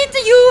 I beat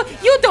you.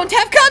 You don't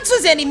have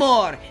consoles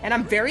anymore. And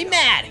I'm very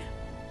mad.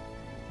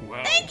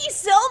 Wow. Thank you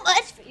so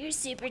much for your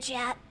super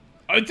chat.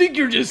 I think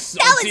you're just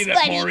That salty was that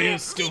funny.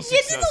 Mario's still This is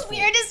successful. the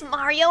weirdest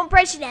Mario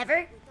impression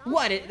ever.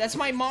 What? That's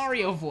my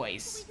Mario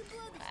voice.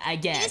 I You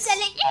guess. said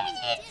like,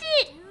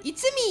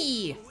 It's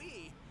me. I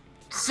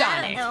don't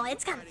Sonic. know,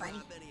 it's kind of funny.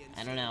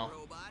 I don't know.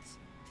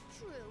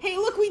 Hey,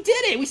 look, we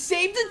did it. We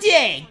saved the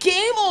day.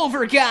 Game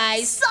over,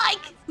 guys. Psych!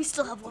 We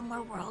still have one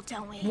more world,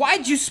 don't we?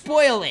 Why'd you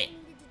spoil it?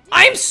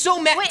 I'm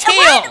so mad. Wait, Tails.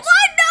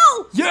 what?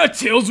 No! Yeah,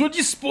 Tails, what'd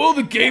you spoil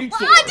the game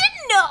for? I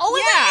didn't know.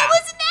 Yeah. It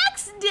was an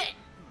accident.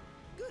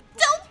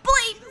 Don't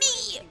blame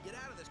me.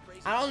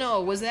 I don't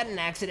know. Was that an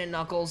accident,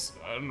 Knuckles?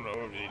 I don't know,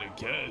 I mean, I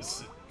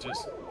guess.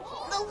 Just...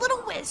 The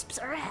little wisps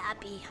are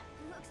happy.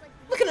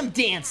 Look at them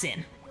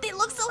dancing. They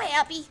look so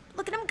happy.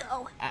 Look at them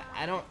go.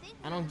 I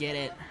don't get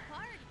it.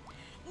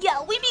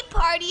 Yeah, we be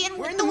partying We're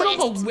with in the the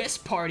middle of wisps. a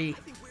wisp party.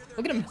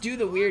 Look at them do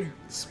the weird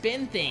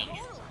spin thing.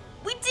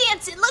 We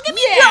dancing. Look at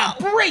me Yeah,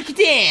 go. break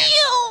dance.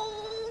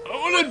 I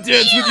wanna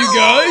dance with you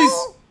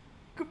guys!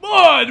 Come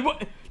on!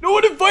 What? No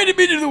one invited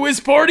me to the Wiz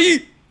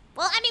party!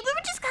 Well, I mean, we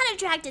were just kind of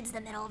dragged into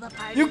the middle of the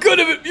party. You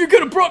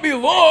could've brought me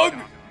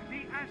along!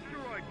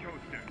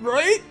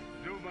 Right?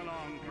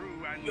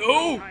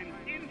 No!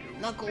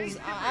 Knuckles,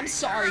 I'm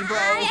sorry, bro.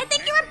 I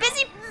think you were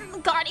busy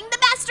guarding the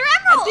Master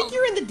I Emerald. think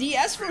you're in the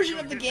DS version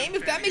of the game,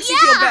 if that makes yeah,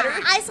 you feel better.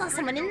 I saw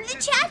someone in the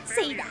chat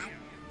say that.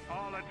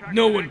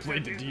 No one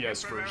played the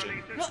DS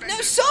version.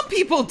 No, some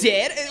people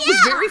did. It was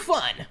Yeah. very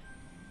fun.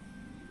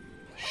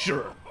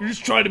 Sure, you're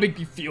just trying to make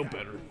me feel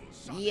better.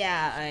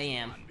 Yeah, I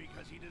am.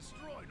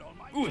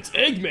 Ooh, it's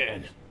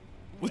Eggman!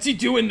 What's he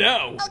doing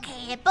now?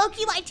 Okay,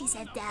 Boki YT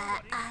said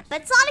that,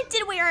 but Sonic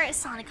did wear a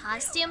Sonic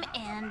costume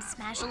and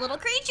smash a little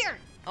creature.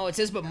 Oh, it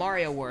says, but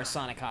Mario wore a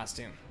Sonic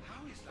costume.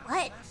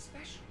 What?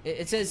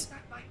 It says,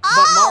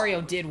 Oh! but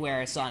Mario did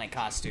wear a Sonic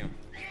costume.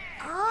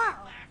 Oh.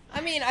 I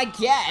mean, I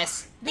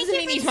guess. Doesn't you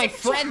mean for he's the my super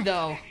friend, chat.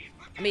 though.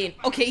 I mean,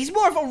 okay, he's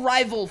more of a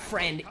rival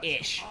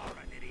friend-ish.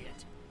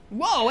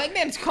 Whoa,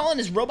 Eggman's calling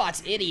his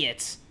robots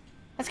idiots.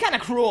 That's kind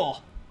of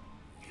cruel.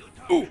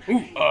 Ooh,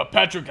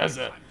 Patrick has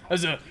a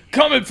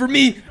comment for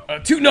me.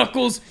 Two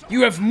Knuckles,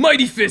 you have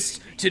mighty fists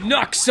to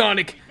knock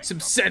Sonic some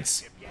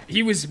sense.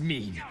 He was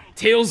mean.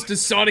 Tails,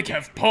 does Sonic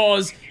have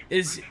paws?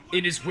 Is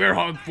in his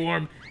werehog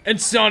form. And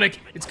Sonic,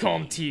 it's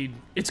called Team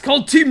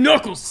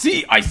Knuckles.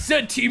 See, I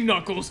said Team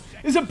Knuckles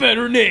is a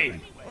better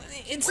name.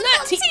 It's What not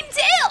about Team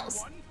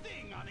Tails?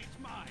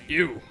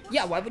 You.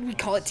 Yeah, why would we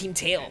call it Team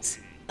Tails?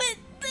 But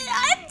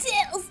I'm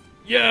Tails.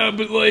 Yeah,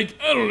 but like,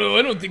 I don't know.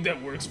 I don't think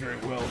that works very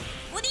well.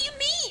 What do you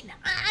mean?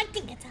 I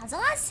think it sounds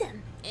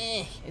awesome.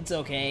 It's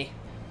okay.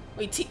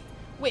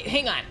 Wait,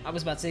 hang on. I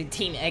was about to say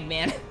Team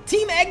Eggman.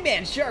 Team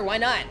Eggman, sure, why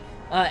not?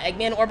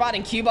 Eggman, Orbot,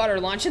 and Cubot are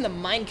launching the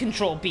mind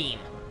control beam.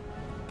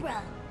 Bro,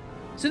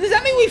 So does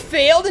that mean we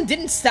failed and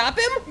didn't stop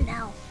him?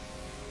 no.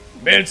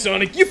 Man,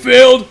 Sonic, you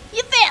failed.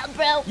 You failed,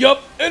 bro.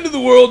 Yup, end of the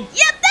world.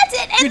 Yep, that's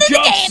it. End Good of the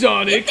job, game.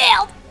 Sonic. You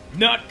failed.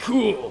 Not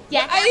cool.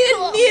 Yeah, I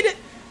didn't need it.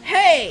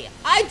 Hey,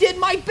 I did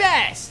my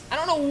best. I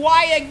don't know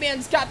why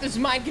Eggman's got this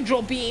mind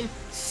control beam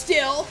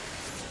still.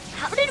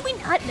 How did we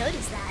not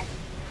notice that?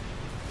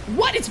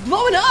 What? It's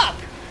blowing up.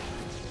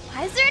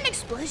 Why is there an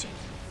explosion?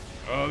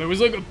 There was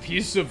like a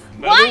piece of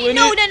metal Why? in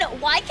No, it. no, no.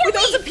 Why can't Wait,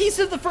 that was we? a piece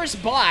of the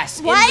first boss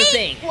in Why? the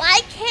thing. Why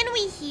can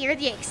we hear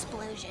the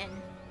explosion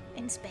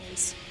in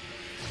space?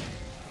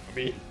 I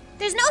mean,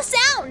 There's no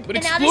sound but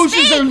in outer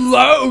explosions space. are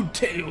loud,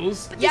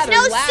 Tails. Yeah, There's they're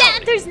no loud.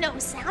 sound. There's no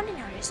sound in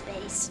outer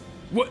space.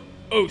 What?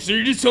 Oh, so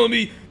you're just telling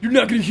me you're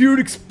not gonna hear an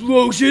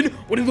explosion?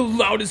 One of the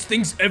loudest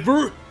things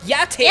ever?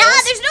 Yeah, Tails. Yeah,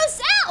 there's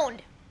no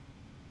sound.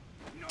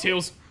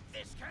 Tails,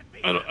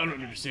 I don't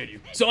understand you.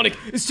 Sonic,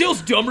 is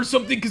Tails dumb or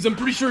something? Because I'm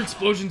pretty sure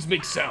explosions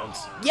make sounds.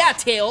 Yeah,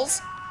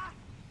 Tails.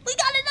 We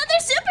got another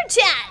super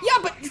chat.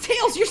 Yeah, but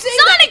Tails, you're saying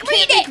Sonic, that it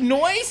can't read make it.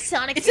 noise?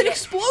 Sonic, it's an read it.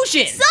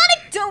 explosion.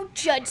 Sonic, don't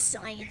judge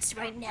science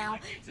right now.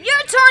 Your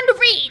turn to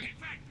read.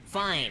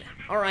 Fine.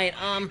 All right.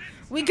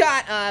 We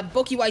got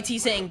Boki YT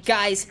saying,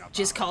 guys,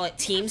 just call it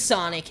Team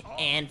Sonic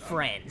and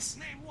Friends.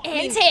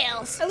 And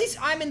Tails. At least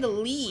I'm in the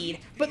lead,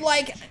 but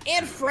like,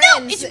 and No,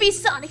 Friends. it should be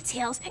Sonic,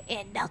 Tails,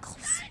 and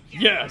Knuckles.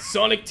 Yeah,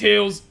 Sonic,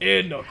 Tails,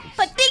 and Knuckles.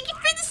 But thank you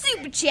for the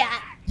super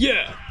chat.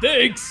 Yeah,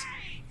 thanks.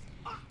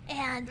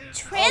 And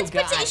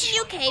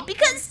Transportation UK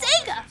because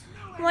Sega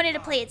wanted to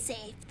play it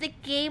safe. The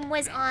game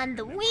was on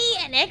the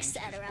Wii and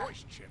etc.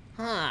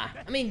 Huh.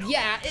 I mean,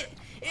 yeah,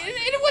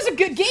 it was a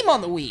good game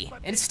on the Wii,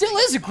 and it still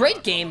is a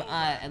great game,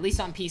 at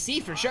least on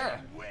PC for sure.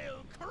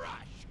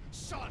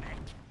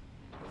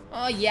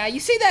 Oh yeah, you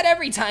say that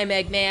every time,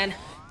 Eggman.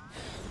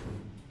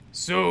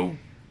 So,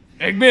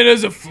 Eggman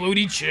has a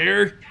floaty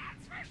chair?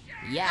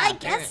 Yeah, I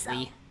guess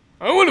apparently.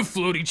 so. I want a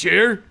floaty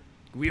chair.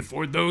 Can we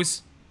afford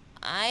those?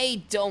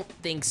 I don't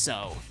think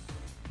so.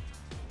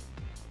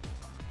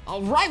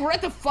 All right, we're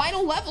at the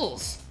final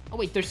levels. Oh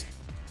wait, there's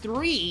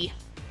 3.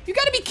 You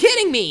gotta be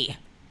kidding me.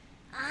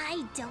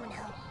 I don't know.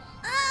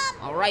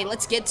 All right,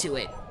 let's get to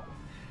it.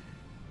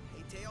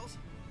 Hey, Tails.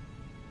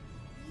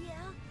 Yeah.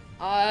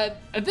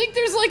 I think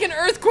there's like an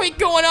earthquake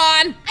going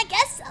on. I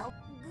guess so.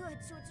 Good,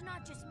 so it's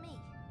not just me.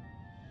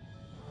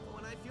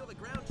 When I feel the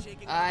ground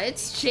shaking.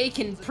 It's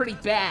shaking pretty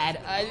bad.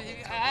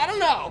 I don't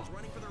know.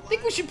 I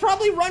think we should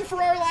probably run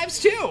for our lives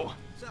too.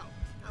 So,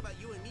 how about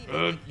you and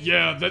me?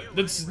 Yeah,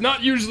 that's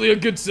not usually a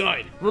good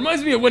sign.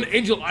 Reminds me of when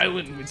Angel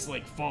Island was,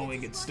 like,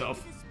 falling and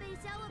stuff.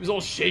 It was all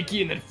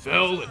shaky and then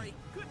fell, and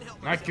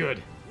not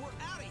good. We're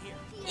out of here.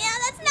 Yeah,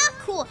 that's not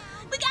cool.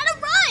 We gotta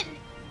run.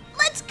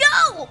 Let's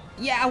go.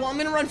 Yeah, well, I'm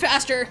gonna run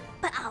faster.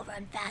 But I'll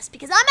run fast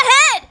because I'm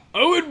ahead.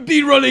 I would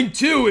be running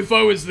too if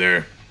I was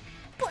there.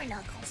 Poor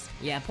Knuckles.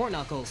 Yeah, poor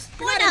Knuckles.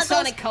 Poor We're not in Knuckles.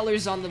 Sonic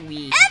colors on the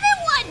Wii.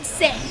 Everyone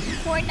say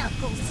poor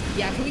Knuckles.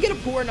 Yeah, can we get a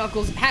poor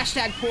Knuckles?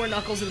 Hashtag poor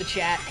Knuckles in the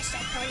chat.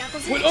 Hashtag poor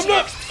Knuckles in Wait, the I'm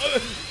not.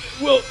 chat.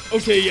 Well,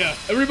 okay, yeah.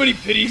 Everybody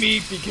pity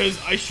me because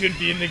I should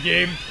be in the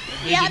game. and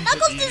they Yeah, didn't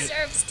Knuckles defeat it.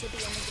 deserves to be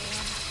in the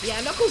game.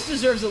 Yeah, Knuckles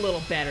deserves a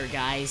little better,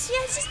 guys. Yeah,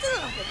 it's just a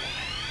little bit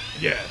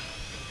better. Yeah.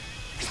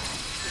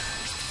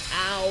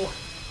 Ow.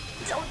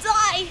 Don't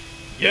die.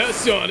 Yeah,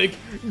 Sonic,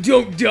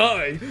 don't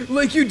die,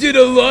 like you did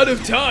a lot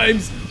of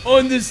times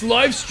on this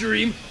live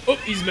stream. Oh,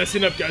 he's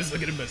messing up, guys.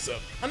 Look at him mess up.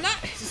 I'm not.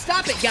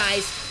 Stop it,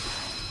 guys.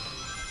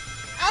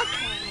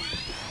 Okay.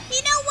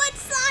 You know what,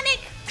 Sonic?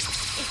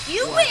 If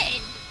you What?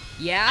 win,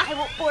 Yeah? I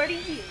will order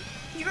you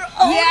your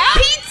own Yeah?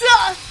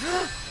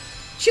 pizza.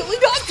 Chili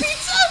dog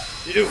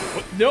pizza? Ew,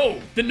 what?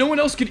 No, then no one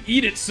else could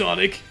eat it,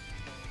 Sonic.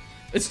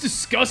 It's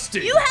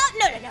disgusting. You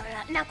have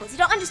no, Knuckles. You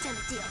don't understand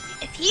the deal.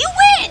 If he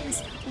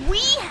wins, we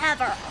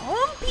have our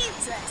own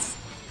pizzas.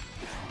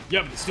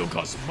 Yeah, but it still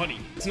costs some money.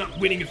 It's not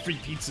winning a free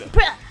pizza.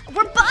 Bruh,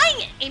 we're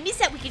buying it. Amy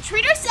said we can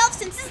treat ourselves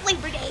since it's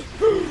Labor Day.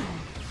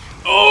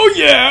 Oh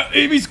yeah,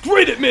 Amy's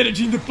great at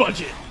managing the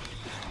budget.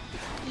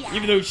 Yeah.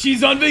 Even though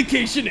she's on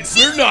vacation and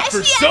we're not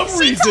for some She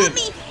reason. told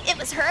me it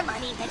was her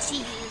money that she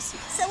used,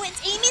 so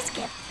it's Amy's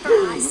gift for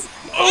us.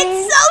 Oh.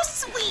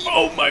 It's so sweet.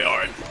 Oh my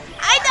heart.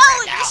 I know.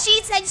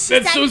 She said she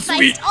That's so sacrificed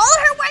sweet. all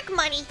her work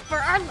money for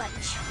our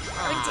lunch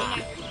or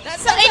dinner.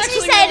 That's and she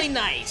actually said, really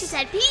nice. She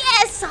said,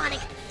 "P.S. Sonic,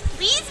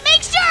 please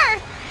make sure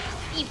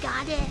you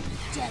gotta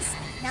just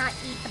not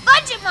eat the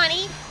budget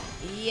money."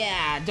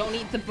 Yeah, don't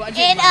eat the budget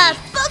And money.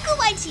 Boku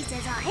White, she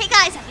says, "Hey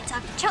guys, I've been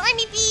talking to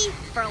Charmy B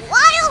for a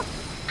while.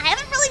 I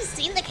haven't really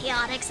seen the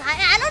Chaotix.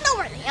 I don't know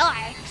where they are.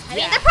 I mean,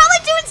 Yeah. they're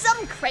probably doing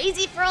something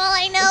crazy for all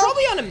I know. They're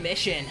probably on a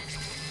mission.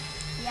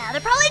 Yeah,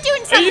 they're probably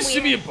doing I something used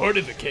to weird. be a part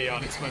of the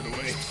Chaotix, by the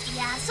way.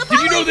 Yeah, so Did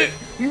probably. you know that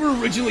we were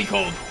originally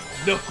called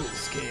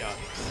Knuckles Chaotix?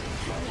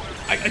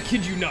 I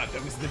kid you not,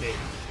 that was the name.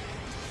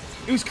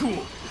 It was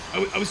cool.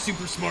 I was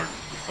super smart.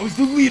 I was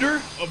the leader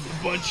of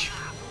the bunch.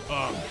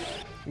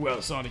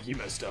 Well, Sonic, you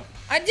messed up.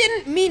 I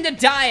didn't mean to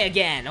die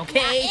again,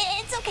 okay?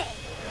 It's okay.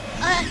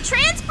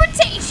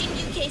 Transportation,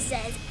 UK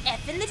says,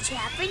 F in the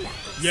chat for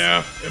Knuckles. Yeah,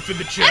 F in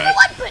the chat.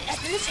 Everyone put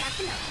F in the chat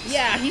for Knuckles.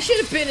 Yeah, he should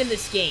have been in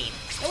this game.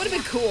 That would have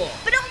been cool.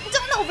 But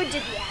don't overdo the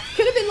F.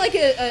 Could have been like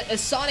a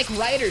Sonic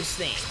Riders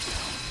thing.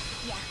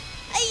 Yeah.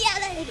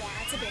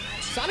 That's a bit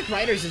much. Sonic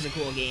Riders is a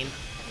cool game.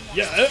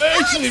 Yeah, I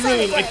actually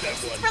really Sonic like that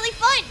Riders. one. It's really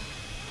fun.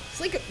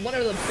 It's like one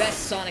of the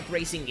best Sonic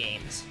racing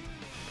games.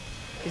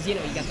 Because, you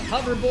know, you got the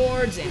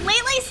hoverboards and...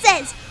 Lele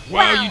says,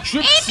 Wow, you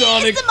tricked Amy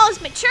Sonic. is the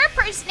most mature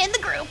person in the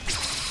group.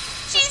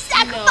 She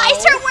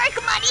sacrificed her work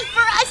money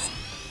for us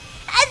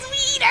as we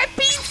eat our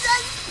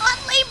pizzas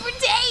on Labor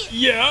Day.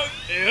 Yeah,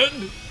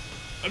 and?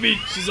 I mean,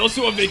 she's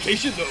also on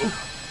vacation, though.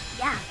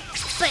 Yeah,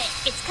 but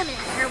it's coming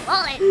out of her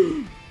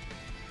wallet.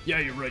 Yeah,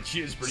 you're right,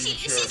 she is pretty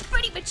mature. She's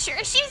pretty mature.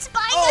 She's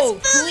buying Oh,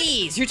 us food.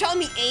 please! You're telling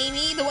me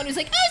Amy, the one who's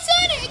like,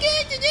 oh, Sonic,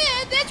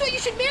 that's why you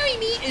should marry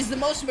me, is the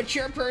most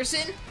mature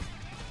person?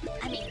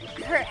 I mean,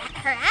 her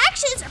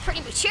actions are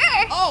pretty mature.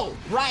 Oh,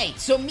 right.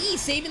 So me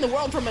saving the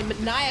world from a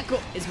maniacal...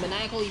 Is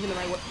maniacal even the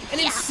right word? An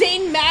Yeah.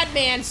 insane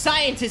madman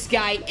scientist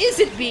guy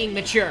isn't being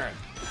mature.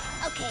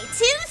 Okay,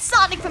 to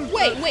Sonic from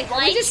Wait, are we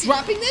White. just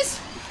dropping this?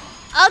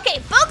 Okay,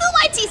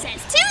 Boku YT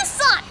says, to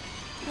Sonic,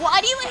 why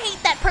do you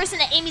hate that person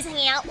that Amy's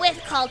hanging out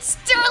with called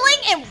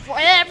Sterling and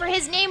whatever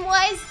his name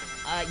was?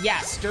 Yeah,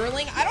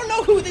 Sterling. I don't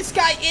know who this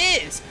guy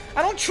is.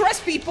 I don't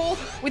trust people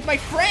with my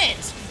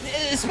friends.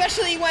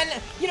 Especially when,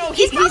 you know,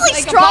 He's probably like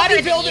a stronger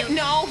than bodybuilder. you.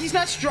 No, he's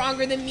not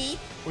stronger than me.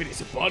 Wait,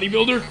 he's a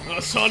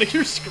bodybuilder? Sonic,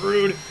 you're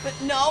screwed. But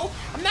no,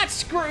 I'm not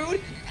screwed.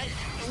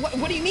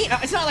 What do you mean?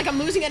 It's not like I'm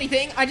losing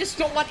anything. I just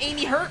don't want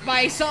Amy hurt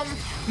by some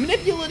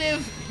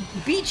manipulative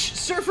beach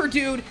surfer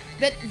dude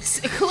that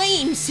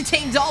claims to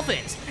tame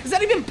dolphins. Is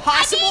that even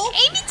possible? I mean,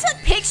 Amy took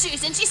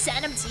pictures and she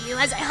sent them to you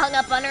as I hung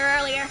up on her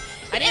earlier.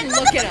 I didn't and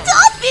look look at at them. the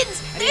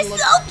dolphins! I They're didn't look-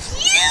 so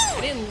I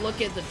cute! didn't look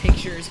at the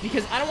pictures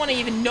because I don't want to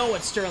even know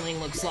what Sterling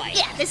looks like.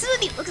 Yeah, this is what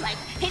he looks like.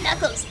 Hey,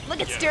 Knuckles,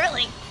 look at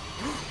Sterling.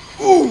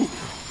 Ooh,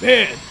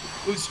 man,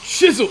 those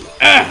chiseled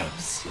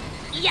abs.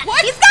 Yeah,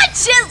 he's got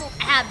chiseled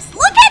abs.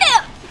 Look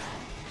at him!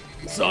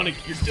 Sonic,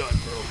 you're done,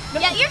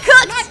 bro. Yeah, you're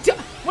cooked. Not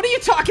What are you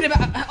talking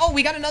about? Oh,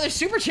 we got another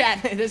super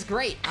chat. That's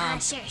great.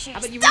 Sure. How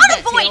about you Don't read that,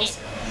 avoid Tails?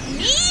 it.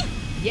 Me?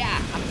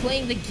 Yeah, I'm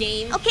playing the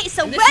game. Okay,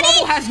 so and this ready?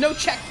 level has no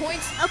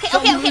checkpoints. Okay, so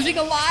okay, I'm okay. losing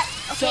a lot.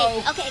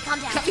 So Okay, calm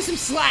down. cut me some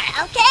slack.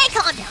 Okay,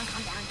 calm down.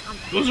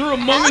 Those are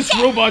Among Us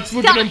Okay, robots.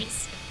 Look at them.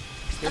 guys.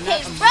 They're Okay,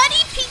 not Among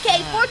Ready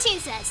PK14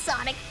 says,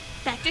 Sonic,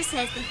 Vector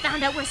says they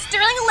found out where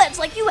Sterling lives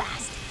like you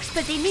asked,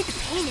 but they need the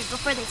painting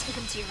before they take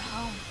him to your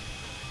home.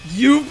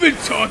 You've been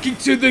talking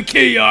to the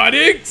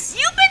Chaotix?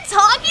 You've been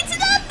talking to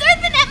them?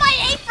 They've been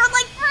MIA for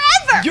like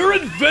forever! You're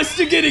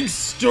investigating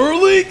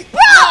Sterling?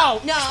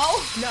 Bro!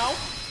 No.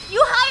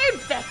 You hired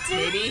Vector?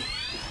 Maybe.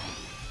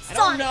 I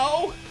don't Sonic.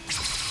 know.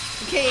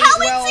 Okay, How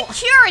well,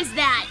 insecure is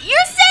that?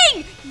 You're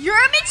saying you're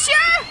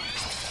mature?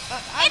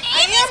 And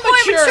I Amy's am more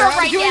mature I'm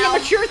right doing now. a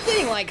mature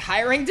thing, like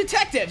hiring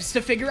detectives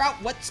to figure out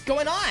what's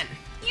going on.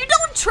 You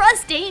don't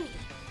trust Amy.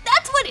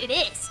 That's what it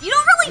is. You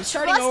don't really I'm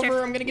starting trust over.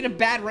 her. I'm gonna get a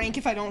bad rank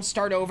if I don't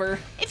start over.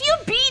 If you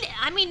beat it,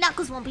 I mean,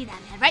 Knuckles won't be that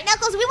mad, right,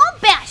 Knuckles? We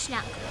won't bash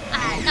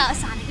Knuckles.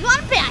 Sonic, we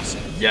want to bash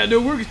him. Yeah, no,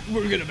 we're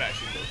gonna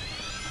bash it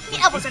though.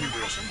 Yeah, we're gonna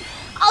bash him.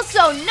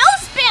 Also, no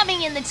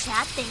spamming in the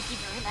chat. Thank you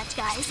very much,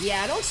 guys.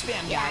 Yeah, don't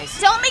spam, guys.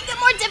 Don't make it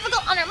more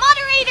difficult on our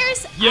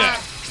moderators.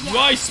 Yeah, Yeah.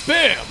 why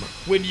spam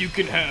when you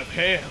can have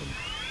ham?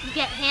 You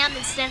get ham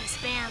instead of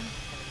spam.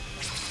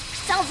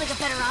 Sounds like a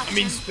better option. I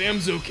mean,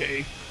 spam's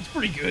okay. It's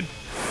pretty good.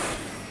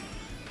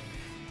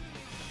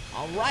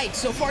 All right,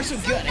 so far so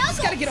good. I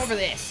just gotta get over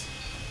this.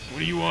 What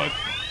do you want?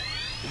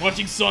 I'm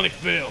watching Sonic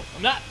fail.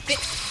 I'm not.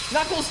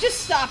 Knuckles,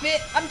 just stop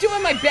it. I'm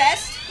doing my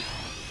best.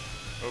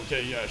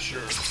 Okay, yeah,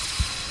 sure.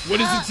 What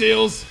is it,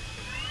 Tails?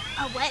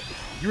 What?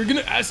 You were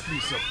gonna ask me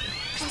something.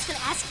 I was gonna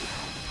ask you.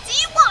 Do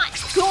you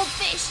want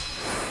goldfish?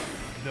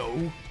 No.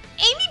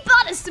 Amy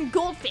bought us some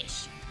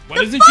goldfish. Why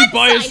The doesn't she fun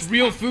buy us size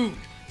real pack. food?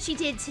 She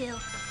did too.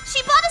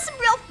 She bought us some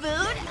real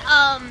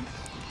food.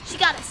 She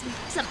got us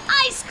some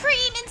ice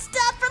cream and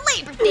stuff for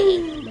Labor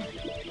Day.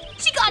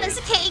 She got us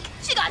a cake.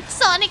 She got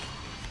Sonic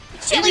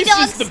chili Amy's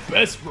dogs. just the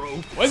best, bro.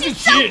 Why isn't She's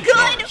she so in good.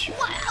 charge?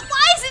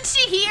 Why isn't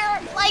she here?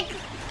 Like,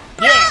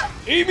 Yeah,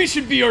 Amy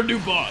should be our new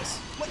boss.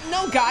 What?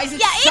 No, guys,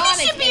 it's Yeah, Amy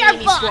Sonic should be and our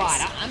Amy boss.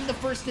 Squad. I'm the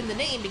first in the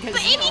name because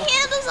but you Amy know,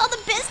 handles all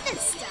the business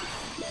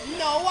stuff.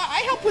 No,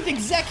 I help with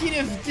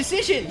executive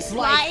decisions.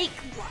 Like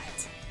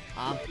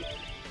what?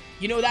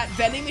 You know that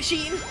vending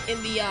machine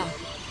in the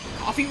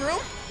coffee room?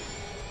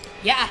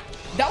 Yeah,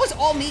 that was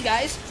all me,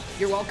 guys.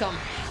 You're welcome.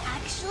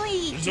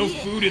 Actually, There's no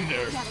food in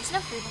there. Yeah, there's no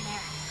food in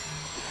there.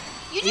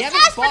 You We just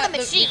haven't asked for bought the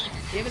machine.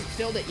 We haven't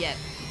filled it yet.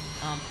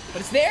 But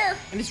it's there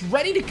and it's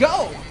ready to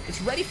go.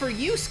 It's ready for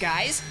use,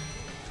 guys.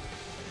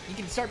 You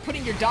can start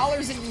putting your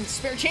dollars and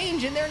spare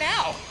change in there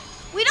now.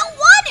 We don't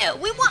want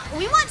to.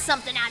 We want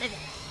something out of it.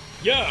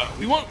 Yeah,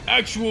 we want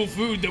actual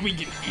food that we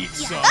can eat,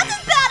 Yeah, Sonic.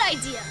 that's a bad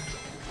idea.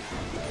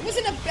 It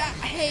wasn't a bad.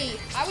 Hey,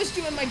 I was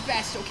doing my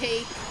best,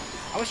 okay?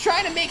 I was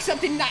trying to make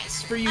something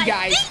nice for you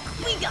guys. I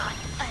think we got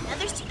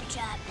another super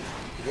chat.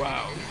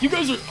 Wow, you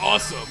guys are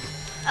awesome.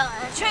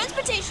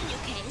 Transportation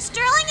UK.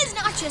 Sterling is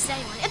not just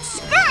anyone. It's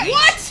Scourge.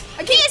 What?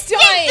 I He keep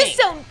escaped dying. the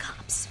zone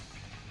cops.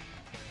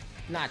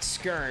 Not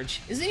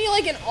Scourge. Isn't he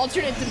like an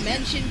alternate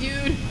dimension,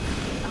 dude?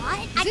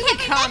 I He's in can't the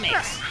remember.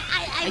 comics.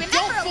 I remember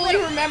don't a fully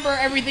little. remember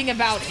everything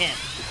about him.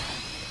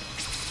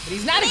 But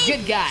he's not a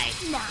good guy.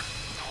 Nah.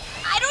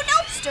 I don't know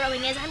if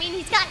Sterling is. I mean,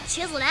 he's got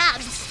chiseled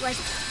abs. Like,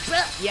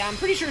 bruh. Yeah, I'm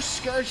pretty sure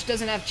Scourge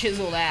doesn't have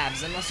chiseled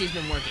abs unless he's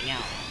been working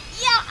out.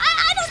 Yeah,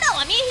 I don't know.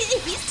 I mean,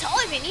 he's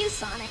taller than you,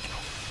 Sonic.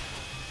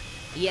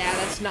 Yeah,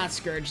 that's not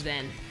Scourge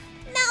then.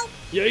 No.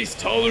 Yeah, he's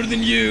taller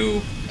than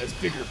you, has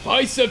bigger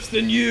biceps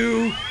than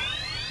you,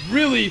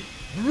 really,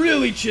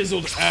 really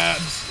chiseled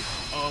abs.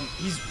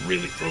 He's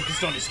really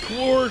focused on his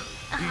core.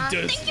 He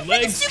does Thank you for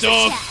leg the super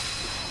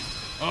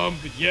stuff.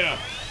 But yeah.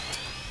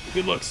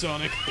 Good luck,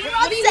 Sonic. B-Rod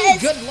What do you mean,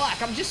 says, good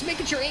luck? I'm just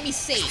making sure Amy's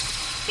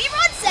safe.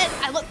 B-Rod says,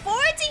 I look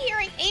forward to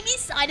hearing Amy's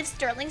side of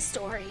Sterling's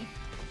story.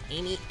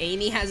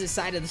 Amy has a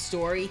side of the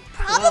story.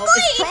 Probably. Well,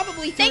 it's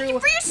probably through Thank you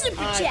for your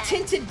super chat.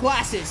 tinted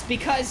glasses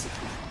because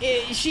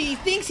she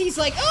thinks he's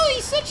like, oh,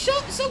 he's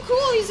so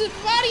cool. He's a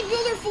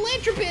bodybuilder,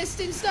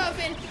 philanthropist, and stuff,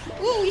 and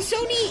ooh, he's so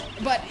neat.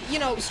 But you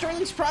know,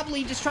 Sterling's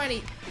probably just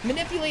trying to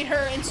manipulate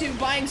her into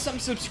buying some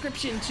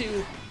subscription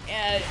to,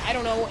 I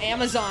don't know,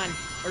 Amazon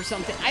or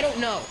something. I don't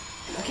know.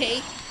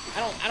 Okay,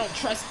 I don't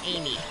trust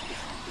Amy.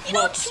 You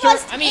don't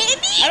trust Amy?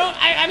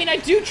 I I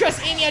do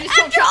trust Amy. I just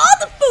don't After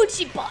trust. all the food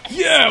she bought us.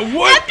 Yeah,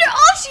 what? After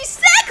all she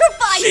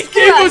sacrificed She for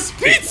gave us.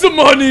 us pizza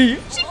money!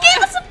 She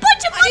gave us a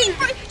bunch of money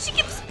for. She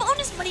gave us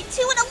bonus money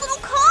too and a little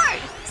card.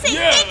 Saying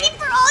Yeah. thank you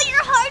for all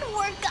your hard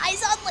work,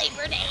 guys, on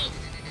Labor Day.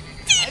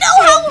 Do you I know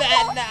feel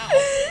how bad now.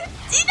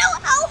 Do you know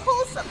how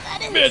wholesome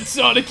that is? Man,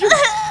 Sonic, you're,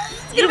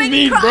 It's gonna you're make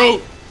me mean, cry.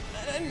 bro.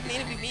 I didn't mean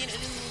to be mean.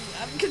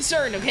 I'm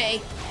concerned,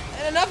 okay?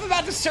 And enough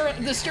about the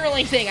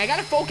Sterling thing. I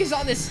gotta focus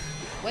on this.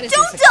 What is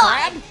Don't this? A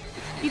die. crab?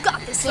 You got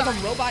this, It's like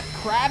Sonic. a robot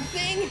crab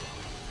thing?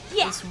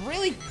 Yeah. It's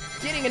really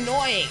getting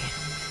annoying.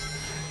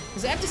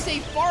 Because I have to stay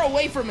far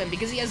away from him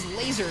because he has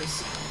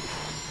lasers.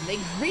 And they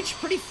reach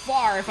pretty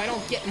far if I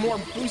don't get more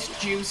boost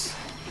juice.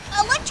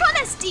 Electron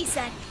SD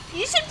said,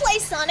 you should play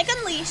Sonic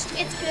Unleashed.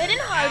 It's good and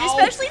hard, Ow.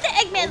 especially the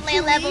Eggman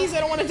land level. Please, I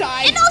don't want to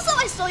die. And also,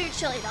 I stole your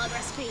chili dog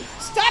recipe.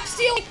 Stop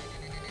stealing!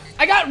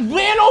 I got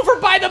ran over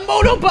by the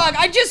Motobug!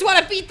 I just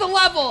want to beat the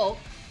level!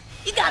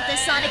 You got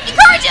this, Sonic.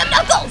 Encourage him,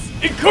 Knuckles!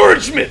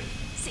 Encouragement!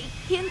 See,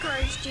 he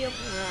encouraged you.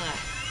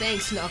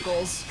 Thanks,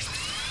 Knuckles.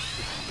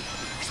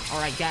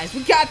 Alright, guys,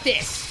 we got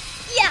this!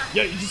 Yeah,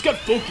 Yeah, you just gotta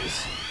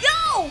focus.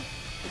 go!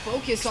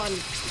 Focus on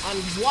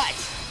what?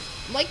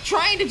 I'm like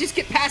trying to just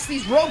get past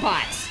these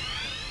robots.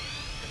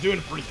 You're doing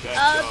a pretty bad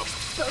job.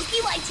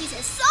 Pokey Whitey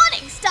says,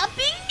 Sonic, stop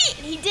being mean.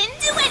 He didn't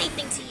do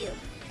anything to you.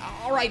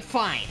 Alright,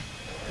 fine.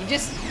 You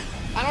just,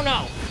 I don't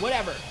know,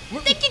 whatever.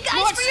 Thank you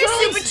guys for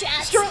your super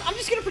chats. I'm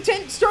just gonna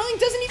pretend Sterling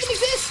doesn't even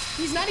exist.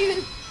 He's not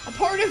even a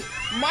part of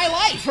my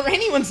life, or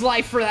anyone's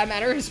life for that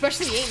matter,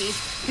 especially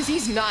Amy's, because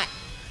he's not,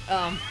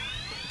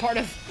 part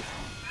of...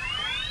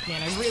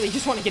 Man, I really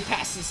just want to get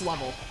past this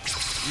level.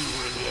 You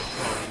really have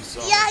problems,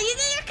 Sonic. Yeah, you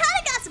kind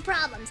of got some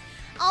problems.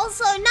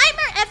 Also,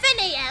 Nightmare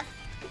FNAF,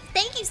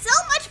 thank you so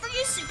much for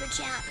your super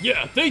chat.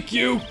 Yeah, thank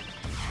you.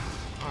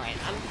 Alright,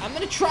 I'm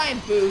gonna try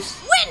and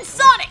boost. Win,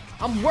 Sonic!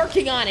 I'm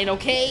working on it,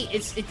 okay?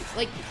 It's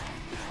like,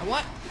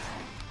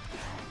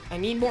 I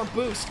need more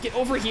boost. Get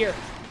over here.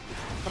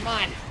 Come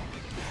on.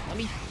 Let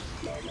me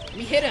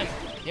hit him.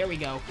 There we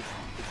go.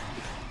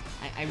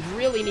 I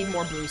really need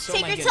more boost. Oh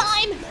Take my your goodness.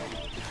 time.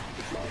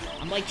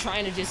 I'm like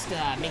trying to just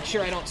make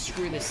sure I don't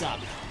screw this up.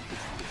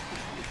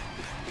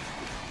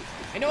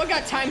 I know I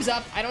got times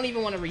up. I don't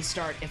even want to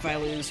restart if I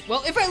lose.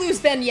 Well, if I lose,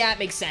 then yeah, it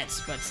makes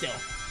sense, but still.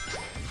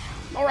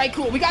 Alright,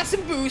 cool. We got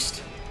some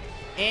boost.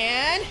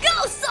 And...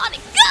 Go, Sonic,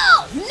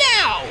 go!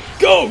 Now!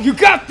 Go, you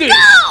got this!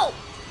 Go!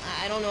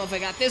 I don't know if I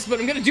got this, but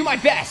I'm gonna do my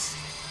best.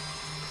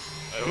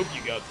 I hope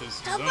you got this.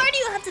 How far do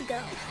you have to go?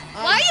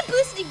 Why are you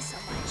boosting so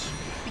much?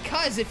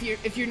 Because if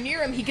you're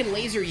near him, he can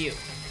laser you.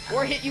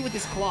 Or hit you with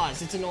his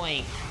claws. It's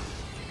annoying.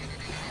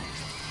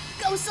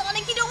 Go,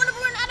 Sonic, you don't want to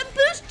run out of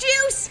boost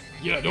juice!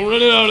 Yeah, don't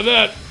run it out of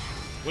that.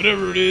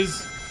 Whatever it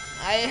is.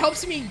 It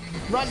helps me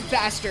run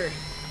faster.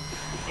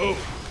 Oh,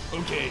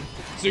 okay.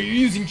 So you're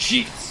using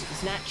cheats.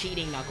 It's not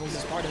cheating, Knuckles.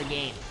 It's part of the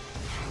game.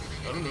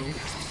 I don't know.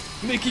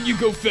 Making you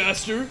go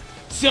faster?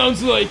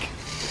 Sounds like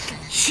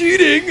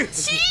cheating!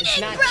 It's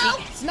not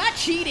bro! It's not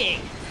cheating.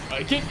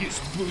 I get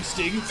used to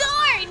boosting.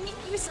 Darn!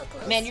 You're so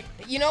close. Man,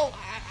 you know,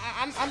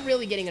 I'm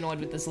really getting annoyed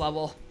with this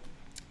level.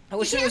 I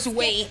wish there was a can't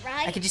way skip it,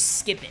 right? I could just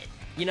skip it.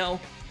 You know,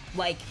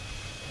 like,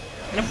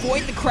 and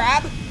avoid the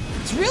crab.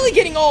 It's really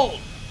getting old.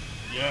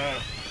 Yeah.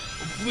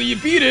 Hopefully you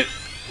beat it.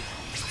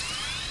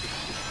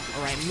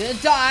 All right, I'm gonna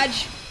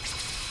dodge.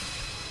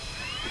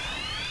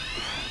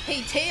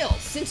 Hey, Tails,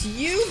 since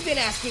you've been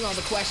asking all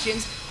the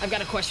questions, I've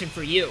got a question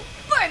for you.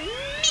 For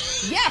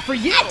me! Yeah, for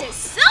you. After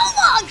so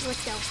long!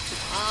 Let's go.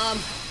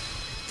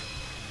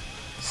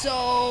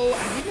 So,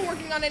 have you been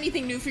working on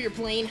anything new for your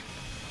plane?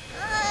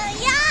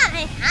 Yeah,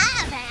 I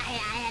have.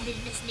 I added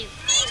this new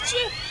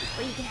feature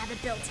where you can have a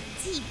built-in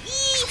TV,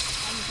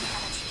 and you can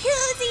have a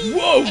jacuzzi.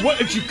 Whoa, and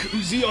what, a you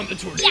jacuzzi on the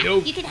can- tornado?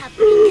 Yeah, you can have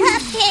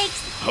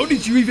cupcakes How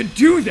did you even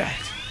do that?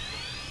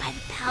 by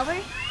the power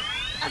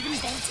of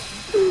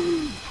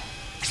inventing.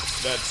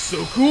 That's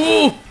so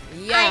cool!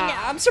 Yeah, I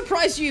know. I'm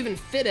surprised you even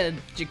fit a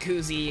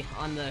jacuzzi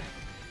on the...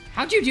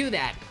 How'd you do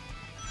that?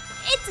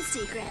 It's a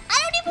secret. I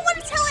don't even want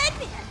to tell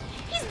Eggman.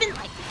 He's been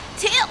like,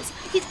 Tails.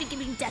 He's been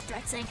giving me death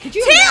threats saying, Could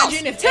you Tails,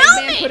 imagine if tell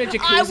Eggman me, put a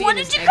jacuzzi I want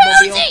in a his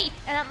jacuzzi! Eggmobile?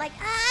 And I'm like,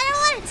 I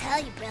don't want to tell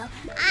you,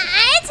 bro.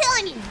 I ain't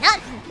telling you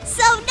nothing.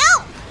 So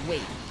no.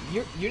 Wait,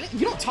 you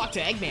don't talk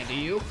to Eggman, do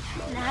you?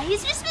 Nah,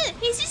 he's just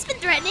been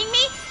threatening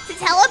me to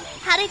tell him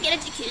how to get a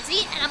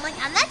jacuzzi, and I'm like,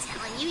 I'm not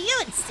telling you.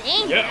 You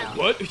insane, Yeah,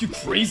 bro. what? Are you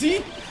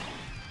crazy?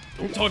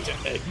 Don't talk to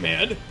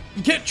Eggman.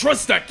 You can't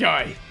trust that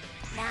guy.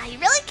 Nah, you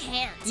really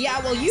can't. Yeah,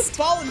 well, you've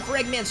fallen for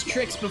Eggman's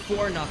tricks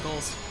before,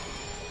 Knuckles.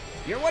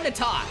 You're one to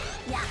talk.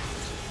 Yeah.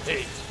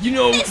 Hey, you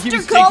know, he Mr.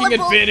 was Gullible.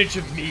 taking advantage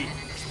of me.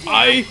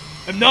 I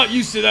am not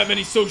used to that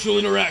many social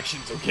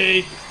interactions,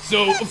 okay?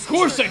 So, of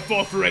course I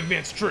fall for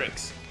Eggman's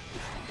tricks.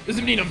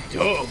 Doesn't mean I'm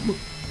dumb.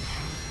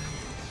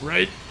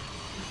 Right?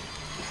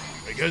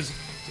 Right, guys?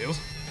 Tails?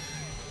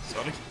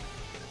 Sonic?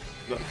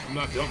 No, I'm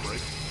not dumb,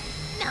 right?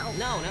 No.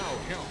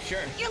 No, sure.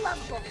 You're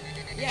lovable.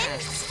 Yeah.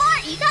 And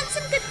smart. You got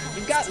some good points.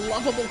 You've got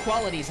lovable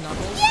qualities,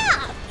 Knuckles.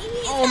 Yeah.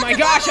 Oh my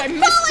gosh, I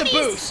missed the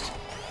boost.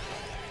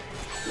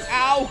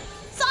 Ow.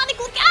 Sonic,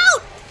 look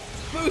out!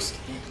 Boost.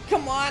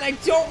 Come on, I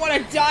don't want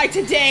to die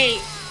today.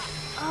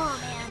 Oh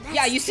man. That's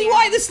Yeah, you see scary.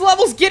 why this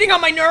level's getting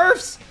on my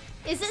nerves?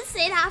 Is it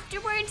Sid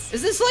afterwards?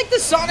 Is this like the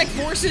Sonic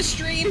Forces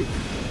stream?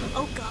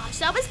 Oh gosh,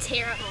 that was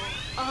terrible.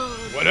 Oh.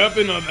 What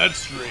happened on that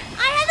stream?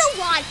 I had to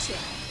watch it.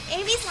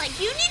 Amy's like,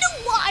 you need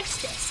to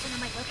watch this. And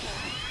I'm like,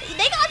 okay.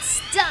 They got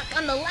stuck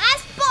on the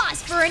last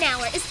boss for an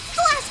hour. Is this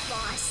the last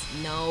boss?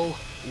 No.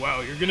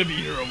 Wow, you're gonna be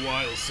here a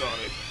while,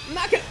 Sonic. I'm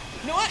not gonna...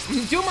 You know what?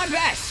 I'm doing my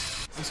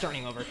best. I'm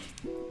starting over.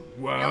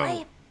 Wow.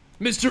 Really?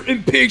 Mr.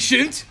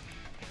 Impatient,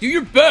 do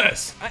your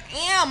best. I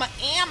am. I'm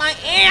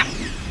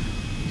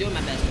doing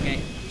my best,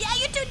 okay? Yeah,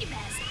 you're doing your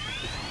best.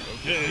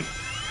 Okay,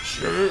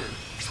 sure.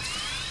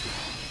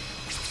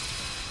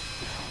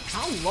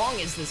 How long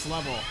is this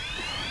level?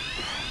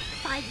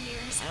 5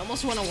 years. I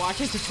almost want to watch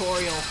a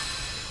tutorial.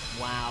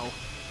 Wow.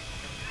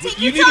 Take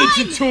You your need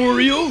time. a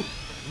tutorial?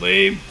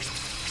 Lame.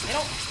 I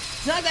don't.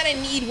 It's not that I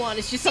need one.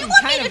 It's just You something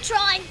want kind me of. to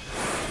try?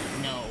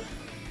 No.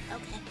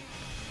 Okay.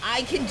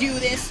 I can do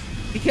this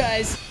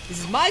because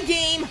this is my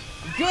game.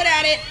 I'm good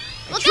at it.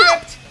 I Look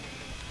tripped.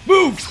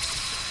 Move!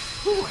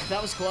 Whew,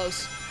 that was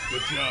close.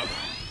 Good job.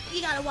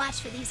 You gotta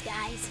watch for these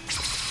guys.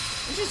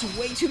 There's just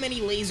way too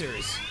many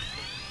lasers.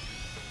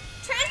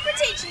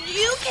 Transportation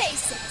UK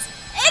says,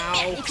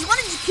 Eggman, Ow. if you want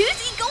a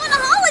jacuzzi, go on a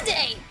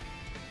holiday.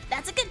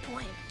 That's a good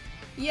point.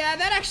 Yeah,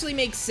 that actually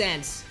makes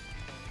sense.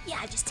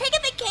 Yeah, just take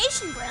a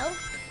vacation, bro.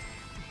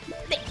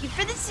 Thank you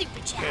for the super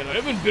chat. Man, I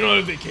haven't been on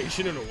a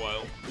vacation in a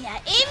while. Yeah,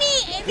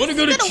 Amy. Wanna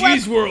go to gonna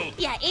Cheese work. World?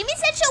 Yeah, Amy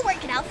said she'll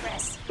work it out for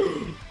us.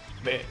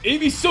 Man,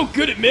 Amy's so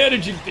good at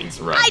managing things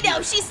around I know,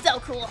 here. she's so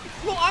cool.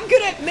 Well, I'm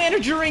good at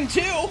managering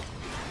too.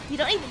 You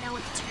don't even know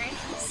what the term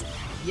is.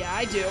 Yeah,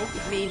 I do.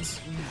 It means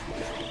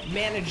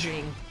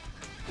managing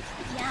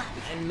Yeah.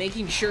 and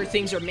making sure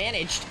things are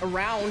managed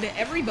around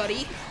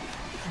everybody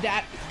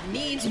that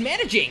needs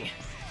managing.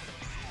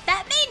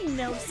 That made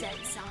no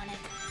sense, Sonic.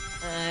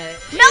 Uh,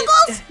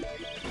 Knuckles?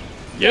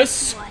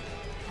 Yes? What?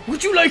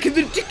 Would you like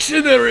the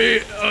dictionary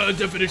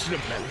definition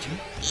of managing?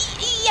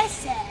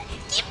 Yes, sir.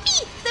 Give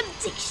me the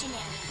dictionary.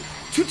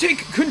 To take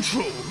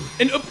control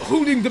and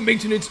upholding the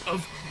maintenance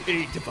of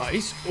a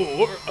device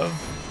or of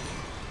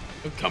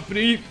a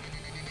company,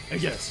 I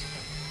guess.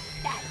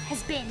 That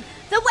has been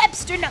the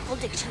Webster Knuckle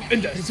Dictionary.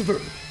 And that is a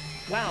verb.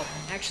 Wow,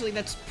 actually,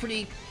 that's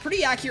pretty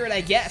accurate,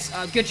 I guess.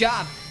 Good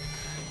job.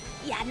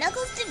 Yeah,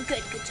 Knuckles did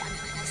good. Good job,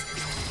 Knuckles.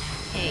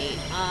 Hey,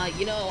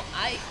 you know,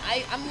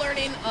 I'm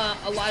learning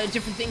a lot of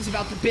different things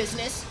about the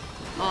business.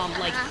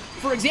 Like,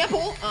 for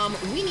example,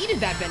 we needed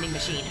that vending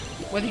machine,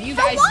 whether you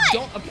For guys what?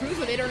 don't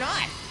approve of it or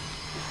not.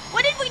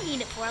 What did we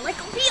need it for? Like,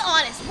 be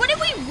honest. What did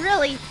we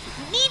really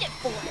need it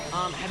for?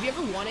 Have you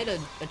ever wanted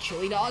a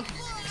chili dog?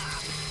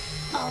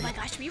 Oh my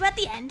gosh, were you at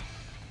the end?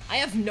 I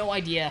have no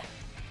idea.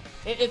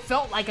 It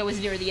felt like I was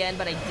near the end,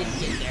 but I didn't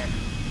get there.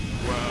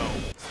 Wow.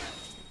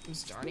 I'm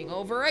starting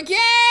over again!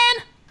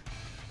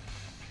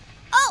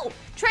 Oh,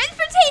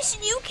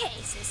 Transportation UK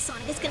says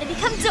Sonic is gonna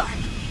become dark.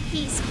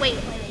 Wait,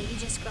 you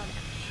just scrolled down.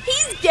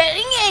 He's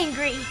getting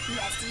angry.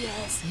 Yes, he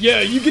is.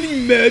 Yeah, you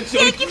getting mad,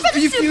 Sonic? Thank you for the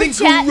Are you super feeling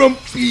chat.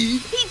 grumpy?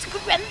 He's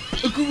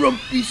grumpy. A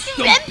grumpy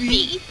stumpy?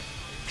 Grumpy.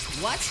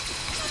 What?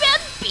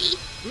 Grumpy.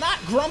 I'm not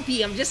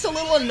grumpy, I'm just a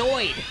little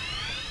annoyed.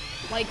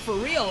 Like, for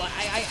real,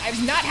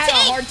 I've not had a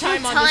Take hard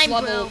time your on this time,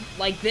 level bro.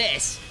 like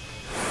this.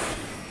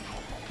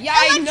 Yeah,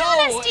 I know,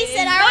 Electronesty it's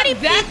said I not already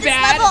that beat this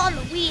bad. level on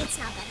the Wii. It's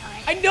not that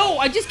hard. I know,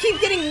 I just keep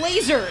getting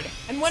lasered.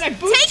 And when I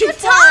boost Take too your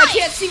far, I time.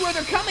 can't see where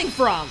they're coming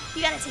from.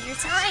 You gotta take your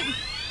time.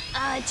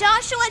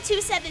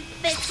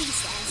 Joshua2750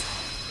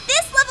 says,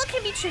 this level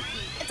can be tricky.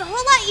 It's a whole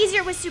lot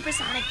easier with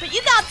Supersonic, but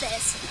you got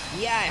this.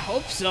 Yeah, I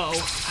hope so.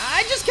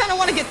 I just kind of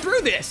want to get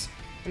through this.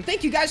 And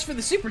thank you guys for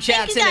the super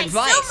Thank chats you and guys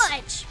advice. so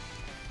much.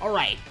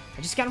 Alright,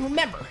 I just gotta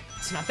remember,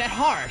 it's not that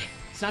hard.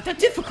 It's not that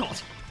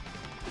difficult.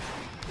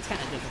 It's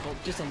kind of difficult,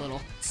 just a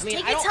little. I mean,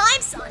 Take I your don't-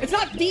 time, Sonic. It's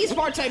not these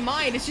parts I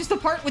mind, it's just the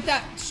part with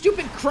that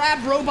stupid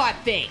crab robot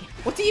thing.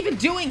 What's he even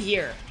doing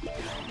here?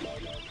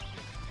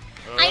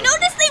 I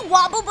noticed they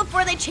wobble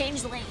before they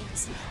change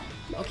lanes.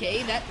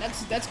 Okay,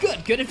 that's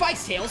good. Good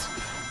advice, Tails.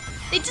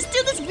 They just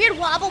do this weird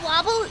wobble,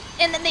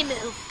 and then they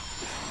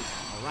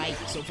move. Alright,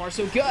 so far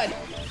so good.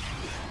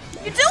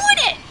 You're doing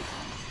it!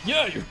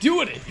 Yeah, you're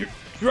doing it. You're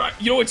right.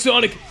 You know what,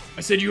 Sonic?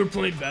 I said you were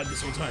playing bad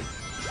this whole time.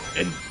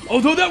 And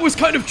although that was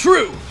kind of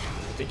true,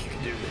 I think you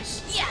can do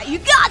this. Yeah, you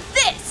got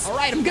this!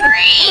 Alright, I'm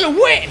gonna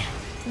win!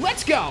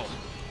 Let's go! Alright,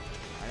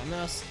 I'm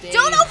gonna stay.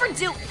 Don't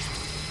overdo it!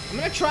 I'm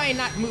gonna try and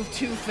not move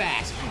too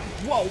fast.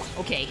 Whoa,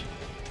 okay.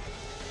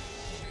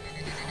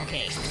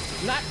 Okay,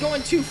 I'm not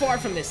going too far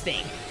from this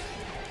thing.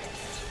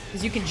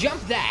 Because you can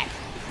jump that.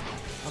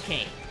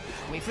 Okay,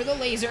 wait for the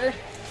laser.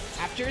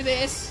 After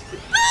this.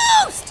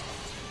 Boost!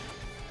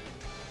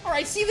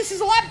 Alright, see, this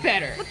is a lot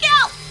better. Look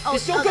out! Oh,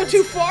 Just don't oh, go that's-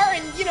 too far,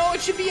 and, you know,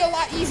 it should be a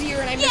lot easier,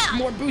 and I missed Yeah.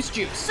 more boost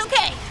juice. It's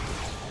okay.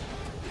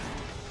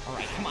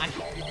 Alright, come on.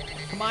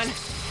 Come on.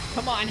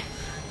 Come on.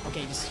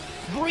 Okay, just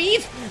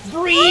breathe.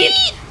 Breathe.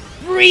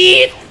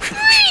 Breathe.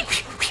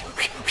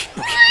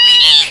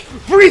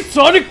 Breathe,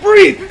 Sonic,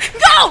 breathe!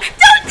 Go!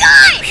 Don't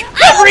die! I will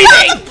call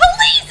breathing! the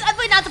police! I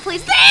mean, not the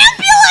police, the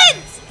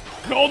ambulance!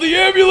 Call the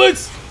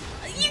ambulance!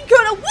 You're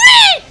gonna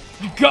win!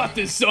 You got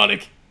this,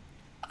 Sonic.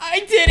 I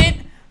did it.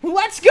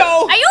 Let's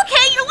go. Are you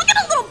okay? You're looking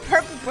a little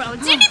purple, bro.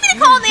 Do you need me to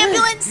call an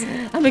ambulance?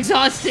 I'm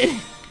exhausted.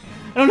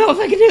 I don't know if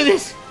I can do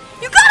this.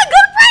 You got a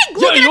good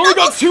break! Look Yeah, at you only got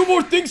Knuckles. 2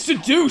 more things to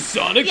do,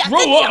 Sonic. Yeah, Grow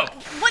good up.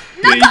 job. What?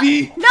 Knuckles?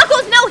 baby.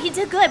 Knuckles, no, he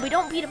did good. We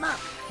don't beat him up.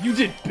 You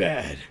did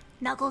bad.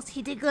 Knuckles,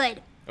 he did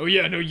good. Oh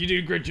yeah, no, you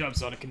did a great job,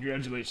 Sonic.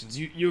 Congratulations.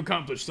 You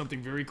accomplished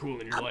something very cool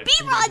in your life.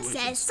 B-Rod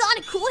Congratulations. says,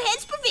 Sonic Cool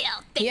Heads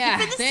prevail. Thank Yeah,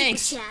 you for the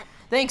thanks. super chat.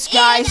 Thanks,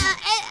 guys.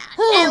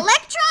 And,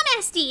 Electron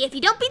SD, if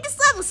you don't beat this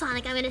level,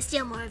 Sonic, I'm gonna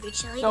steal more of your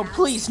chili No, dogs.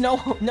 please,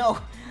 no, no.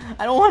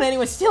 I don't want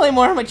anyone stealing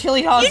more of my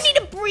chili dogs. You need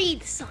to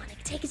breathe,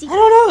 Sonic. Take a deep I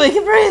don't know, they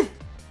can breathe.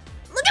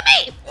 Look at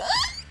me!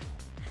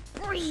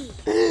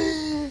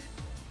 Breathe.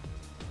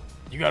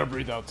 You gotta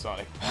breathe out,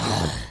 Sonic.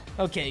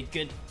 Okay,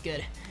 good.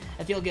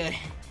 I feel good.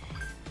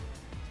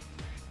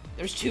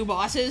 There's 2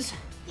 bosses.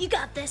 You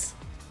got this.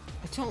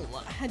 I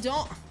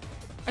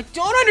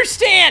don't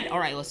understand. All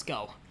right, let's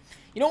go.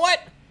 You know what?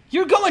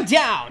 You're going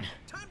down.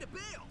 Time to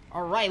bail.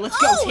 All right, let's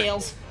go, Oh!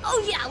 Tails.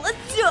 Oh yeah, let's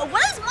do it.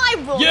 What is my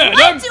role? Yeah,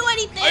 do I and do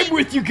anything? I'm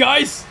with you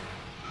guys.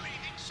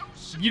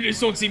 You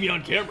just don't see me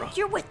on camera.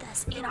 You're with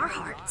us in our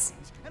hearts.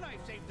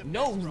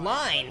 No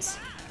lines.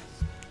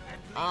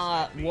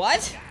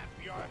 What?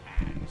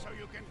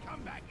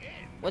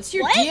 What's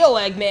your What? deal,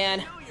 Eggman?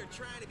 Now you're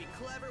trying to be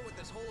clever with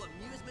this whole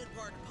amusement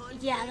park pun.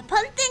 Yeah, the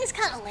pun thing's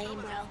kind of lame,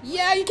 bro.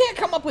 Yeah, you can't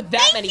come up with that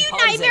Thank many you,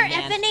 puns, Nightmare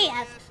Eggman.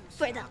 FNAF,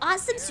 for the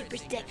awesome super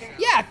sticker.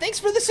 Yeah, thanks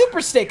for the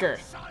super sticker.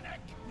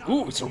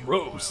 Ooh, it's a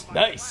rose.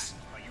 Nice.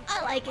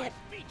 I like it.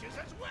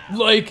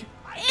 Like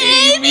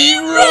Amy Amy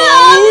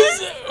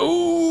Rose! Rose.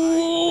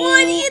 Ooh.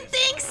 What do you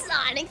think,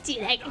 Sonic? Do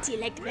you like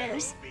the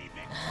rose?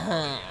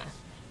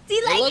 Do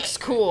you like It looks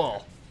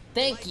cool.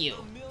 Thank you.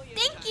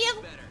 Thank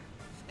you.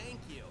 Thank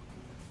you.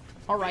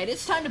 All right,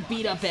 it's time to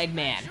beat up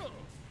Eggman.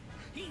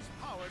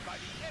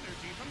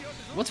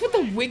 What's with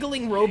the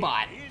wiggling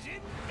robot?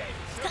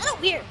 It's kind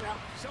of weird, bro.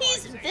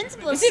 He's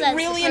invincible. Is it says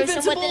really the person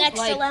invincible? With an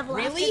extra Like, level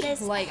really? after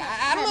this. Like,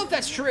 I don't know if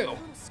that's true.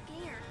 I'm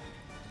scared.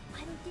 I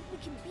don't think we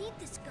can beat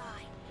this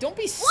guy. Don't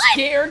be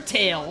scared,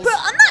 Tails. Bro,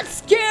 I'm not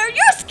scared.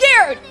 You're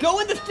scared. Go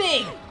in the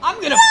thing. I'm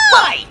gonna No!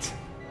 fight.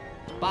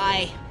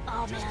 Bye.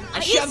 Oh man, I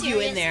are shoved you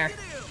serious? in there.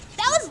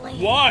 That was lame.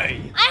 Why?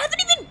 I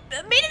haven't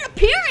even made an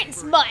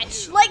appearance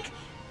much. Like,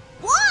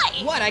 why?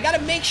 What? I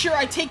gotta make sure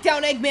I take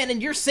down Eggman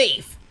and you're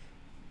safe.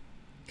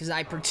 Because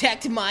I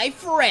protect my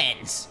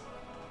friends.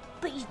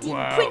 But you didn't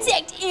Wow.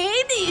 protect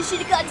Amy. You should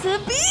have gone to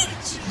the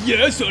beach.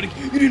 Yeah, Sonic,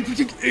 you didn't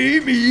protect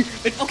Amy.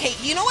 And Okay,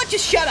 you know what?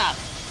 Just shut up.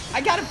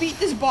 I gotta beat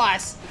this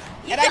boss.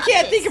 You And I got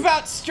can't this. think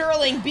about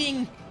Sterling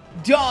being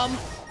dumb.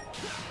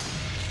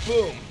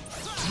 Boom.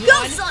 Go,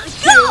 1, Sonic,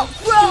 2, go,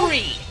 bro.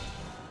 3.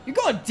 You're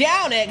going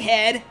down,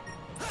 Egghead.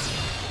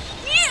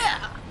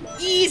 Yeah.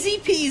 Easy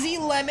peasy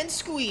lemon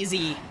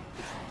squeezy.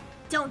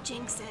 Don't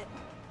jinx it.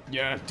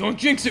 yeah, don't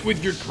jinx it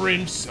with your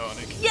cringe,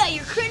 Sonic. Yeah,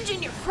 you're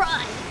cringing your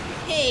pride.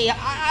 Hey,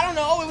 I don't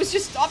know. It was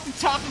just off the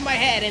top of my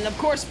head. And of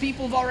course,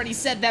 people have already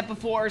said that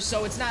before,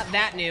 so it's not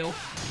that new.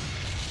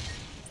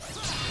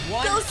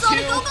 1, Go,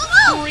 Sonic, 2, go,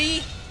 go, go.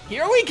 3.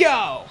 Here we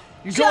go.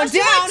 You're going Joshua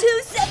down.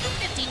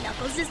 2750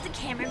 Knuckles is the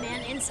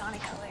cameraman in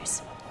Sonic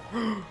Colors.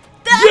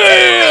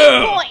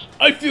 Yeah! Point.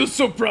 I feel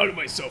so proud of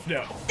myself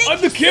now. Thank I'm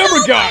the you camera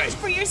so guy. much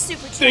for your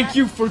super chat. Thank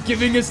you for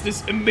giving us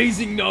this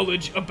amazing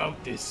knowledge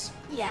about this.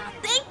 Yeah,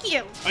 thank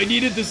you. I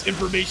needed this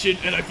information,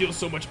 and I feel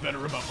so much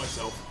better about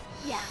myself.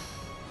 Yeah.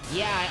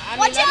 Yeah, I mean,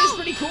 Watch that is out.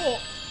 pretty cool.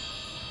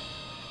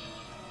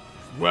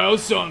 Wow,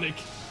 Sonic,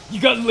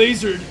 you got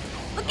lasered.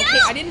 Look Okay,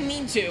 out! I didn't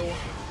mean to.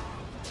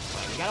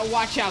 You gotta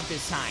watch out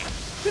this time.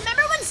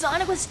 Remember when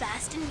Sonic was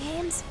fast in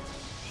games?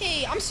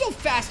 Hey, I'm so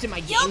fast in my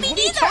games. Yo, me What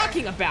are you neither.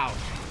 talking about?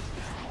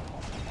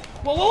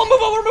 Whoa, whoa,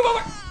 move over, move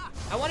over!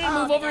 I wanted to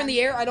Oh, move over in man. the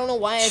air. I don't know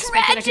why I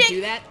expected I could Tragic.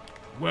 do that.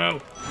 Wow,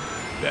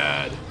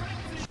 bad.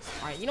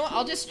 All right, you know what?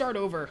 I'll just start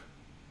over.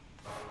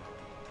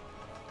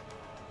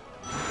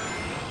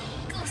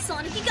 Go,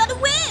 Sonic, you gotta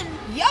win!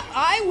 Yep,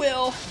 I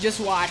will. Just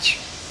watch.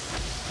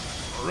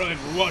 All right,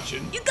 we're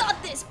watching. You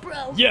got this,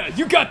 bro! Yeah,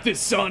 you got this,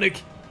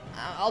 Sonic.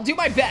 I'll do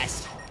my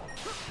best.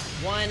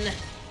 1,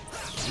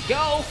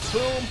 go,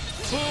 boom,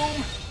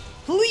 boom.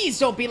 Please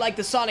don't be like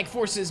the Sonic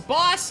Forces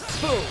boss.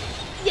 Boom.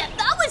 Yeah,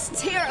 that was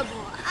terrible.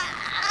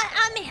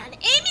 Man,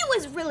 Amy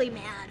was really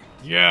mad.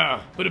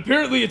 Yeah, but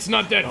apparently it's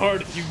not that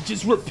hard if you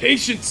just were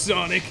patient,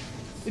 Sonic.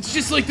 It's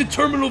just like the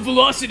terminal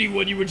velocity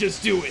one you were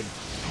just doing.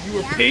 If you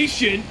were Yeah.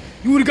 patient,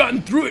 you would have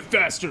gotten through it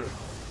faster.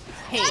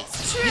 Hey,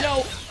 That's true. you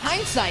know,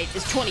 hindsight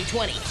is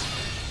 20/20.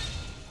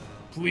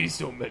 Please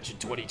don't mention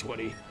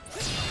 2020.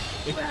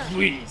 Like,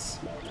 please.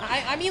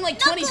 I mean like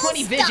Knuckles,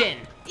 20/20 stop. vision.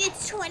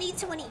 It's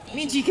 2020 vision.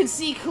 Means you can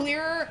see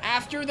clearer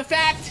after the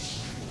fact.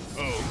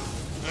 Oh,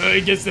 I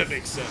guess that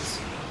makes sense.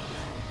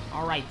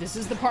 All right, this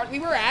is the part we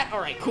were at. All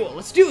right, cool.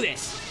 Let's do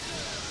this.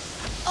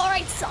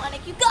 Alright,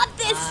 Sonic, you got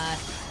this!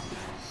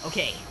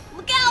 Okay.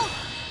 Look out!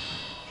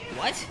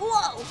 What?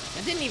 Whoa!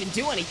 That didn't even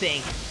do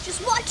anything.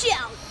 Just watch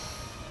out!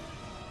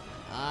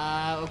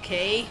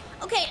 Okay.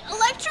 Okay,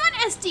 Electron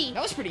SD.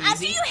 That was pretty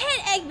After easy. you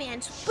hit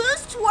Eggman,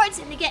 boost towards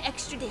him to get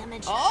extra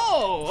damage.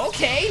 Oh,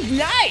 okay.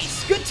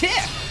 Nice. Good tip.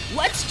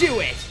 Let's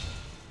do it.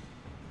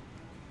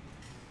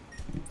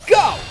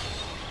 Go.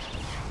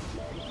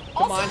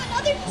 Come also, on.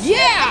 another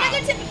Yeah!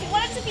 Another tip, if you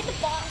wanted to beat the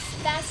boss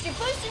faster,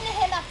 boost into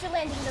him after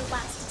landing the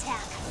last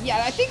attack.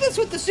 Yeah, I think that's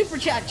what the super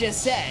chat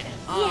just said.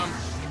 Yeah.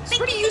 It's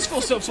Thank pretty you for the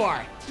useful so super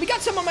far. We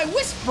got some of my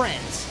Wisp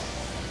friends.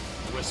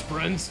 Wisp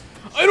friends?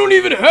 I don't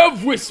even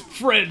have Wisp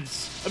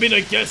friends. I mean,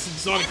 I guess in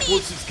Sonic I mean-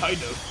 Forces, kind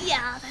of.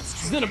 Yeah, that's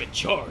 'Cause true. then I'm in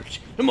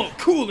charge. I'm all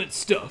cool and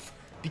stuff.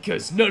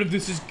 Because none of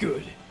this is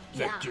good.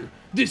 Yeah. Vector.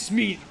 This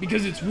mean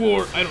because it's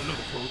war. I don't know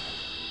the quote.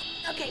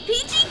 Okay,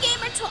 PG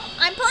Gamer 12.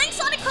 I'm playing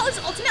Sonic Colors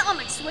Ultimate on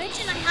my Switch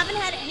and I haven't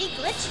had any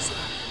glitches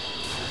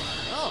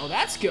yet. Oh,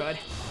 that's good.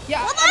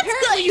 Yeah, Well, that's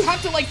apparently good. you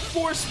have to like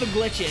force the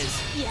glitches.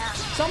 Yeah.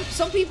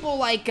 Some people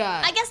like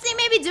I guess they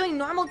may be doing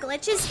normal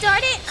glitches start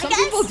it, I some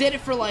guess. people did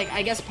it for like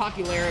I guess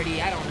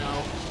popularity. I don't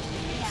know.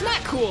 It's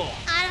not cool.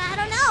 I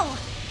don't know.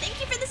 Thank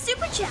you for the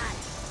super chat.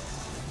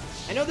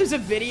 I know there's a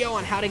video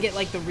on how to get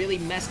like the really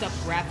messed up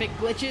graphic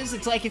glitches.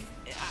 It's like if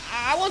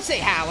I won't say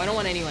how. I don't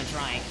want anyone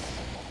trying.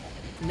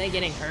 And they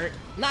getting hurt.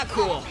 Not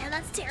cool. Oh man,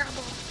 that's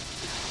terrible.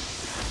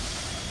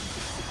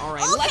 All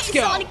right, Okay, let's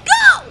go. Sonic,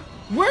 go!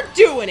 We're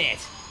doing it.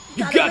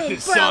 You Gotta got win,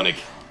 this, bro. Sonic.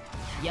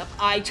 Yep,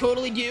 I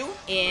totally do.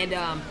 And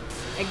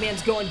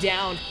Eggman's going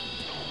down.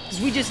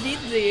 Cause we just need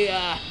the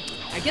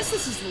I guess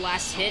this is the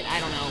last hit. I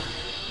don't know.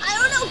 I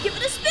don't know, give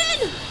it a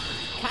spin!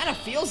 Kind of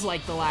feels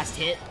like the last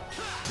hit.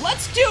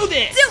 Let's do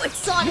this! Do it,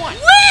 Sonic! One,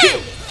 Win! 2,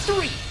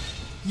 3.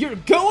 You're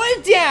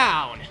going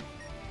down!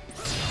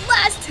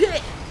 Last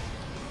hit!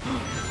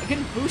 I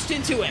can boost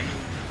into him.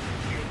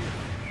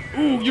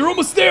 Ooh, you're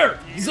almost there.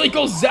 He's like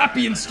all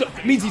zappy and stuff.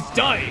 It means he's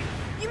dying.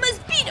 You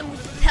must beat him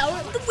with the power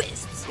of the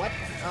wisps. What?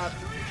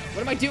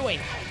 What am I doing?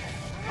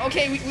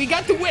 Okay, we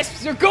got the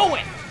wisps. They're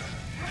going.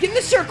 Get in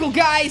the circle,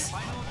 guys.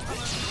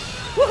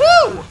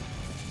 Woohoo!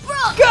 Bro,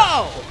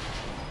 Go!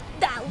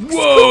 that looks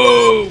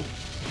Whoa! cool.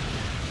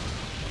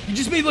 You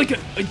just made like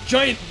a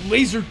giant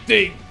laser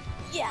thing.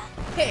 Yeah,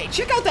 Hey,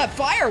 check out that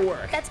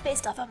firework. that's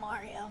based off of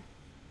Mario.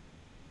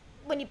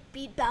 When you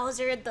beat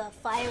Bowser, the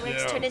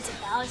fireworks Yeah. turn into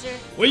Bowser.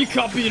 Why are you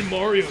copying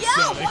Mario, Yeah,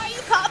 Sonic? why are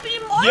you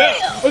copying Mario?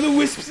 Yeah, are the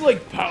wisps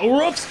like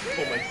power-ups?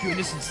 Oh my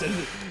goodness, instead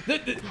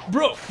of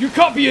bro, you're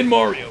copying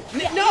Mario.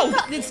 No,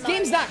 copying this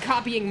game's Mario. not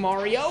copying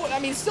Mario. I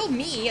mean, it's still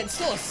me. It's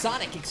still a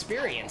Sonic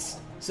experience.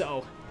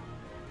 So,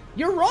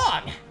 you're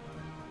wrong.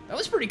 That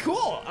was pretty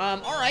cool. All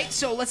right,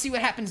 so let's see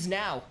what happens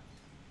now.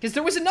 Because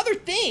there was another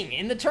thing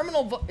in the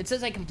terminal. It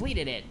says I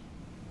completed it.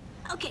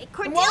 Okay,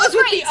 And what was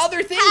with the Cordelia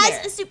other thing has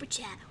there? a super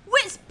chat.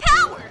 Wisp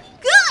power!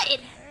 Good!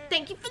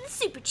 Thank you for the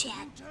super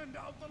chat.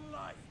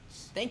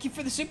 Thank you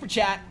for the super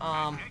chat.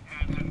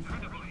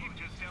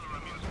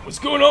 What's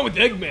going on with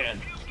Eggman?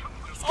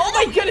 Oh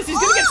my goodness, he's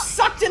gonna get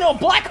sucked into a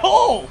black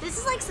hole! This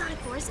is like Sonic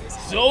Forces.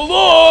 So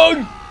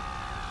long!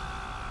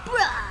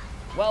 Bruh,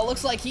 Well,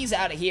 looks like he's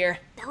out of here.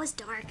 that was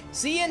dark.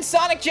 See you in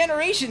Sonic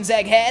Generations,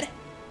 Egghead.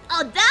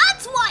 Oh,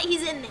 that's why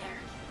he's in there.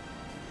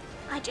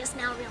 I just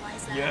now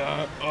realized that.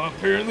 Yeah,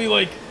 apparently,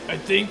 like, I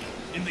think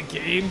in the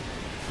game,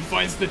 he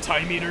finds the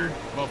time meter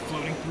while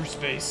floating through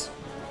space.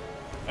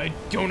 I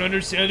don't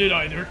understand it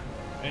either,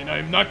 and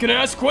I'm not gonna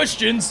ask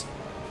questions,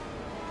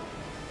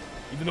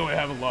 even though I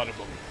have a lot of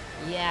them.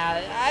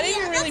 Yeah, I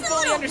didn't Yeah, really that's a fully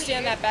little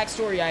understand weird. that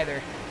backstory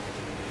either.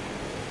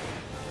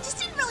 Just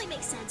didn't really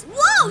make sense.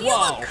 Whoa, you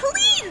Whoa. look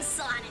clean,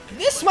 Sonic.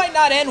 This might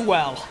not end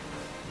well.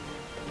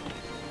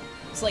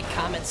 It's like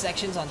comment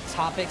sections on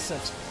topics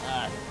of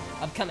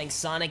upcoming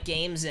Sonic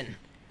games and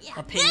Yeah,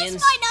 opinions.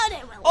 this might not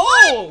end well.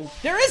 Oh,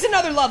 there is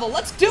another level.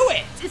 Let's do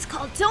it. It's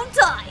called Don't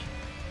Die.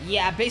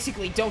 Yeah,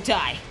 basically, don't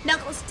die.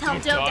 Knuckles, tell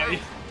him Don't don't die.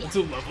 die. It's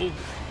a level.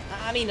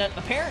 I mean,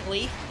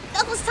 apparently.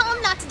 Knuckles, tell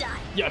him not to die.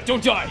 Yeah,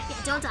 don't die. Yeah,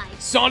 don't die.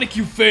 Sonic,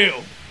 you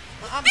failed.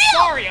 I'm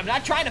sorry, I'm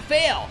not trying to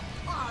fail.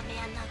 Oh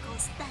man,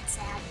 Knuckles, that's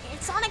sad.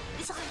 It's Sonic.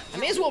 I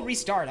may as well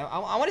restart. I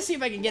want to see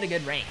if I can get a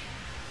good rank.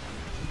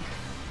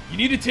 You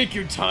need to take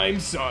your time,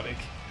 Sonic.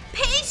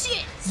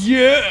 Patience.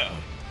 Yeah.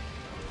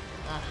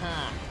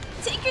 Uh-huh.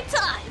 Take your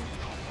time.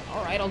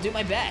 All right, I'll do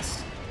my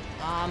best.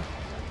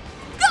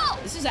 Go.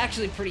 This is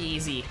actually pretty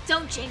easy.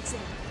 Don't jinx it.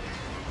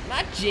 I'm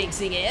not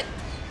jinxing it.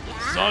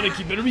 Yeah. Sonic,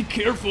 you better be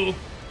careful.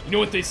 You know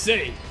what they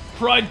say.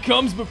 Pride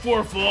comes before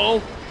a fall.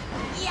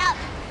 Yep.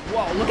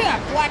 Whoa, look at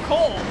that black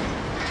hole.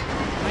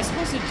 Am I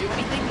supposed to do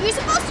anything? You're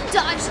supposed to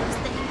dodge those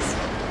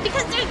things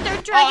because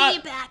they're dragging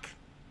you back.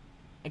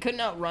 I couldn't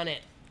outrun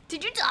it.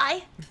 Did you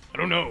die? I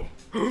don't know.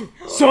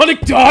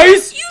 Sonic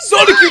dies? You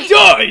Sonic, died! you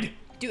died!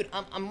 Dude,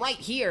 I'm right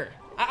here.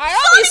 I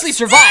obviously Sonic's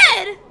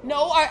survived. dead!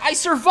 No, I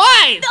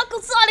survived.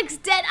 Knuckles Sonic's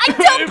dead. I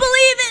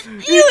don't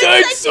believe it. He You were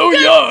died such so a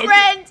good young.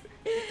 friend.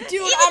 Dude, He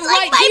was I'm like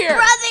right my here.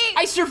 brother.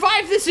 I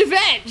survived this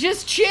event.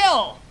 Just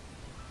chill.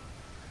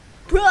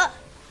 Bruh,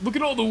 Look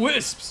at all the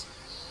wisps.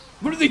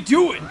 What are they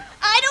doing?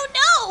 I don't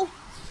know.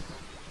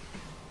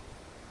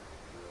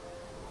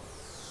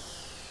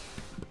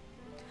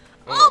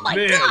 Oh my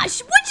man.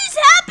 gosh, what just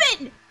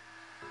happened?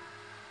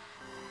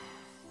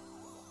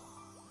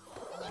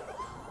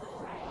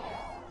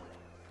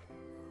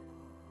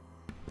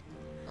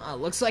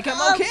 Looks like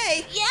I'm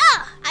okay.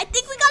 Yeah, I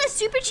think we got a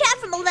super chat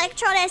from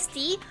Electron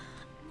SD.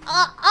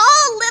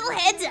 Oh, little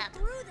heads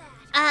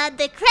up.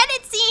 The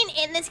credit scene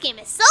in this game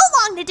is so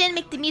long they didn't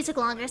make the music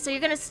longer, so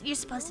you're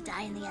supposed to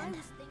die in the end.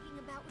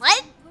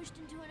 What?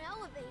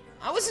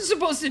 I wasn't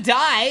supposed to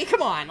die.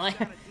 Come on, like,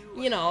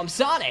 you know, I'm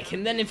Sonic,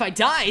 and then if I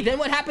die, then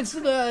what happens to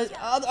the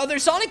other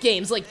Sonic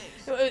games? Like,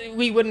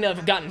 we wouldn't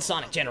have gotten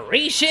Sonic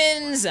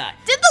Generations. Did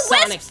the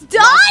Sonic Wisps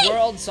Lost die?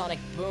 World, Sonic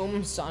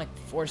Boom, Sonic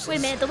Forces. Wait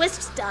a minute, the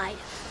Wisps died.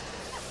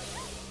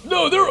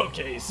 No, they're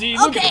okay. See,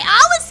 look Okay, at them.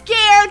 I was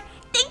scared.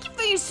 Thank you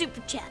for your super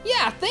chat.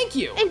 Yeah, thank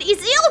you. And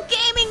Ezeel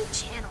Gaming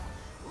Channel.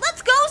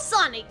 Let's go,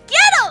 Sonic. right,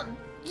 get him!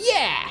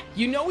 Yeah,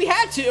 you know we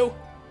had to.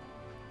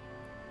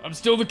 I'm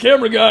still the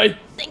camera guy.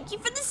 Thank you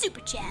for the super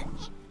chat.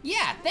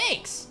 Yeah,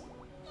 thanks.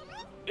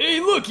 Hey,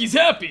 look, he's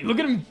happy. Look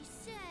at him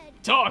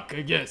talk,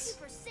 I guess.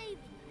 For saving us.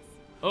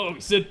 Oh,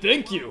 he said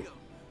thank you.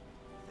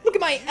 Look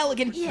at my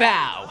elegant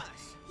bow.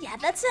 Yeah,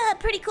 that's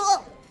pretty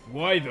cool.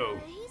 Why, though?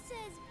 He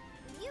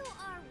says, you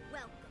are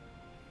welcome.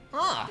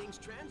 Ah, Things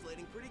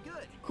translating pretty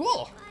good.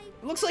 cool.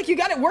 It looks like you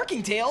got it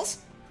working, Tails.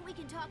 We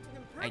can talk to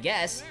them I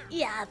guess.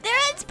 Yeah, there,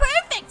 it's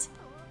perfect.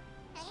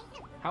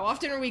 How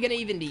often are we gonna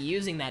even be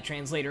using that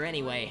translator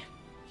anyway?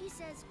 He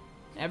says,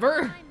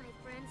 Ever? my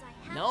friends,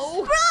 I have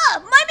No?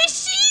 Bruh, my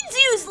machine's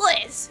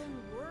useless.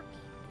 been working.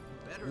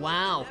 Better late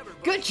Wow. than never,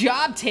 Good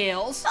job,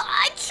 Tails.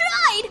 I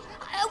tried.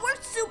 I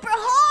worked super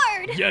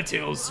hard. Yeah,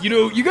 Tails, you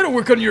know, you gotta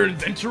work on your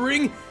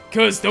inventoring,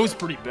 cause that was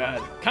pretty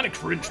bad. Kinda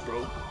cringe,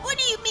 bro. What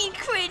do you mean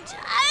cringe?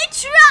 I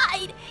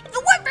tried. If it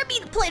weren't for me,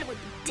 the planet would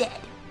be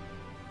dead.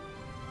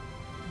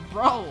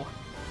 Bro,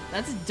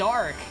 that's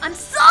dark. I'm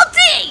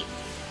salty.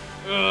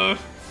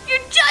 You're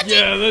judging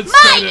Yeah, that's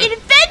my kinda-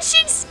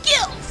 invention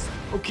skills.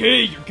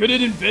 Okay, you're good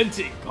at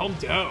inventing. Calm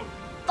down.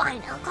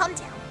 Fine, I'll calm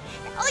down.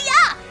 Oh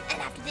yeah,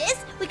 and after this,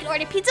 we can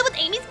order pizza with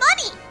Amy's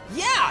money.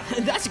 Yeah,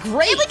 that's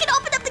great. And we can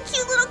open up the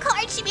cute little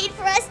card she made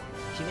for us.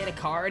 She made a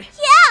card.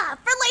 Yeah,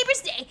 for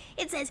Labor's Day.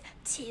 It says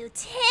 2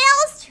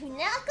 Tails, 2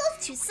 Knuckles,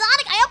 2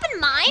 Sonic. I opened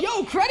mine.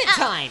 Yo, credit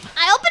time.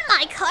 I opened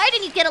my card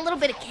and you get a little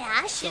bit of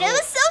cash. And it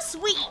was so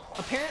sweet.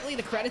 Apparently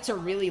the credits are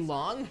really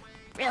long.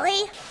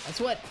 Really? That's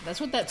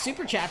what that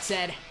super chat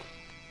said.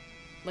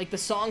 Like the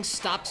song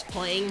stops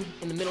playing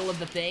in the middle of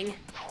the thing.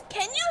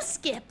 Can you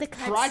skip the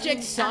cutscene?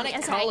 Project Sonic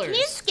I'm sorry, Can you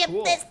Colors. skip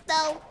Cool. this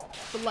though?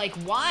 But like,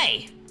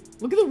 why?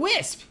 Look at the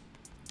Wisp.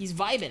 He's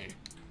vibing.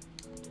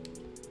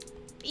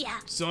 Yeah.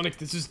 Sonic,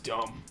 this is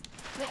dumb.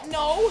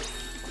 No,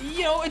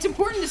 you know, it's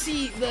important to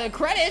see the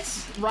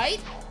credits, right?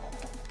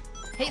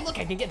 Hey, look,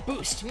 I can get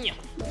boost.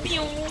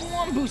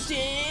 I'm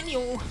boosting.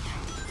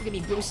 Look at me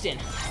boosting.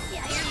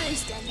 Yeah, you're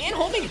boosting. And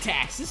homing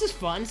attacks. This is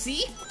fun,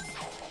 see?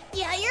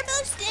 Yeah, you're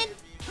boosting.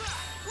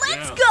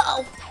 Let's Yeah.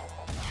 go.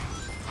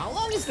 How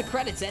long is the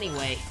credits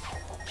anyway?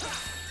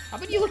 How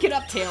about you look it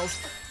up, Tails?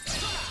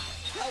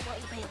 Oh,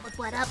 wait, look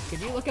what up. Could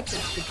you look up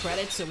the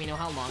credits so we know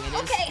how long it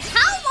is? Okay,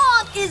 how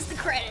long is the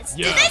credits?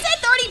 Yeah. Did they say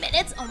 30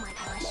 minutes? Oh my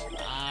gosh.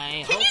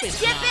 I Can hope you it's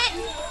skip not.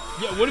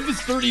 it? Yeah, what if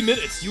it's 30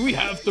 minutes? You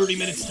have 30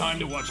 minutes time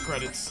to watch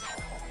credits.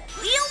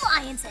 Leo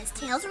Lion says,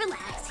 Tails,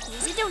 relax.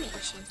 Here's a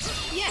donation.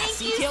 Yeah, Thank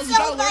see, you Tails, you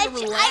so gotta learn to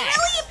much. relax. I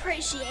really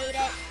appreciate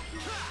it.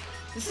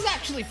 This is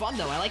actually fun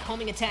though. I like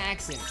homing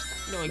attacks and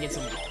you know I get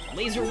some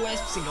laser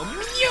wisps and go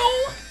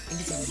meow and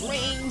get some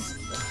rings.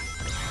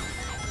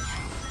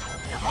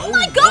 Oh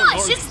my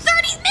gosh, it's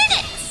 30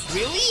 minutes!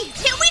 Really?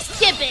 Can we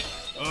skip it?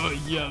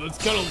 Yeah, that's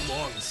kind of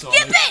long, Sonic.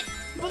 Skip it!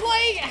 But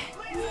like,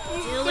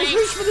 Do there's it.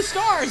 Reach for the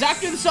Stars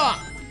after the song.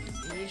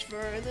 Reach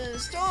for the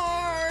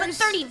stars. But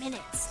 30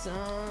 minutes.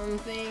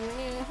 Something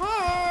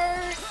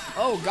hard.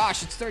 Oh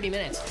gosh, it's 30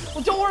 minutes.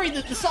 Well, don't worry,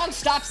 the song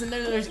stops and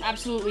then there's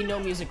absolutely no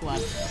music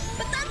left.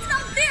 But that's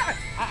not fair!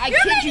 I You're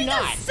kid you making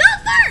not. us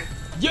suffer!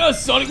 Yeah,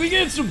 Sonic, we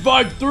can't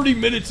survive 30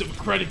 minutes of a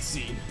credit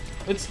scene.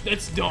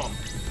 That's dumb.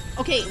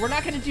 Okay, we're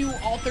not gonna do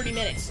all 30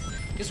 minutes.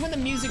 Just when the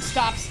music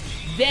stops,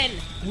 then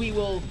we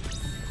will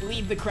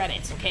leave the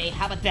credits, okay?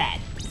 How about that?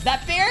 Is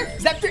that fair?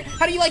 Is that fair?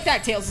 How do you like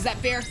that, Tails? Is that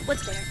fair?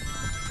 What's fair?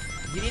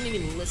 You didn't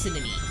even listen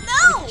to me.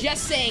 No! I was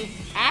just saying,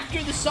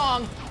 after the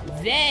song,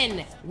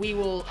 then we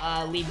will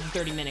leave the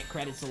 30-minute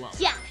credits alone.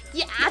 Yeah,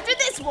 after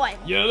this one.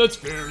 Yeah, that's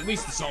fair. At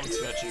least the song's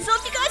catchy. So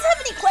if you guys have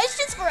any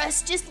questions for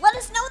us, just let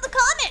us know in the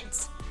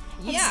comments.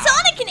 And Yeah.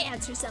 Sonic can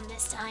answer some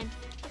this time.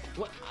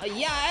 What,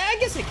 yeah, I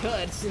guess I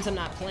could, since I'm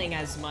not playing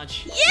as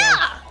much. so-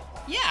 Yeah!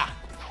 yeah.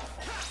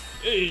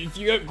 Hey, if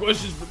you got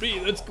questions for me,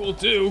 that's cool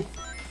too.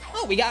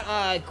 Oh, we got,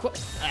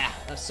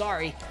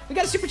 sorry. We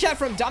got a super chat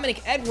from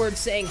Dominic Edwards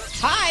saying,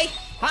 Hi!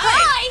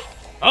 Hi!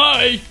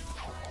 Hi!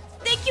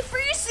 Thank you for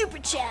your super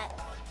chat.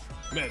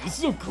 Man, this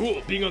is so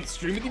cool, being on the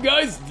stream with you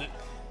guys.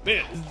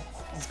 Man,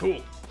 this is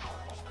cool.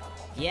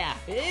 Yeah,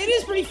 it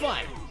is pretty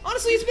fun.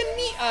 Honestly, it's been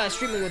neat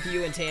streaming with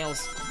you and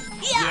Tails.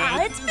 Yeah,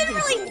 Yeah, it's been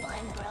really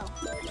fun,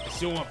 bro. I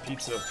still want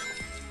pizza.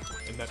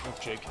 And that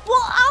milkshake. Well,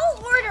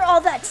 I'll order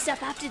all that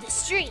stuff after the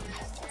stream.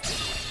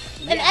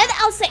 And then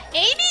I'll say,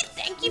 Amy,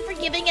 thank you for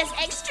giving us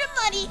extra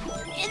money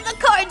in the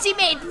cards you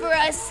made for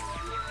us.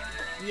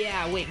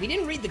 Yeah, wait, we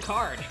didn't read the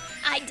card.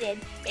 I did.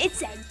 It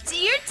said,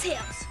 Dear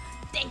Tails,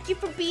 thank you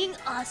for being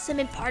awesome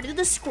and part of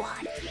the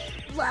squad.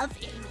 Love,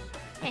 Amy.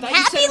 And thought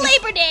you said happy it was-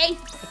 Labor Day!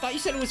 I thought you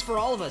said it was for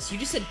all of us. You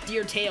just said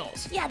Dear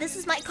Tails. Yeah, this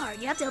is my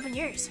card. You have to open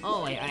yours.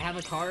 Oh, I have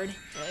a card?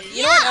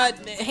 Yeah. Know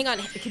what, hang on,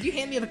 could you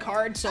hand me the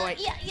card so I...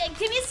 Yeah,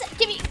 give me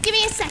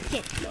a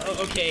second.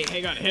 Oh, okay,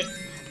 hang on. Hit.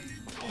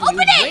 Open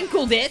you it!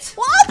 wrinkled it.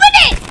 Well,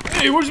 open it!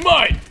 Hey, where's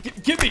mine?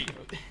 Give me.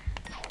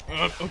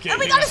 Okay. And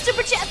we hang got on. a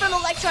super chat from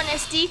Electron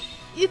SD.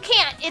 You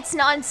can't. It's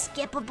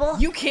non-skippable.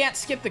 You can't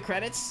skip the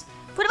credits.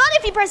 What about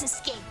if you press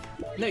escape?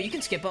 No, you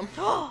can skip them.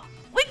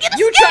 We can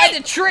You escape! tried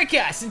to trick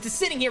us into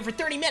sitting here for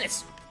 30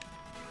 minutes.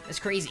 That's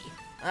crazy.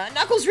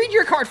 Knuckles, read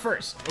your card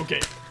first.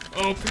 Okay.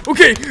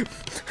 Okay.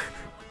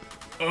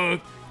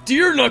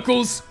 Dear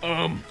Knuckles,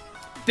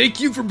 thank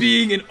you for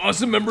being an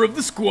awesome member of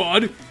the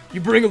squad.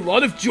 You bring a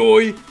lot of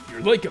joy.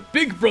 You're like a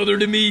big brother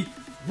to me.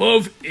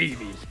 Love,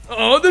 Amy.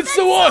 Oh, that's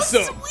so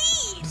awesome.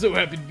 Sweet. I'm so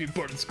happy to be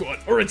part of the squad.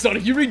 All right,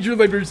 Sonic, you read your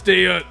Labor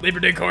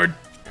Day card.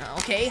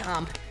 Okay,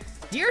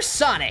 Dear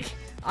Sonic,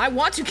 I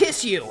want to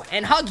kiss you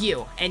and hug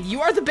you, and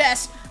you are the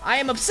best. I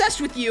am obsessed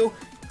with you.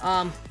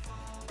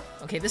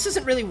 Okay, this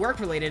isn't really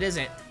work-related, is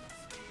it?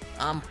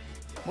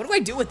 What do I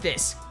do with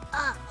this?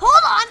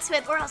 Hold on to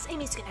it, or else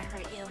Amy's gonna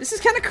hurt you. This is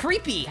kind of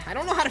creepy. I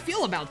don't know how to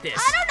feel about this.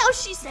 I don't know,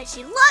 she said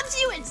she loves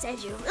you and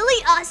says you're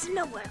really awesome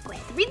to work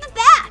with. Read the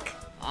back.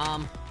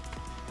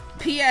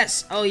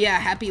 P.S. Oh yeah,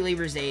 happy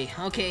Labor's Day.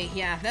 Okay,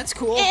 yeah, that's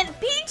cool. And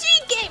PG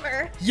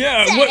Gamer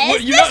Yeah, says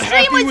what you're not this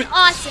happy stream was with?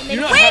 awesome and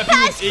you're not way happy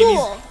past with Amy's-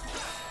 cool.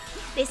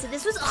 They said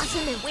this was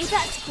awesome and way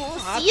past cool.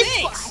 Aw, See you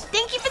thanks. squad.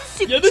 Thank you for the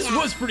super Yeah, this chat.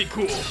 was pretty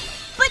cool.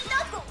 But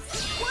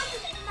Knuckles,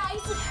 wasn't it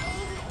nice of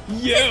Amy?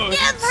 Yeah, give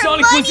her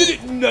Sonic, money? wasn't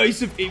it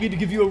nice of Amy to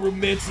give you a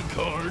romantic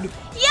card?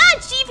 Yeah,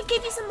 and she even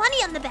gave you some money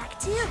on the back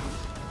too.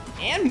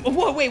 And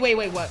wait,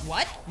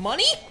 what?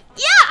 Money?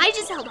 Yeah, I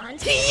just held on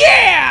to it.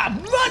 Yeah,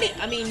 money.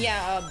 I mean,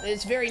 yeah,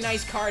 it's a very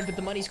nice card, but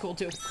the money's cool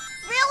too.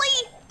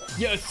 Really?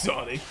 Yeah,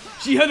 Sonic.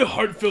 She had a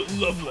heartfelt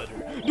love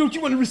letter. Don't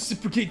you want to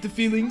reciprocate the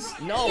feelings?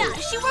 No. Yeah,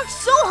 she worked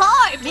so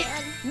hard,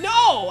 man.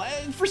 No.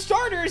 For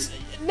starters,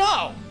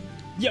 no.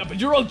 Yeah, but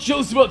you're all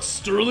jealous about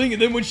Sterling,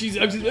 and then when she's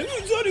actually like,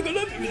 oh, Sonic, I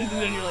love you, and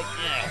then you're like,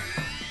 eh.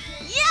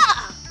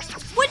 Yeah.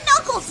 What'd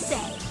Knuckles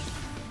say?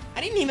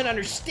 I didn't even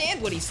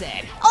understand what he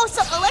said. Oh,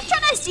 so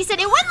Electron SD said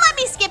it wouldn't let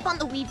me skip on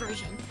the Wii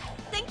version.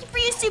 Thank you for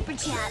your super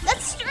chat.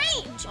 That's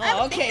strange. I Oh,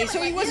 don't think okay, it so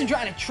would he let wasn't you.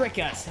 trying to trick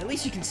us. At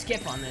least you can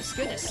skip on this.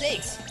 Goodness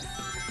sakes.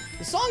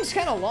 The song's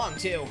kind of long,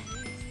 too.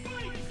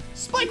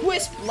 Spike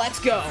Wisp, let's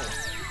go.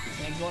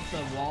 Can I go up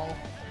the wall?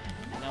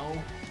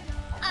 No.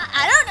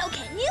 I don't know,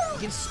 can you? You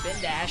can spin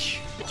dash.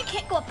 But you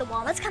can't go up the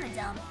wall. That's kind of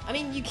dumb. I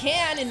mean, you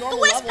can in The normal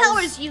Wisp levels. power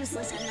is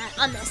useless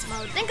on this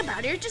mode. Think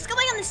about it. You're just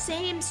going on the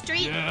same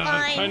straight Yeah,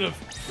 line. kind of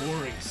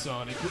boring,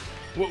 Sonic.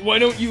 Why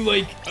don't you,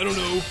 like, I don't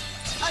know,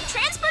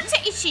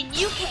 Transportation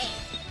UK.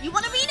 You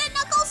want to read it,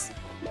 Knuckles?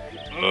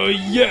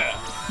 yeah.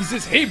 He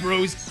says, hey,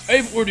 bros, I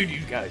have ordered you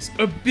guys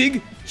a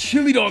big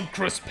chili dog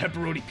crust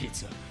pepperoni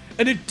pizza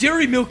and a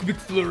Dairy Milk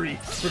McFlurry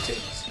for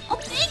tables. Oh,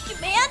 thank you,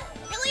 man.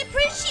 Really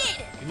appreciate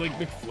it. You like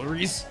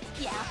McFlurries?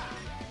 Yeah.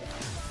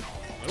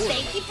 I want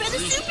Thank you for the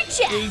super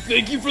chat.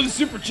 Thank you for the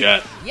super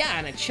chat. Yeah,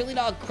 and a chili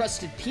dog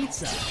crusted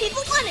pizza.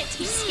 People want it to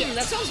be skipped.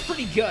 That sounds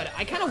pretty good.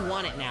 I kind of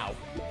want it now.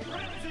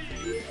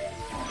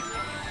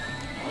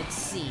 Let's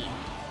see.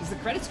 Is the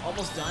credits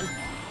almost done?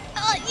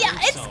 Yeah,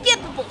 it's so.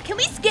 skippable. Can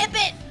we skip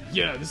it?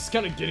 Yeah, this is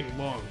kind of getting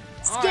long.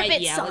 Skip Alright,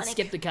 it, yeah, Sonic. let's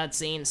skip the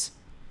cutscenes.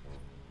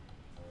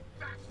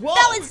 Whoa!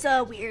 That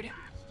was weird.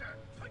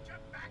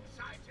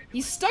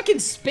 He's stuck in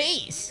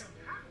space.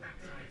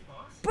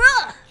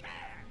 Bruh!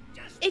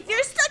 If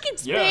you're stuck in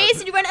space Yeah.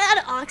 and you run out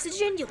of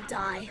oxygen, you'll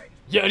die.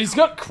 Yeah, and he's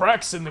got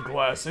cracks in the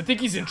glass. I think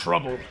he's in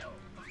trouble.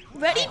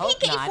 Ready, I hope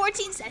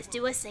PK14 says,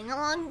 do a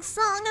sing-along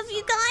song of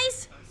you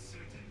guys?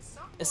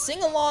 A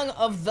sing-along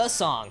of the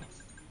song.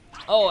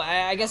 Oh,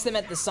 I guess they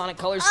meant the Sonic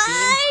Colors theme.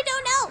 I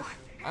don't know.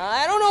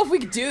 I don't know if we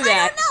could do I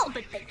that. don't know,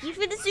 but thank you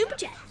for the super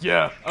chat.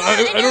 Yeah,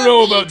 I don't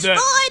know about reach that.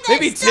 for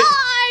the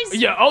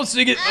stars. Yeah, I'll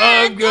sing it.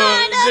 I'm I'm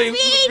gonna gonna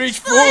reach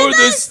for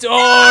the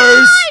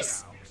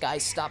stars.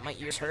 Guys, stop, my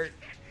ears hurt.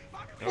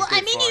 Well, Okay,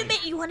 I mean,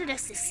 fine. you wanted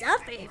us to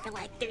suffer for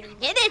like 30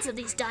 minutes of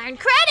these darn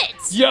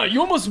credits. Yeah, you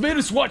almost made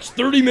us watch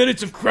 30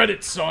 minutes of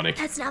credits, Sonic.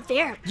 That's not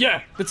fair.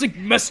 Yeah, that's like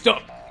messed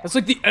up. That's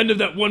like the end of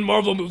that one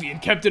Marvel movie,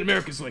 and Captain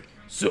America's like,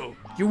 so,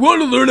 you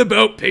want to learn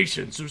about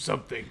patience or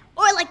something.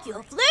 Or like you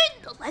have learned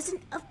the lesson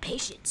of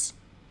patience.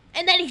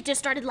 And then he just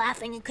started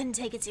laughing and couldn't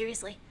take it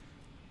seriously.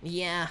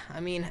 Yeah, I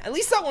mean, at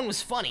least that one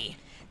was funny.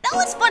 That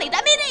was funny.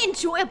 That made it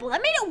enjoyable.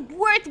 That made it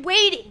worth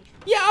waiting.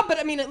 Yeah, but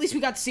I mean, at least we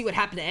got to see what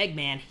happened to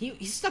Eggman.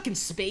 He's stuck in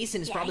space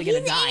and is probably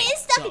gonna die. He is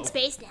stuck so in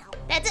space now.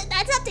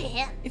 That's up to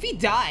him. If he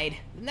died,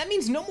 then that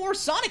means no more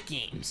Sonic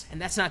games,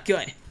 and that's not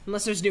good.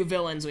 Unless there's new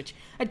villains, which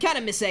I'd kind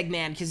of miss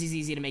Eggman because he's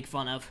easy to make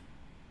fun of.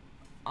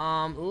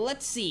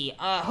 Let's see.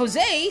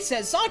 Jose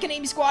says, Sonic and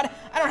Amy Squad,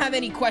 I don't have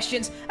any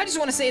questions. I just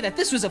want to say that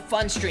this was a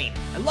fun stream.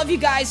 I love you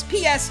guys.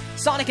 P.S.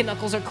 Sonic and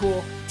Knuckles are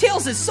cool.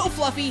 Tails is so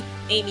fluffy.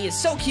 Amy is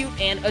so cute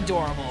and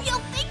adorable. Yo,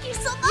 thank you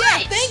so much. Yeah,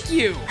 thank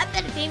you. I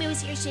bet if Amy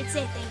was here, she'd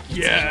say thank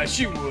you. Yeah, too.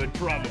 she would,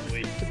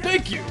 probably. But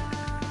thank you.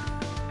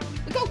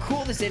 Look how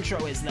cool this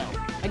intro is, though.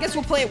 I guess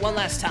we'll play it one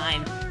last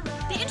time.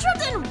 The intro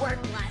didn't work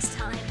last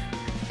time.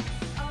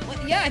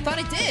 Well, yeah, I thought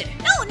it did.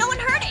 No one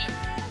heard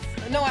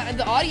it. No,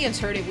 the audience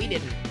heard it. We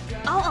didn't.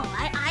 Oh,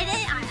 I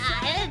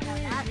didn't know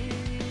that.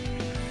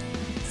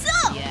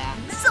 So, Yeah.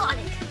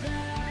 Sonic,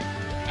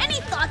 any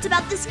thoughts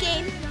about this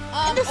game?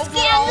 And the Overall-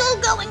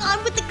 scandal going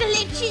on with the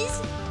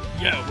glitches?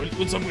 Yeah,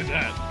 what's up with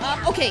that?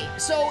 Okay,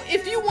 so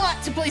if you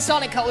want to play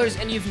Sonic Colors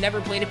and you've never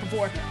played it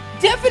before,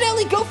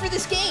 definitely go for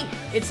this game.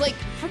 It's like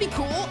pretty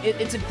cool.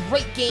 It's a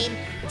great game.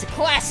 It's a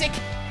classic.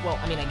 Well,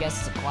 I mean, I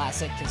guess it's a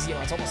classic, because, you know,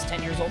 it's almost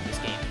 10 years old, this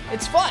game.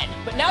 It's fun,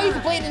 but now you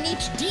can play it in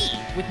HD,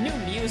 with new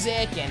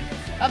music and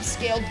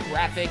upscaled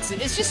graphics, and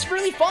it's just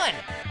really fun.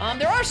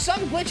 There are some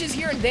glitches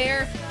here and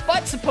there,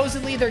 but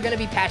supposedly they're gonna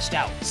be patched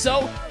out.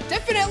 So,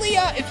 definitely,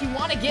 if you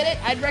want to get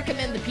it, I'd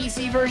recommend the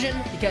PC version,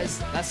 because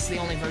that's the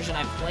only version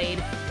I've played,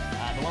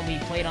 the one we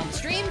played on the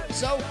stream,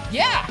 so,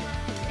 yeah!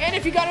 And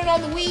if you got it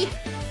on the Wii,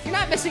 you're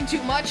not missing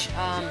too much,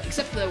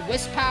 except the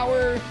Wisp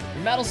Power,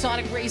 Metal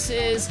Sonic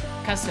races,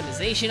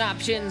 customization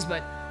options,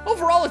 but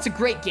overall it's a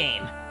great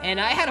game, and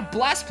I had a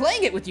blast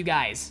playing it with you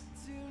guys.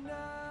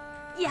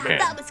 Yeah, Man.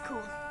 that was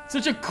cool.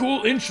 Such a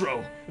cool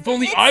intro. If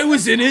only I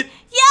was in it.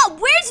 Yeah,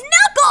 where's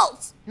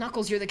Knuckles?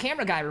 Knuckles, you're the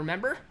camera guy,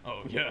 remember?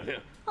 Oh, yeah.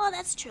 Oh,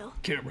 that's true.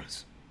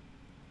 Cameras.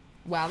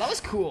 Wow, that was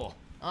cool.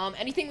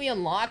 Anything we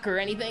unlock or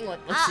anything?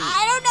 Let's see.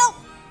 I don't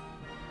know.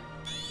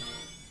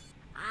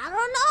 I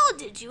don't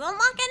know. Did you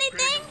unlock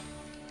anything?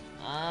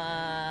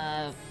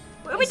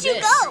 Where would you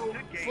go?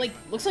 It's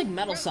looks like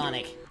Metal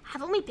Sonic.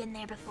 Haven't we been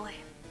there before?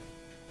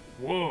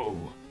 Whoa.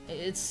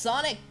 It's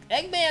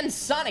Eggman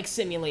Sonic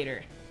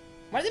Simulator.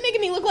 Why are they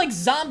making me look like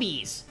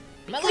zombies?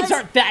 My legs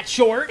aren't that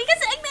short.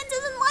 Because Eggman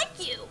doesn't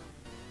like you.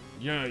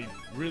 Yeah, he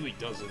really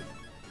doesn't.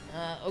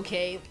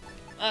 Okay.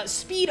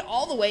 Speed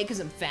all the way, because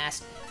I'm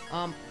fast.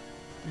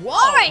 Whoa.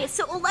 Alright,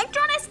 so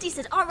Electron SD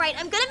said, alright,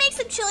 I'm gonna make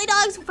some chili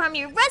dogs from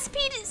your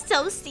recipe,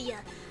 so see ya.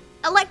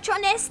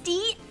 Electron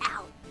SD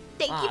out.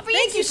 Thank you for your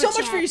Thank you so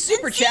much for your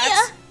super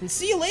chats, and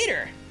see you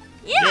later.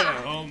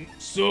 Yeah.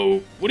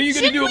 So, what are you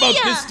gonna do about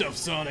this stuff,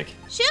 Sonic?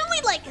 Shouldn't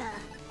we,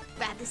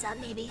 wrap this up,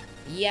 maybe?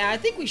 Yeah, I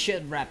think we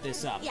should wrap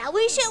this up. Yeah,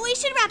 we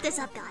should wrap this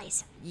up,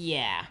 guys.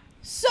 Yeah.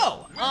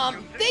 So,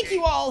 thank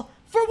you all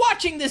for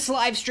watching this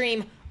live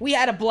stream. We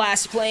had a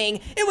blast playing.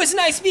 It was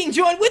nice being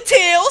joined with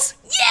Tails.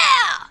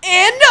 Yeah!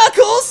 And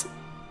Knuckles.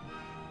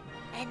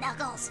 And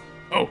Knuckles.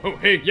 Oh,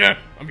 hey, yeah,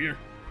 I'm here.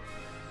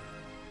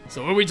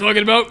 So what are we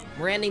talking about?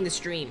 We're ending the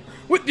stream.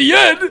 What, the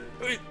end?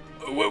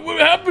 What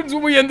happens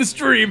when we end the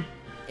stream?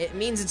 It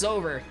means it's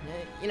over.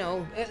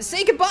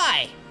 Say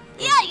goodbye.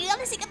 Yeah, you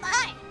gotta say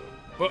goodbye.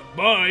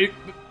 Bye.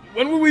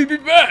 When will we be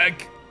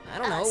back? I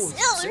don't know.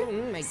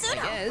 Soon, I guess.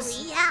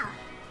 hopefully, yeah.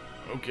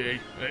 Okay.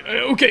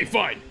 Okay,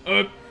 fine.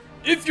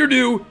 If you're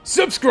new,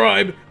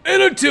 subscribe,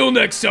 and until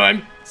next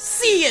time,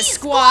 see ya,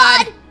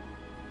 squad.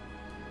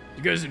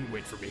 You guys didn't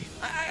wait for me.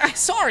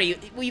 Sorry,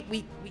 we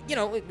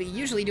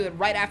usually do it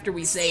right after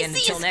we say until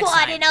see ya, next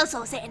squad, time. and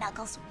also say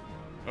Knuckles.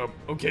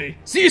 Okay.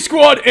 See you,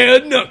 Squad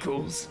and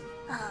Knuckles.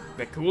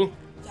 That cool?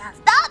 Yeah,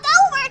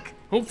 that'll work.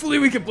 Hopefully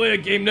we can play a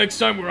game next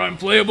time where I'm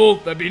playable.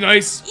 That'd be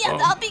nice. Yeah,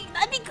 that'd be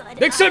good.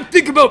 Next time,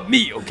 think about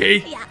me, okay?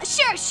 Yeah,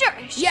 sure.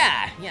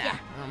 Yeah.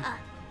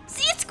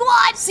 See ya,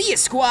 squad. See ya,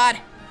 squad.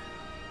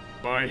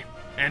 Bye.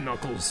 And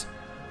Knuckles.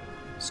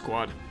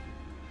 Squad.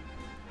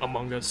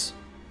 Among Us.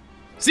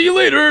 See you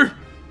later!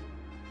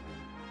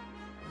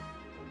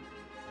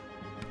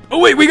 Oh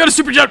wait, we got a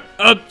super chat!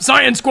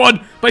 Science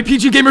Squad by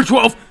PG Gamer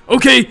 12.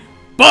 Okay,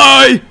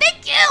 bye!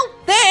 Thank you!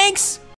 Thanks!